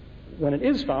when it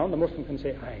is found, the Muslim can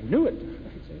say, I knew it.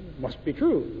 It must be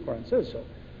true. The Quran says so.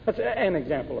 That's an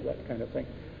example of that kind of thing.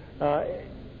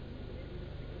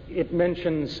 It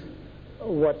mentions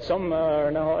what some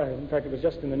are now, in fact, it was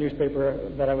just in the newspaper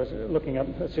that I was looking at.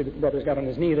 Let's see, the brother's got on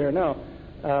his knee there now.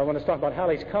 When it's talking about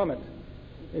Halley's Comet,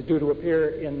 is due to appear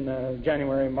in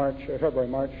February,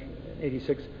 March,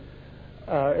 86.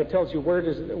 It tells you where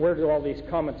do all these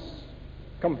comets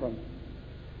come from.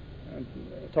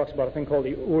 It talks about a thing called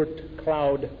the Oort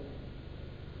cloud,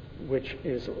 which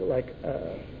is like,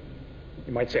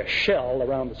 you might say, a shell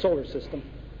around the solar system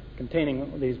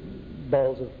containing these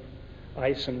balls of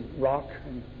ice and rock,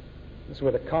 and this is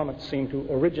where the comets seem to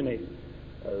originate.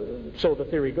 So the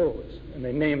theory goes, and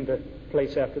they named the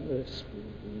place after this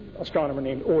astronomer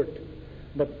named Oort.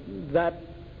 But that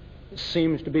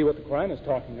seems to be what the Quran is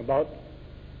talking about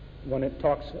when it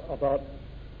talks about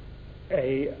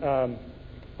a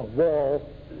wall,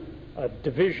 a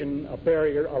division, a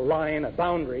barrier, a line, a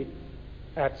boundary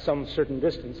at some certain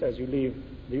distance as you leave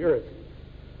the earth.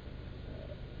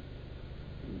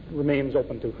 Remains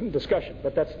open to discussion,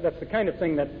 but that's the kind of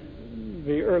thing that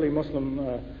the early Muslim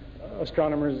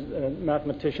astronomers,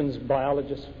 mathematicians,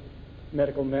 biologists,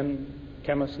 medical men,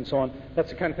 chemists, and so on, that's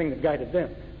the kind of thing that guided them.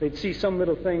 They'd see some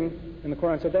little thing in the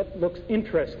Quran and say, that looks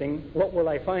interesting, what will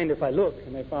I find if I look?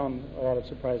 And they found a lot of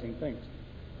surprising things.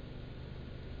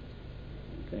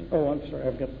 Okay. Oh, I'm sorry,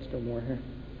 I've got still more here.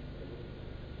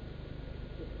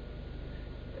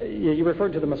 You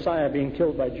referred to the Messiah being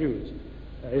killed by Jews.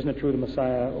 Isn't it true the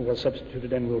Messiah was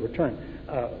substituted and will return?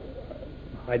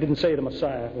 I didn't say the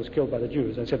Messiah was killed by the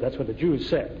Jews. I said that's what the Jews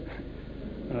said.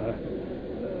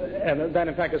 And that,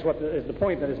 in fact, is is the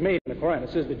point that is made in the Quran.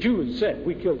 It says the Jews said,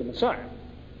 we killed the Messiah.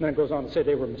 And then it goes on to say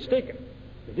they were mistaken.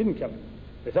 They didn't kill him.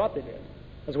 They thought they did.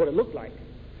 That's what it looked like.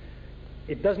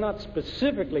 It does not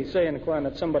specifically say in the Quran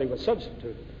that somebody was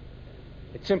substituted.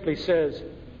 It simply says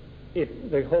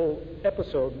the whole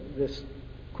episode, this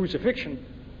crucifixion,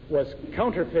 was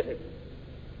counterfeited.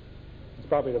 It's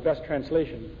probably the best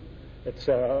translation. It's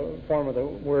a form of the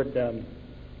word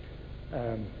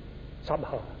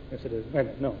sabha. Yes, it is.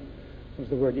 No. What's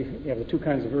the word? You have the two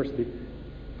kinds of verses.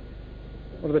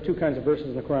 What are the two kinds of verses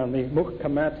in the Quran? The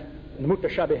muhkamat and the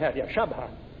mutashabihat. Yeah, shabha.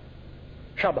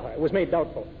 Shabha. It was made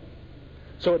doubtful.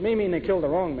 So it may mean they killed the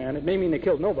wrong man. It may mean they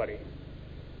killed nobody.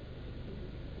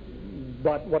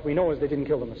 But what we know is they didn't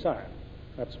kill the Messiah.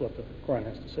 That's what the Quran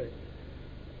has to say.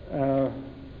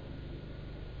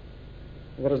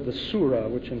 What is the surah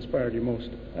which inspired you most?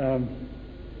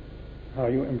 How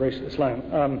you embrace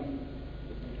Islam?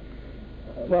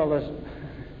 Well,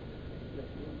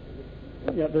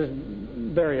 there's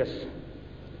various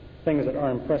things that are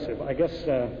impressive. I guess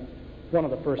one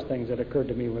of the first things that occurred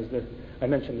to me was that I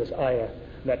mentioned this ayah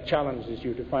that challenges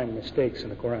you to find mistakes in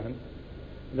the Quran.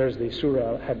 There's the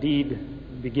surah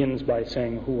Hadid, begins by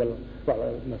saying,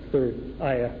 in the third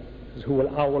ayah, Huwa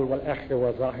al-awwal wal-akhir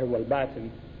wal-zahir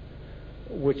wal-batin,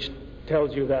 which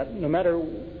tells you that no matter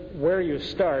where you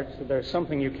start, there's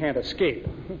something you can't escape.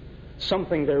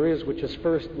 Something there is which is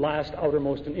first, last,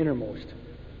 outermost, and innermost.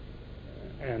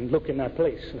 And look in that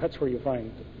place. That's where you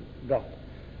find God.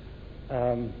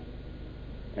 And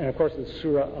of course, the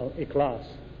Surah Al-Ikhlas.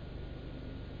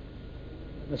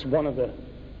 That's one of the...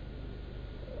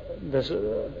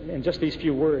 in just these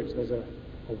few words, there's a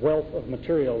wealth of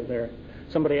material there.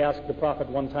 Somebody asked the Prophet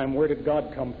one time, where did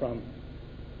God come from?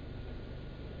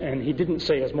 And he didn't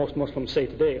say, as most Muslims say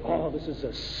today, this is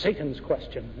a Satan's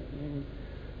question.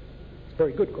 It's a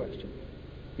very good question.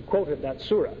 He quoted that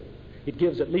surah. It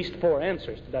gives at least 4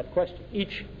 answers to that question.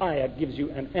 Each ayah gives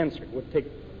you an answer. It would take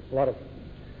a lot of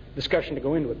discussion to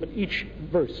go into it, but each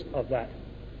verse of that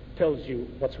tells you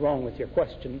what's wrong with your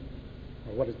question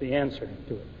or what is the answer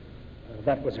to it.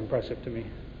 That was impressive to me.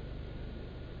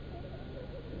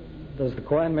 Does the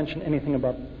Quran mention anything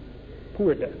about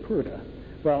purda?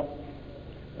 Well,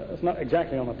 it's not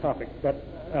exactly on the topic, but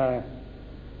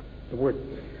the word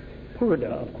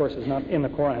hurda, of course, is not in the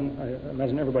Quran. I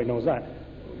imagine everybody knows that.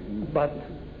 But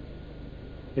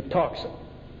it talks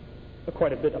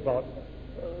quite a bit about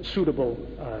suitable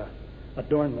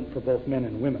adornment for both men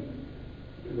and women,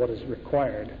 what is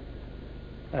required.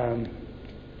 And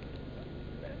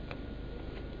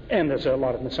there's a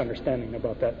lot of misunderstanding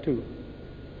about that too.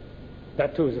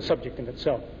 That too is a subject in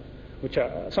itself, which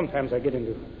sometimes I get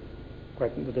into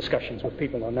quite the discussions with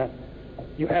people on that.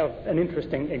 You have an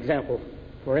interesting example.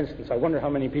 For instance, I wonder how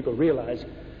many people realize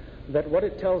that what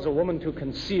it tells a woman to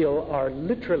conceal are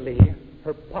literally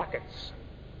her pockets.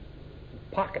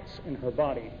 Pockets in her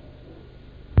body.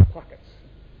 Pockets.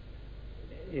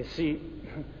 You see,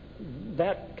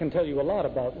 that can tell you a lot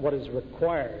about what is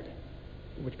required,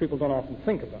 which people don't often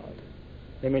think about.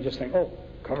 They may just think, oh,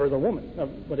 cover the woman.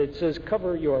 But it says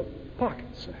cover your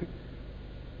pockets.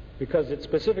 Because it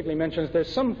specifically mentions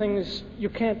there's some things you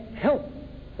can't help.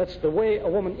 That's the way a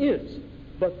woman is.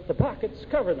 But the pockets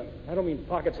cover them. I don't mean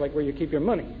pockets like where you keep your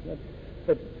money.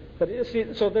 But you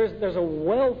see, so there's a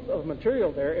wealth of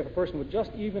material there if a person would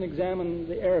just even examine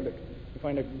the Arabic. You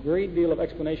find a great deal of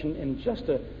explanation in just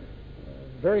a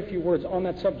very few words on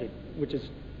that subject, which is,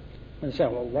 as I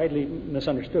said, well, widely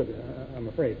misunderstood, I'm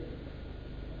afraid.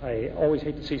 I always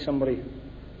hate to see somebody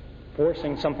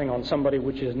forcing something on somebody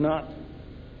which is not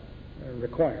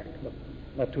required. But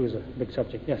that too is a big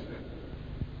subject. Yes?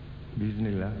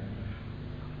 Bismillah.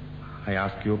 I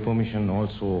ask your permission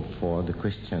also for the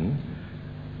question,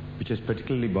 which has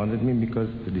particularly bothered me because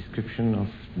the description of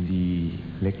the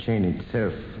lecture in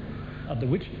itself. Of the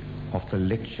which? Of the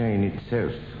lecture in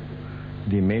itself,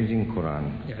 the amazing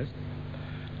Quran. Yes.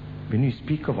 When we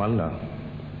speak of Allah,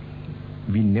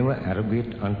 we never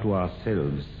arrogate unto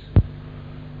ourselves.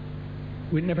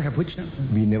 We never have which now?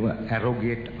 We never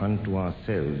arrogate unto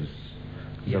ourselves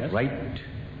the right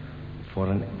for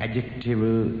an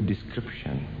adjectival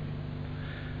description.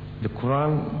 The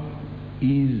Quran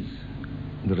is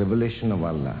the revelation of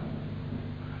Allah.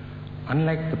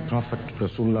 Unlike the Prophet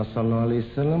Rasulullah sallallahu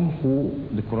alaihi wasallam, who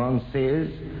the Quran says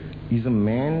is a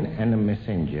man and a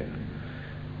messenger.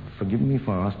 Forgive me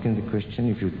for asking the question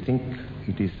if you think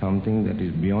it is something that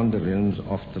is beyond the realms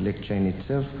of the lecture in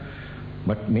itself,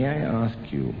 but may I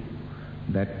ask you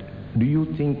that do you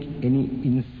think any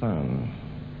insan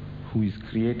who is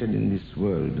created in this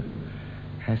world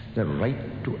has the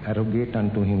right to arrogate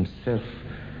unto himself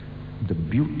the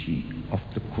beauty of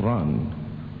the Quran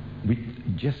with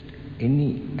just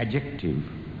any adjective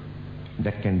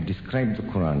that can describe the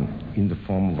Quran in the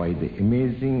form of either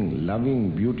amazing,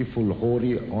 loving, beautiful,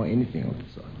 holy, or anything of the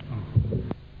sort?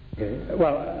 Okay.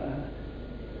 Well,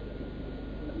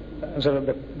 so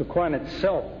the Quran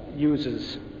itself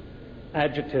uses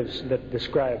adjectives that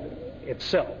describe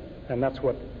itself, and that's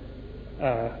what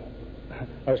I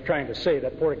was trying to say.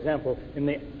 That, for example, in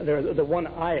the one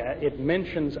ayah, it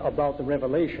mentions about the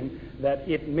revelation that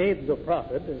it made the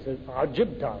Prophet, it says,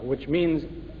 ajibta, which means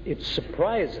it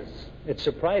surprises. It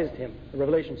surprised him. The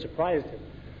revelation surprised him.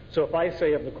 So if I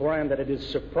say of the Quran that it is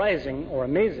surprising or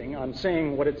amazing, I'm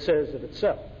saying what it says of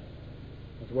itself.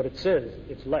 That's what it says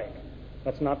it's like.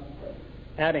 That's not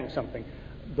adding something.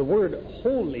 The word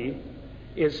holy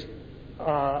is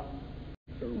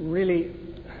really,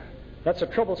 that's a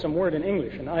troublesome word in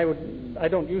English, and I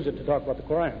don't use it to talk about the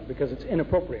Quran because it's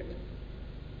inappropriate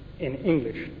in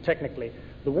English, technically.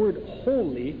 The word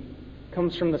holy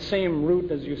comes from the same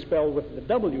root as you spell with the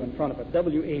W in front of it,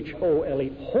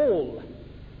 W-H-O-L-E, whole.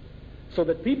 So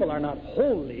that people are not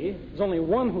holy. There's only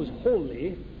one who's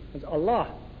holy. It's Allah.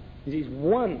 He's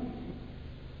one.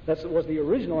 That was the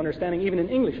original understanding, even in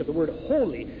English, of the word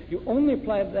holy. You only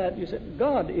apply that, you said,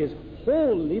 God is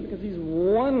holy because He's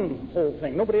one whole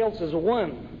thing. Nobody else is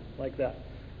one like that.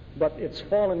 But it's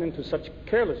fallen into such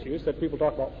careless use that people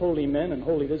talk about holy men and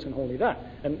holy this and holy that.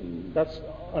 And that's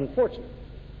unfortunate.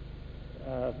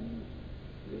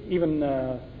 Even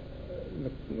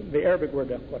the Arabic word,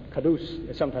 what kadus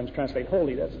is sometimes translated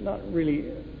holy, that's not really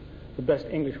the best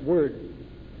English word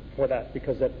for that,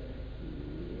 because that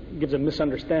gives a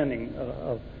misunderstanding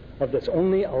of this.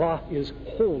 Only Allah is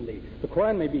holy. The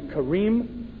Quran may be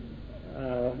Kareem,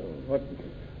 what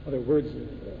other words?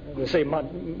 They say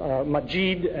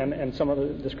Majid and some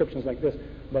other descriptions like this,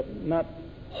 but not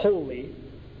holy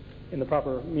in the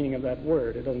proper meaning of that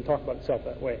word. It doesn't talk about itself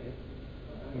that way.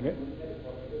 Okay?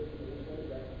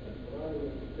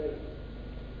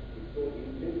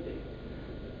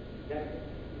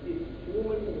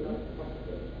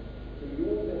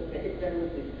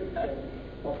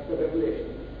 Of the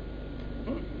revelation,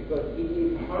 because it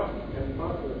is part and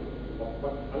parcel of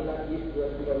what Allah is to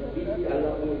us, because we see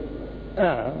Allah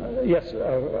only. Yes,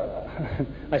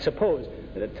 I suppose.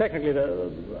 Technically,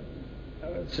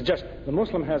 suggest the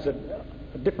Muslim has a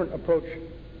different approach,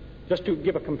 just to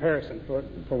give a comparison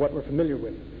for what we're familiar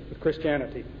with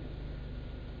Christianity.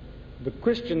 The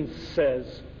Christian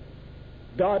says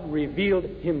God revealed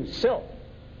himself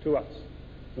to us.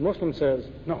 The Muslim says,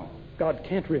 no, God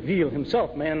can't reveal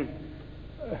himself. Man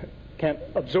can't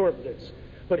absorb this.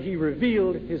 But he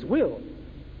revealed his will.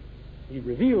 He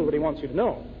revealed what he wants you to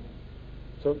know.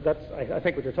 So that's, I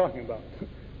think, what you're talking about.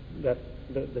 That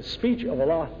the speech of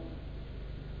Allah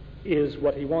is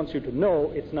what he wants you to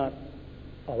know. It's not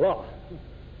Allah.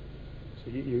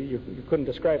 So you couldn't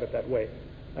describe it that way.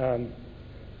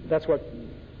 That's what,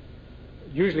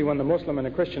 usually when the Muslim and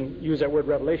the Christian use that word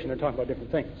revelation, they're talking about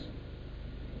different things.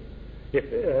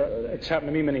 It's happened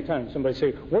to me many times. Somebody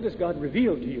say, what has God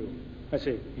revealed to you? I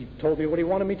say, he told me what he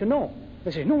wanted me to know.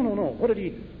 They say, no. What did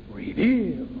he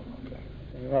reveal? Say,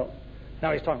 well,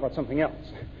 now he's talking about something else.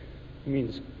 It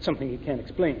means something he can't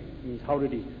explain. It means how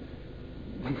did he,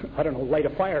 I don't know, light a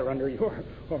fire under you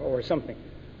or something.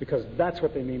 Because that's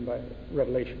what they mean by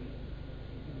revelation.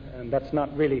 And that's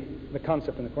not really the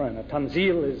concept in the Quran. A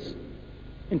tanzil is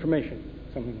information,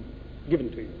 something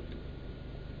given to you.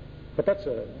 But that's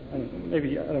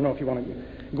maybe, I don't know if you want to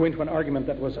go into an argument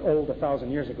that was old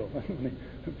 1,000 years ago.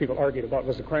 People argued about,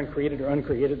 was the Quran created or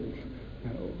uncreated? And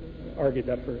argued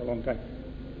that for a long time.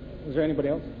 Is there anybody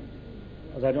else?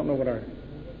 Because I don't know what our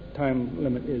time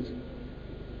limit is.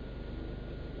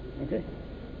 Okay.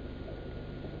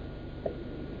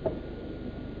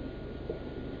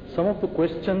 Some of the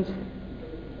questions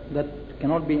that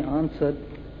cannot be answered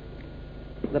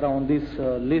that are on these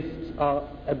lists are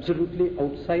absolutely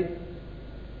outside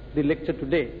the lecture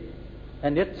today,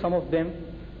 and yet some of them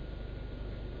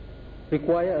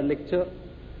require a lecture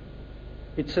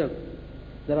itself.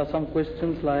 There are some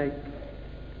questions like,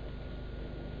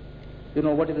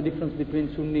 what is the difference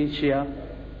between Sunni, Shia?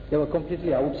 They were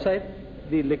completely outside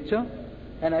the lecture,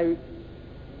 and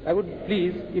I would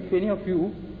please, if any of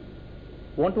you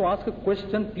want to ask a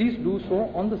question, please do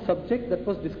so on the subject that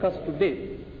was discussed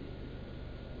today.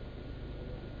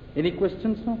 Any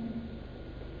questions now?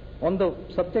 On the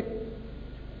subject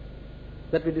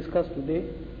that we discussed today,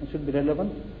 and should be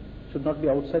relevant, should not be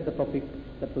outside the topic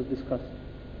that was discussed.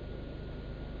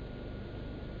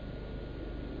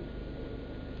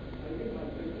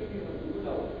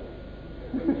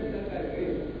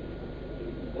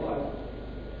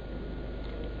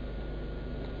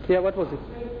 Yeah, what was it?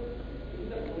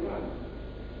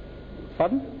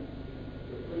 Pardon?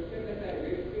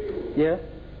 Yeah.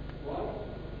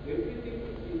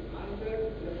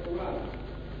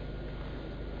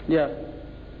 Yeah.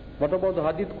 What about the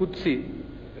Hadith Qudsi?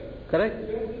 Correct?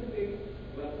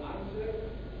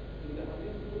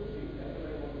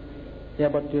 Yeah,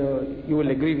 but you will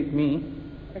agree with me.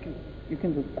 You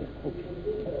can do that.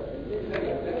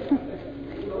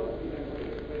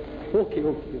 Okay.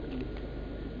 Okay.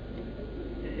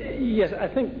 Yes, I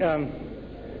think I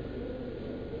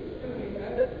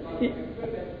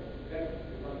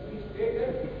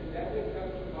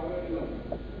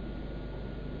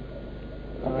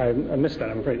missed that,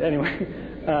 I'm afraid. Anyway,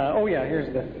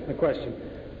 here's the question.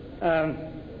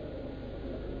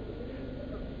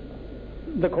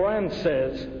 The Quran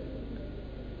says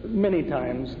many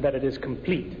times that it is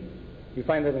complete. You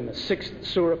find that in the 6th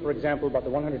surah, for example, about the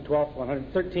 112th,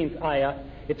 113th ayah,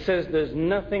 it says there's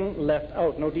nothing left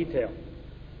out, no detail.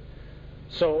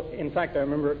 So, in fact, I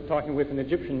remember talking with an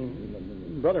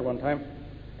Egyptian brother one time,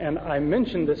 and I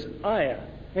mentioned this ayah,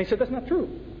 and he said, that's not true.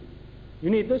 You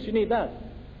need this, you need that.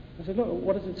 I said, look,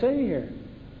 what does it say here?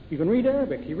 You can read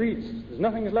Arabic. He reads. There's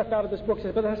nothing is left out of this book. He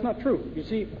said, but that's not true. You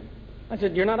see, I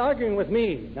said, you're not arguing with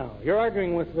me now. You're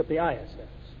arguing with what the ayah says.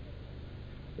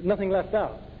 There's nothing left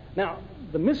out. Now,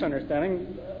 the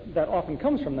misunderstanding that often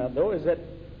comes from that, though, is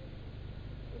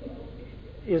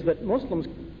that Muslims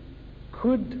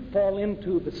could fall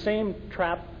into the same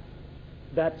trap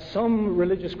that some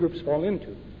religious groups fall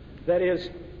into. That is,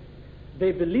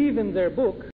 they believe in their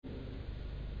book,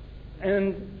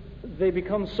 and they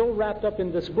become so wrapped up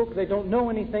in this book they don't know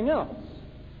anything else.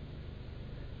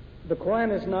 The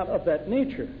Quran is not of that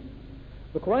nature.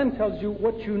 The Quran tells you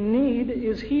what you need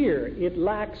is here. It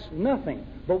lacks nothing.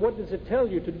 But what does it tell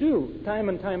you to do? Time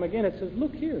and time again it says,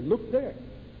 look here, look there.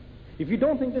 If you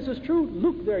don't think this is true,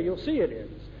 look there, you'll see it is.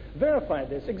 Verify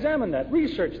this, examine that,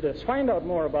 research this, find out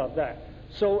more about that.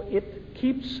 So it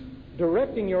keeps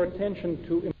directing your attention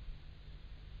to